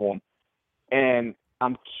best form. And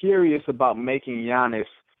I'm curious about making Giannis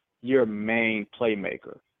your main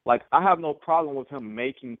playmaker. Like, I have no problem with him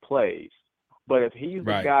making plays, but if he's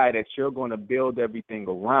the guy that you're going to build everything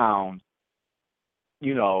around,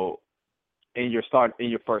 you know, in your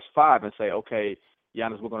first 5 and say, okay,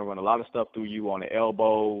 Giannis, we're going to run a lot of stuff through you on the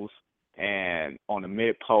elbows and on the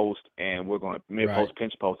mid post, and we're going to mid post,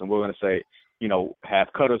 pinch post, and we're going to say, you know,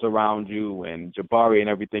 have cutters around you and Jabari and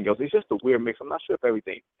everything else. It's just a weird mix. I'm not sure if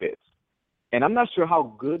everything fits. And I'm not sure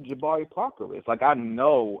how good Jabari Parker is. Like, I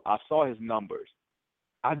know I saw his numbers.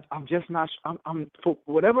 I'm just not. I'm for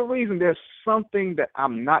whatever reason, there's something that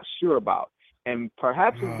I'm not sure about, and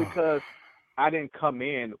perhaps it's because I didn't come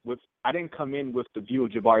in with the view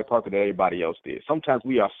of Jabari Parker that everybody else did. Sometimes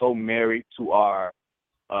we are so married to our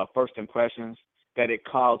first impressions that it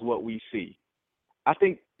clouds what we see. I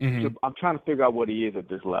think I'm trying to figure out what he is at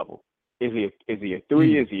this level. Is he a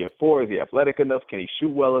 3? Is he a 4? Is he athletic enough? Can he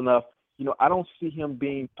shoot well enough? You know, I don't see him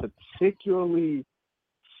being particularly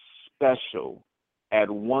special at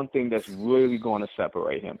one thing that's really going to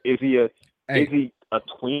separate him. Is he a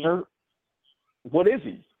tweener? What is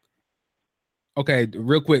he? Okay,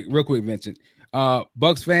 real quick, Vincent.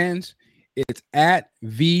 Bucks fans, it's at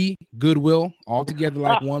V Goodwill, all together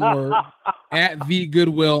like one word. At V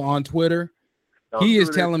Goodwill on Twitter. He is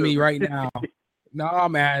telling me right now, no,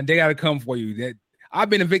 man, they got to come for you. That I've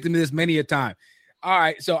been a victim of this many a time. All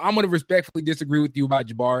right, so I'm going to respectfully disagree with you about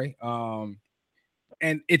Jabari.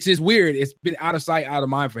 And it's just weird. It's been out of sight, out of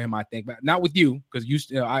mind for him, I think, but not with you, because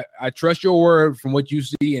I trust your word from what you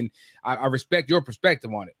see, and I respect your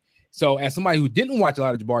perspective on it. So as somebody who didn't watch a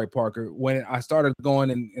lot of Jabari Parker, when I started going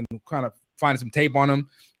and kind of finding some tape on him,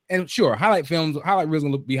 and sure, highlight reels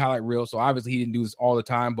going to be highlight reels, so obviously he didn't do this all the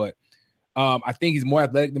time, but I think he's more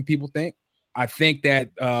athletic than people think. I think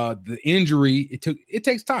that the injury, it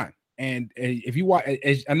takes time. And if you watch,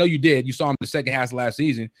 as I know you did, you saw him the second half of last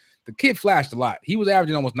season. The kid flashed a lot. He was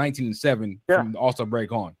averaging almost 19 and 7 from the All-Star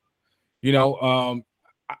break on. You know,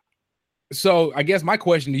 so I guess my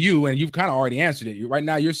question to you, and you've kind of already answered it. Right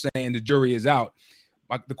now, you're saying the jury is out.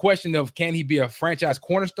 Like the question of can he be a franchise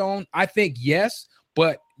cornerstone? I think yes,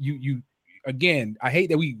 but you again, I hate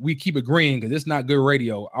that we keep agreeing because it's not good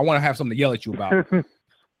radio. I want to have something to yell at you about.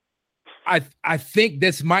 I think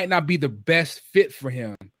this might not be the best fit for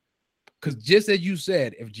him. Because just as you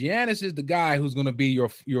said, if Giannis is the guy who's going to be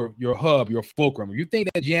your hub, your fulcrum, if you think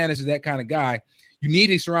that Giannis is that kind of guy, you need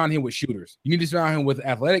to surround him with shooters. You need to surround him with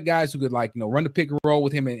athletic guys who could run the pick and roll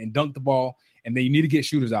with him and dunk the ball. And then you need to get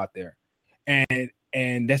shooters out there.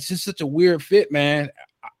 And that's just such a weird fit, man.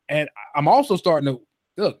 And I'm also starting to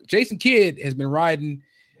look. Jason Kidd has been riding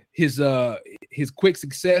his quick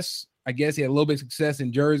success. I guess he had a little bit of success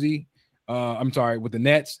in Jersey. With the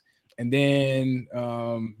Nets. And then,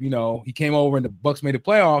 he came over and the Bucks made the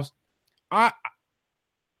playoffs. I'm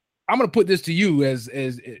going to put this to you as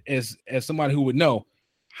somebody who would know.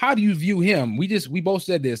 How do you view him? We both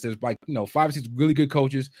said this. There's 5 or 6 really good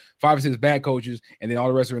coaches, 5 or 6 bad coaches, and then all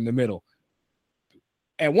the rest are in the middle.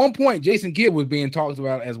 At one point, Jason Kidd was being talked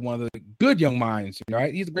about as one of the good young minds,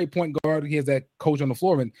 right? He's a great point guard. He has that coach on the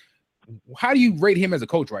floor. And how do you rate him as a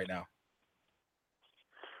coach right now?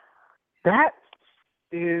 I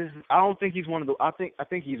don't think he's one of the. I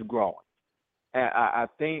think he's growing. And I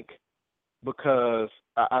think because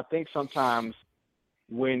I think sometimes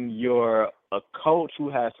when you're a coach who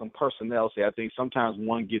has some personality, I think sometimes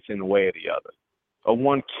one gets in the way of the other, or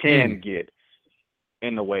one can get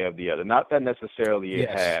in the way of the other. Not that necessarily it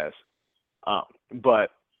has,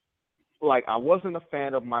 but I wasn't a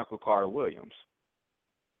fan of Michael Carter Williams.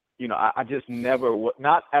 I just never,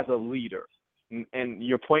 not as a leader. And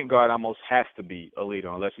your point guard almost has to be a leader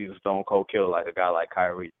unless he's a stone cold killer like a guy like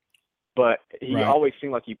Kyrie. But he always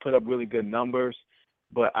seemed like he put up really good numbers,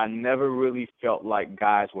 but I never really felt like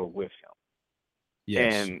guys were with him.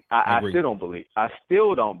 Yes, and I still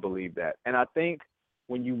don't believe that. And I think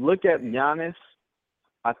when you look at Giannis,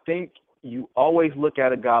 I think you always look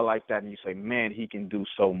at a guy like that and you say, man, he can do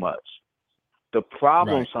so much. The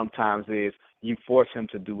problem sometimes is you force him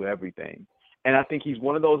to do everything. And I think he's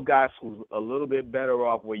one of those guys who's a little bit better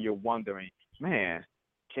off where you're wondering, man,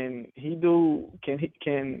 Can he do? Can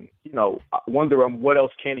I wonder what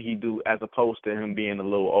else can he do as opposed to him being a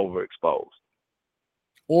little overexposed?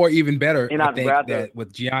 Or even better, And I think that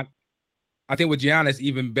with Giannis,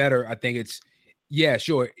 even better. I think it's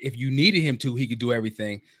sure. If you needed him to, he could do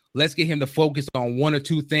everything. Let's get him to focus on one or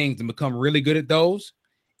two things and become really good at those,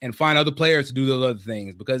 and find other players to do those other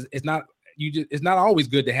things. Because it's not always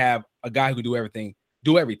good to have a guy who can do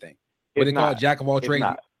everything. What they call it, jack of all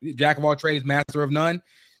trades, master of none.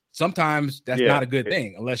 Sometimes that's not a good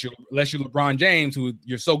thing unless you're LeBron James, who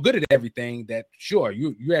you're so good at everything that sure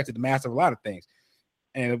you're actually the master of a lot of things.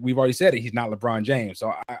 And we've already said it, he's not LeBron James.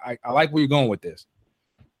 So I like where you're going with this.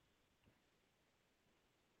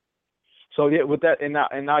 So with that, and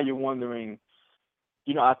now you're wondering,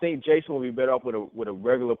 I think Jason will be better off with a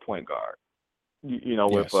regular point guard.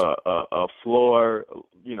 With a floor,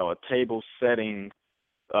 a table setting,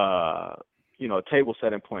 a table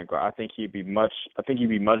setting point guard. I think he'd be much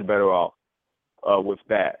better off with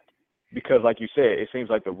that, because like you said, it seems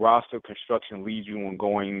like the roster construction leads you on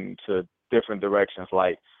going to different directions.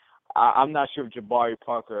 Like I'm not sure if Jabari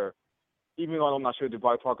Parker, even though I'm not sure if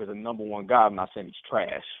Jabari Parker is the number one guy, I'm not saying he's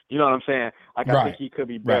trash. You know what I'm saying? Like I think he could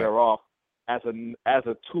be better off as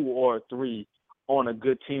a 2 or a 3 on a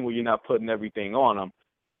good team where you're not putting everything on them.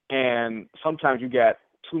 And sometimes you got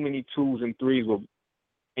too many 2s and 3s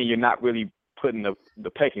and you're not really putting the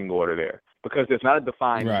pecking order there, because there's not a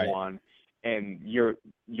defined one, and your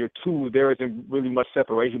 2, there isn't really much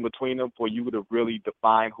separation between them for you to really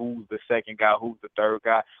define who's the second guy, who's the third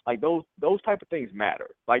guy. Like those type of things matter.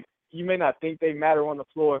 Like you may not think they matter on the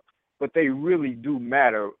floor, but they really do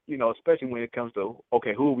matter, especially when it comes to,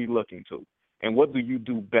 okay, who are we looking to and what do you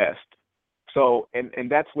do best? So, and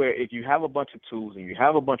that's where if you have a bunch of 2s and you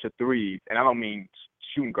have a bunch of 3s, and I don't mean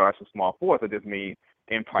shooting guards and small forwards, I just mean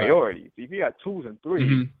in priorities. If you got 2s and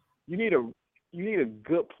 3s, you need a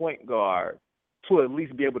good point guard to at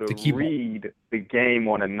least be able to read the game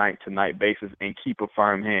on a night-to-night basis and keep a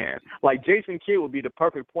firm hand. Like Jason Kidd would be the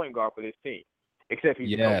perfect point guard for this team, except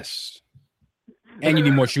he's and you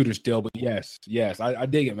need more shooters still, but yes, I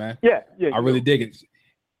dig it, man. Yeah, I really dig it.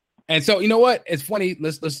 And so you know what? It's funny.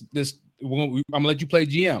 I'm gonna let you play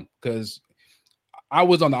GM, because I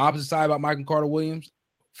was on the opposite side about Michael Carter Williams,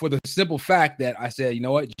 for the simple fact that I said, you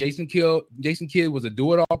know what, Jason Kidd was a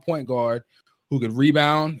do-it-all point guard who could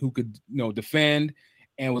rebound, who could defend,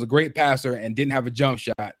 and was a great passer and didn't have a jump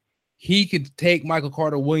shot. He could take Michael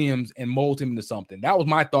Carter Williams and mold him into something. That was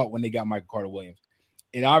my thought when they got Michael Carter Williams.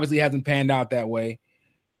 It obviously hasn't panned out that way.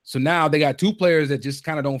 So now they got 2 players that just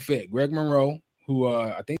kind of don't fit. Greg Monroe, who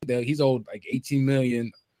I think that he's owed like $18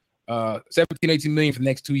 million, 18 million for the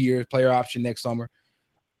next 2 years, player option next summer.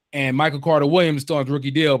 And Michael Carter Williams still on his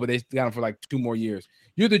rookie deal, but they got him for like 2 more years.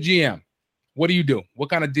 You're the GM. What do you do? What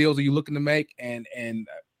kind of deals are you looking to make? And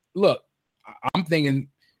look, I'm thinking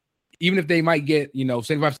even if they might get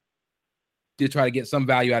 75 to try to get some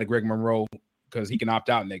value out of Greg Monroe, because he can opt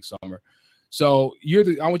out next summer. So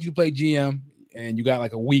I want you to play GM, and you got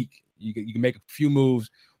like a week. You can make a few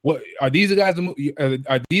moves. What are these the guys?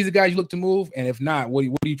 Are these the guys you look to move? And if not, what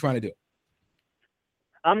are you trying to do?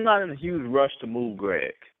 I'm not in a huge rush to move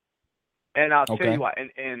Greg. And I'll tell you why.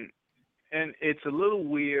 And it's a little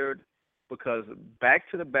weird, because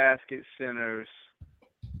back to the basket centers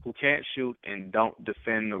who can't shoot and don't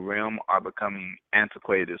defend the rim are becoming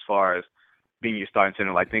antiquated as far as being your starting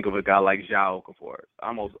center. Like think of a guy like João Okafor.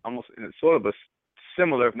 Almost in sort of a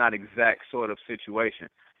similar, if not exact, sort of situation.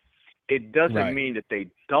 It doesn't mean that they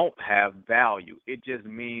don't have value. It just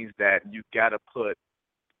means that you got to put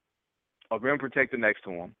a rim protector next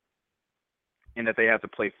to him, and that they have to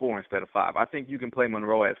play 4 instead of 5. I think you can play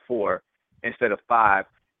Monroe at 4 instead of 5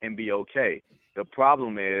 and be okay. The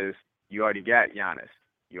problem is you already got Giannis,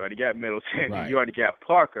 you already got Middleton, you already got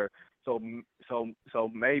Parker. So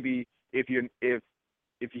maybe if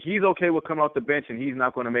he's okay with coming off the bench and he's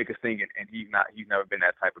not going to make a thing, and he's never been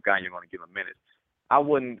that type of guy, and you're going to give him minutes, I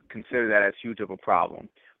wouldn't consider that as huge of a problem.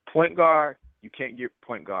 Point guard, you can't get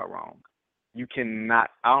point guard wrong. You cannot.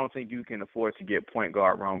 I don't think you can afford to get point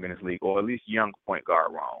guard wrong in this league, or at least young point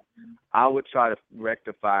guard wrong. I would try to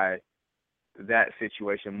rectify that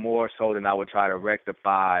situation more so than I would try to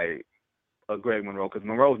rectify a Greg Monroe, because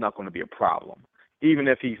Monroe's not going to be a problem. Even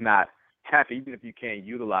if he's not happy, even if you can't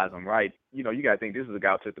utilize him right, you got to think this is a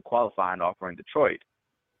guy who took the qualifying offer in Detroit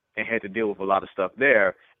and had to deal with a lot of stuff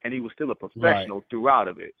there, and he was still a professional throughout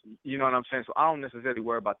of it. You know what I'm saying? So I don't necessarily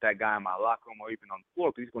worry about that guy in my locker room or even on the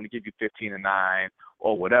floor, because he's going to give you 15 and 9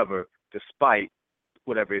 or whatever, despite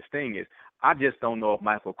whatever his thing is. I just don't know if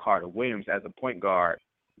Michael Carter Williams as a point guard,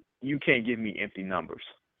 you can't give me empty numbers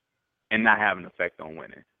and not have an effect on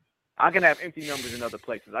winning. I can have empty numbers in other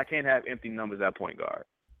places. I can't have empty numbers at point guard.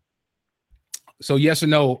 So yes or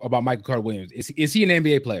no about Michael Carter Williams? Is he an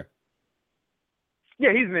NBA player?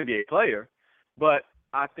 Yeah, he's an NBA player, but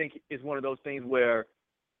I think it's one of those things where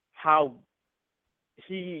how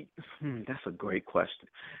he that's a great question,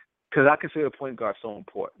 because I consider point guard so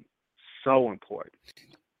important. So important.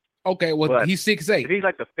 Okay, well, But he's 6'8". if he's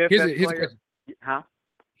like the fifth best player, huh?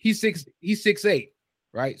 He's 6'8",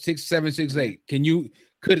 right? 6'7", 6'8".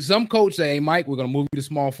 Could some coach say, hey, Mike, we're gonna move you to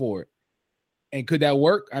small forward? And could that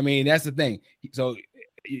work? I mean, that's the thing. So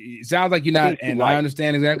it sounds like you're not, and light. I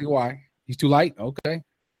understand exactly why. He's too light. Okay.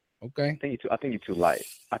 I think you're too light.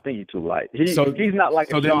 He's not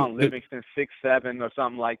like a John Livingston 6'7" or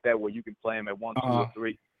something like that where you can play him at 1, 2, or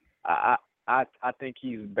 3. I think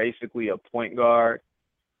he's basically a point guard,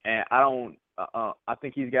 and I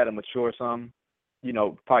think he's got to mature some,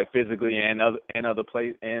 probably physically and other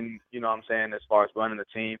plays, and what I'm saying, as far as running the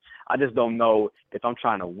team. I just don't know if I'm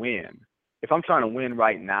trying to win. If I'm trying to win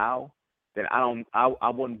right now, then I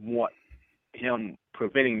wouldn't want him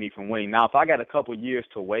preventing me from winning. Now, if I got a couple years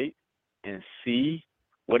to wait and see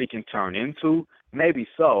what he can turn into, maybe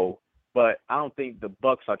so. But I don't think the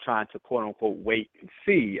Bucks are trying to quote unquote wait and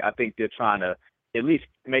see. I think they're trying to at least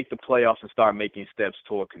make the playoffs and start making steps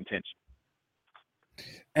toward contention.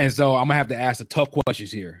 And so I'm gonna have to ask the tough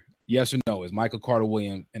questions here. Yes or no? Is Michael Carter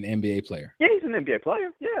Williams an NBA player? Yeah, he's an NBA player.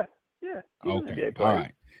 Yeah. He's an NBA player. All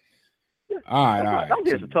right. Yeah. All right. Don't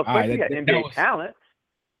get a tough question. He got NBA talent.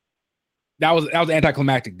 That was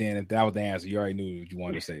anticlimactic, Dan. If that was the answer, you already knew what you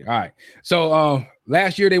wanted to say. All right. So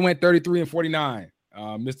last year they went 33-49.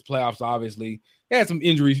 Missed the playoffs, obviously. They had some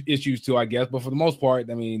injury issues too, I guess. But for the most part,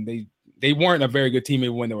 I mean, they weren't a very good team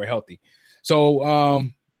even when they were healthy. So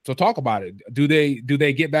so talk about it. Do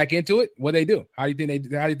they get back into it? What they do? How do you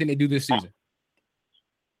think they do this season?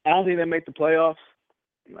 I don't think they make the playoffs.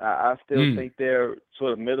 I still think they're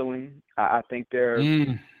sort of middling. I think they're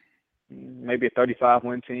maybe a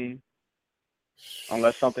 35-win team,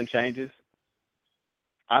 unless something changes.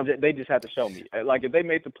 They just have to show me. Like, if they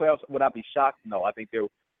made the playoffs, would I be shocked? No, I think they're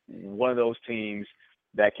one of those teams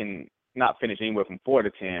that can not finish anywhere from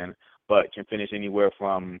 4-10, but can finish anywhere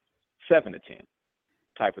from 7-10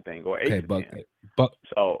 type of thing, or 8-10. Bucks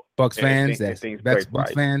fans,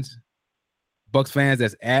 Bucks fans,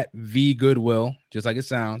 that's at V Goodwill, just like it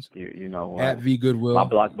sounds. You know, at V Goodwill. My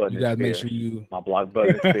block button. You guys make sure you. My block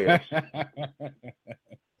button is there.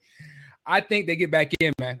 I think they get back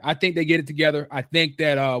in, man. I think they get it together. I think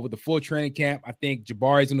that with the full training camp, I think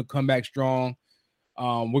Jabari's going to come back strong.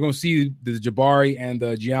 We're going to see the Jabari and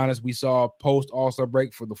the Giannis we saw post All-Star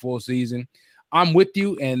break for the full season. I'm with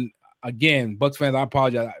you. And again, Bucks fans, I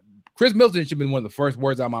apologize. Chris Middleton should have been one of the first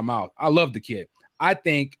words out of my mouth. I love the kid. I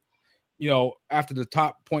think, after the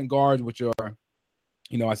top point guards, which are,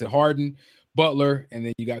 I said Harden, Butler, and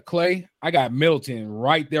then you got Clay. I got Middleton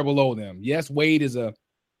right there below them. Yes, Wade is a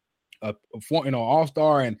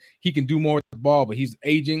all-star, and he can do more with the ball, but he's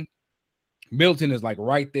aging. Middleton is like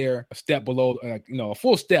right there, a step below, a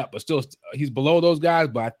full step, but still he's below those guys.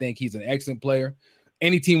 But I think he's an excellent player.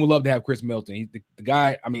 Any team would love to have Chris Middleton. He's the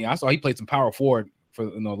guy. I mean, I saw he played some power forward for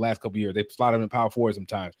the last couple of years. They slot him in power forward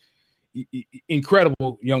sometimes.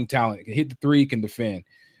 Incredible young talent. Can hit the three, can defend.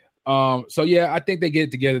 So yeah, I think they get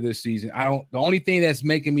it together this season. The only thing that's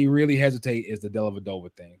making me really hesitate is the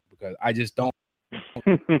Dellavedova thing, because I just don't.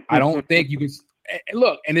 I don't think you can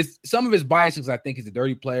look, and it's some of his biases. I think he's a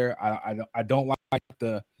dirty player. I don't like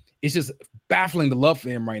it's just baffling the love for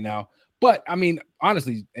him right now. But I mean,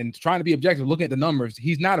 honestly, and trying to be objective, looking at the numbers,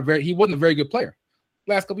 he wasn't a very good player.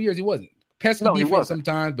 Last couple of years, he wasn't. Pesky defense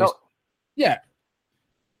sometimes, but yeah.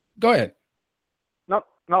 Go ahead. No.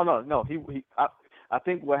 I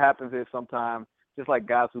think what happens is sometimes, just like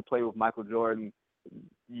guys who play with Michael Jordan,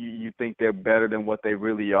 you think they're better than what they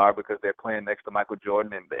really are because they're playing next to Michael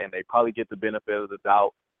Jordan, and they probably get the benefit of the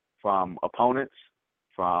doubt from opponents,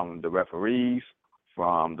 from the referees,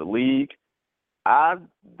 from the league. I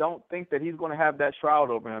don't think that he's going to have that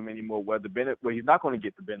shroud over him anymore, where he's not going to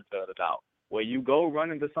get the benefit of the doubt. Where you go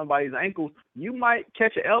run into somebody's ankles, you might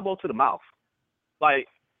catch an elbow to the mouth. I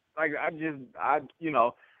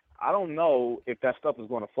don't know if that stuff is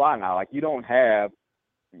going to fly now. Like, you don't have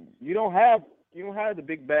the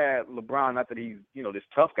big bad LeBron, not that he's, this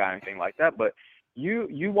tough guy or anything like that, but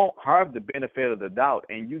you won't have the benefit of the doubt,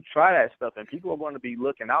 and you try that stuff, and people are going to be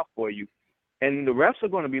looking out for you, and the refs are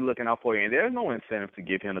going to be looking out for you, and there's no incentive to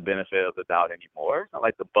give him the benefit of the doubt anymore. It's not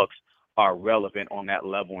like the Bucks are relevant on that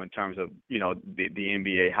level in terms of, the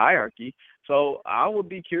NBA hierarchy. So I would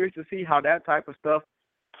be curious to see how that type of stuff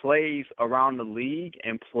plays around the league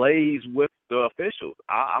and plays with the officials.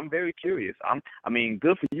 I'm very curious. I mean,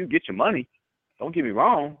 good for you. Get your money. Don't get me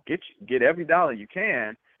wrong. Get every dollar you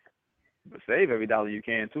can, but save every dollar you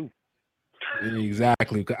can too.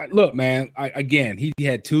 Exactly. Look, man. He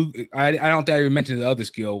had two. I don't think I even mentioned the other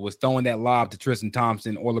skill was throwing that lob to Tristan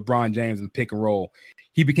Thompson or LeBron James in the pick and roll.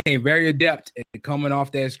 He became very adept at coming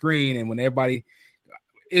off that screen, and when everybody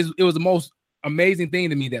it was the most amazing thing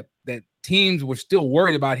to me that teams were still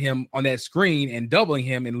worried about him on that screen and doubling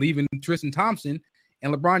him and leaving Tristan Thompson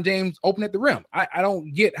and LeBron James open at the rim. I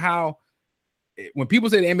don't get how when people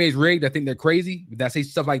say the NBA is rigged, I think they're crazy. But I say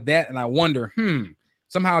stuff like that, and I wonder,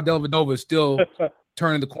 somehow Dellavedova is still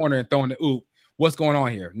turning the corner and throwing the oop. What's going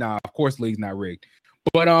on here? Nah, of course the league's not rigged.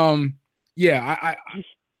 But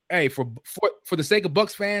hey, for the sake of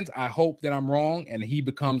Bucks fans, I hope that I'm wrong and he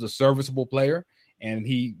becomes a serviceable player and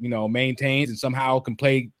he, maintains and somehow can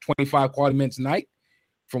play 25 quality minutes a night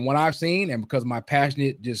from what I've seen. And because of my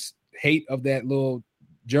passionate just hate of that little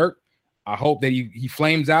jerk, I hope that he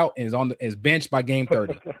flames out and is benched by game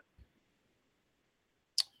 30.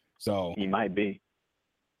 So he might be.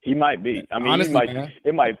 I mean, honestly,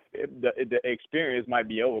 the experience might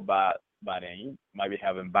be over by then. He might be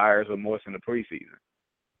having buyer's remorse in the preseason.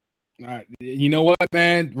 You know what,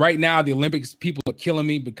 man? Right now, the Olympics, people are killing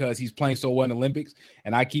me because he's playing so well in the Olympics.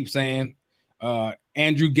 And I keep saying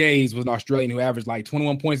Andrew Gaze was an Australian who averaged like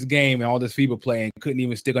 21 points a game and all this FIBA play and couldn't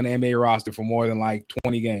even stick on the NBA roster for more than like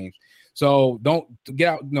 20 games. So don't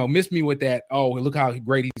get out, miss me with that. Oh, look how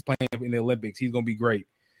great he's playing in the Olympics. He's going to be great.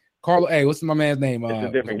 Carlo, hey, what's my man's name? It's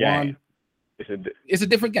a different game. It's a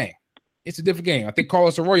different game. It's a different game. I think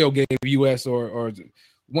Carlos Arroyo gave U.S. or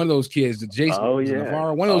one of those kids, Jason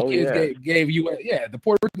Navarro, one of those kids gave U.S. Yeah, the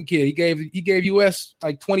Puerto Rican kid. He gave U.S.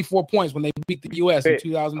 like 24 points when they beat the U.S. in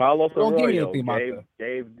 2000. Carlos Don't Arroyo give me anything about that.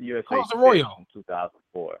 Gave USA Carlos Arroyo in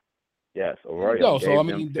 2004. Yes, Arroyo gave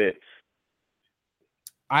them fits.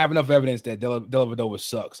 I have enough evidence that Dellavedova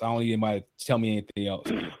sucks. I don't need anybody to tell me anything else.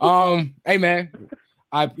 Hey man,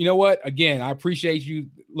 you know what? Again, I appreciate you.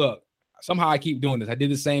 Look, somehow I keep doing this. I did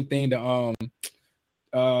the same thing to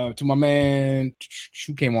my man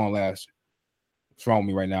who came on last. What's wrong with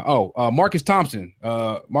me right now? Marcus Thompson.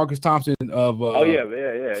 Marcus Thompson of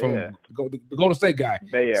from the Golden State guy.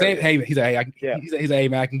 He's like, hey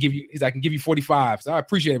man, I can give you 45. So I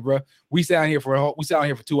appreciate it, bro. We sat out here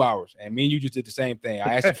for 2 hours, and me and you just did the same thing.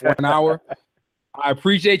 I asked you for an hour. I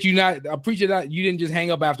appreciate you that you didn't just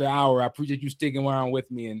hang up after an hour. I appreciate you sticking around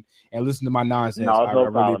with me and listen to my nonsense. No, I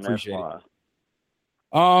really appreciate it.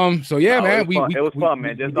 So yeah, man, it was fun,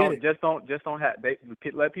 man. Just don't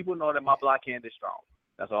let people know that my block hand is strong.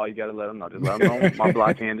 That's all you got to let them know. Just let them know my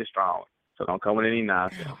block hand is strong. So don't come with any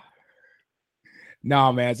nonsense.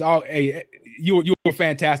 No, man, it's all. Hey, you were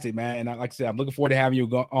fantastic, man. And like I said, I'm looking forward to having you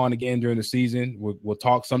on again during the season. We'll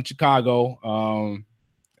talk some Chicago.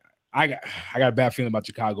 I got a bad feeling about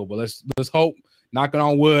Chicago, but let's hope. Knocking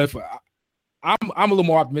on wood. I'm a little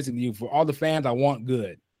more optimistic than you. For all the fans, I want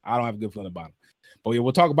good. I don't have a good feeling about them. But yeah,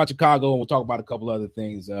 we'll talk about Chicago and we'll talk about a couple other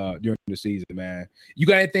things during the season, man. You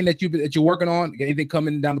got anything that you're working on? Got anything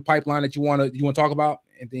coming down the pipeline that you want to talk about?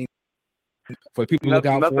 Anything for people to look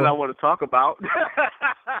out nothing for? I want to talk about.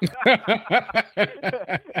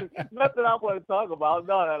 Nothing I want to talk about.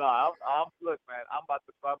 No. Look, man, I'm about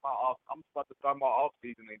to start my off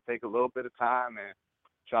season and take a little bit of time and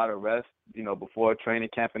try to rest, before training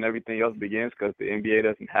camp and everything else begins because the NBA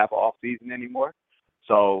doesn't have off season anymore.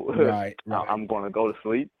 So right. I'm going to go to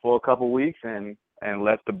sleep for a couple of weeks and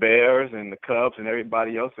let the Bears and the Cubs and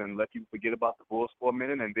everybody else and let you forget about the Bulls for a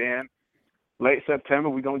minute. And then late September,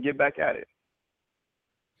 we're going to get back at it.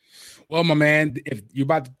 Well, my man, if you're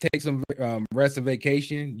about to take some rest and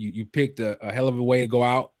vacation, you picked a hell of a way to go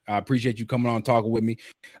out. I appreciate you coming on and talking with me.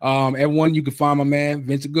 Everyone, you can find my man,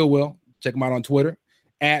 Vincent Goodwill. Check him out on Twitter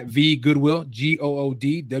at VGoodwill,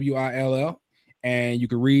 GOODWILL. And you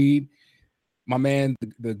can read my man,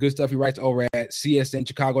 the good stuff he writes over at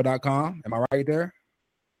CSNChicago.com. Am I right there?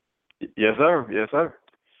 Yes, sir. Yes, sir.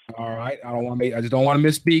 All right. I just don't want to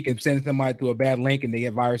misspeak and send somebody to a bad link and they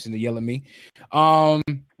get virus and they yell at me. My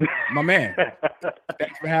man,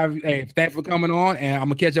 thanks for coming on, and I'm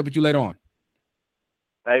gonna catch up with you later on.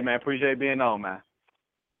 Hey, man, appreciate being on, man.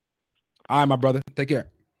 All right, my brother. Take care.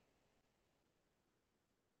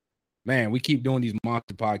 Man, we keep doing these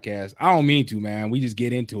monster podcasts. I don't mean to, man. We just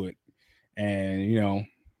get into it. And,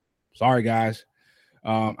 sorry, guys.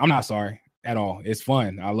 I'm not sorry at all. It's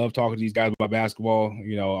fun. I love talking to these guys about basketball.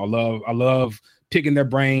 I love picking their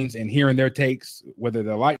brains and hearing their takes, whether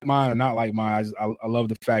they're like mine or not like mine. I love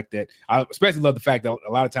the fact that a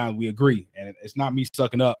lot of times we agree, and it's not me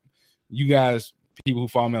sucking up. You guys people who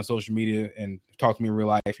follow me on social media and talk to me in real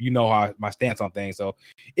life, you know how my stance on things. So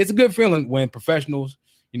it's a good feeling when professionals,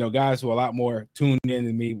 guys who are a lot more tuned in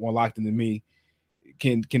than me, more locked into me,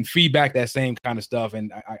 can feedback that same kind of stuff.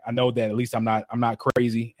 And I know that at least I'm not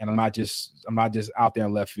crazy, and I'm not just out there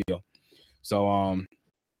in left field. So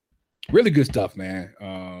really good stuff, man.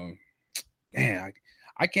 Man,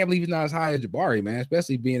 I can't believe he's not as high as Jabari, man,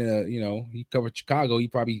 especially being he covered Chicago. He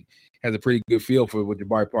probably has a pretty good feel for what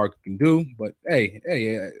Jabari Parker can do. But hey,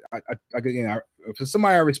 for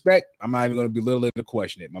somebody I respect, I'm not even going to belittle it or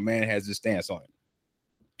question it. My man has his stance on it.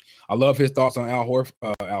 I love his thoughts on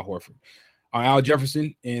Al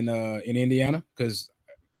Jefferson in Indiana, because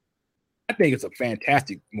I think it's a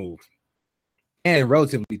fantastic move, and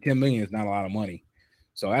relatively $10 million is not a lot of money.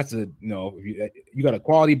 So that's if you got a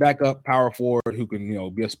quality backup power forward who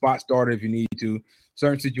can be a spot starter if you need to.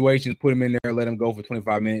 Certain situations, put him in there, let him go for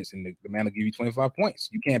 25 minutes, and the man will give you 25 points.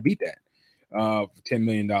 You can't beat that for $10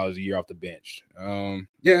 million a year off the bench. And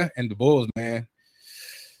the Bulls, man.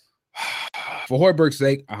 For Hoiberg's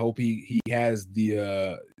sake, I hope he has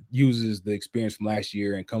uses the experience from last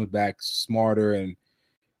year and comes back smarter and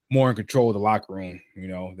more in control of the locker room.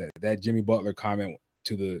 That Jimmy Butler comment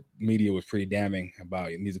to the media was pretty damning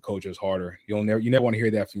about it needs to coach us harder. You never want to hear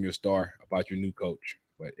that from your star about your new coach,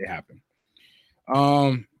 but it happened.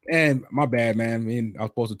 And my bad, man. I mean, I was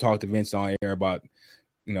supposed to talk to Vincent on air about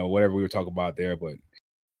whatever we were talking about there, but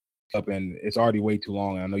and it's already way too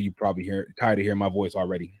long. And I know you probably tired of hearing my voice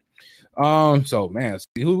already. So man,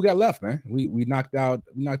 see who we got left, man. We knocked out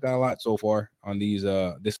a lot so far on these.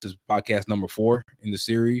 This is podcast number 4 in the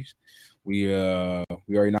series. We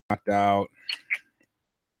already knocked out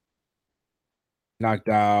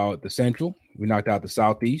the Central. We knocked out the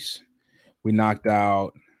Southeast. We knocked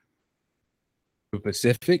out the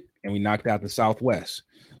Pacific, and we knocked out the Southwest.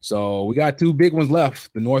 So we got 2 big ones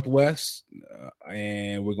left: the Northwest,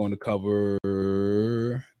 and we're going to cover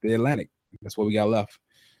the Atlantic. That's what we got left.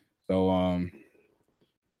 So I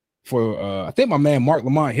think my man Mark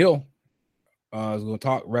Lamont Hill is going to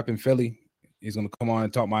talk repping Philly. He's going to come on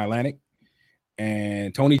and talk my Atlantic.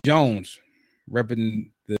 And Tony Jones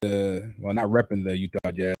repping not repping the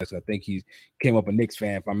Utah Jazz. I think he came up a Knicks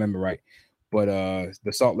fan, if I remember right. But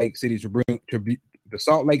the Salt Lake City Tribune,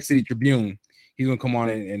 he's going to come on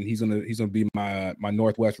and he's going to be my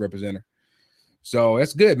Northwest representative. So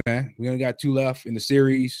that's good, man. We only got 2 left in the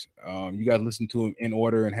series. You guys listen to them in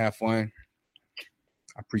order and have fun.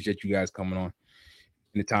 I appreciate you guys coming on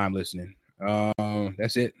in the time listening.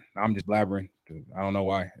 That's it. I'm just blabbering. I don't know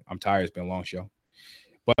why. I'm tired. It's been a long show.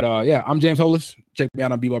 But I'm James Hollis. Check me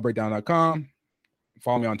out on bballbreakdown.com.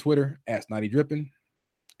 Follow me on Twitter @SnottyDrippin'.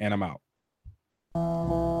 And I'm out.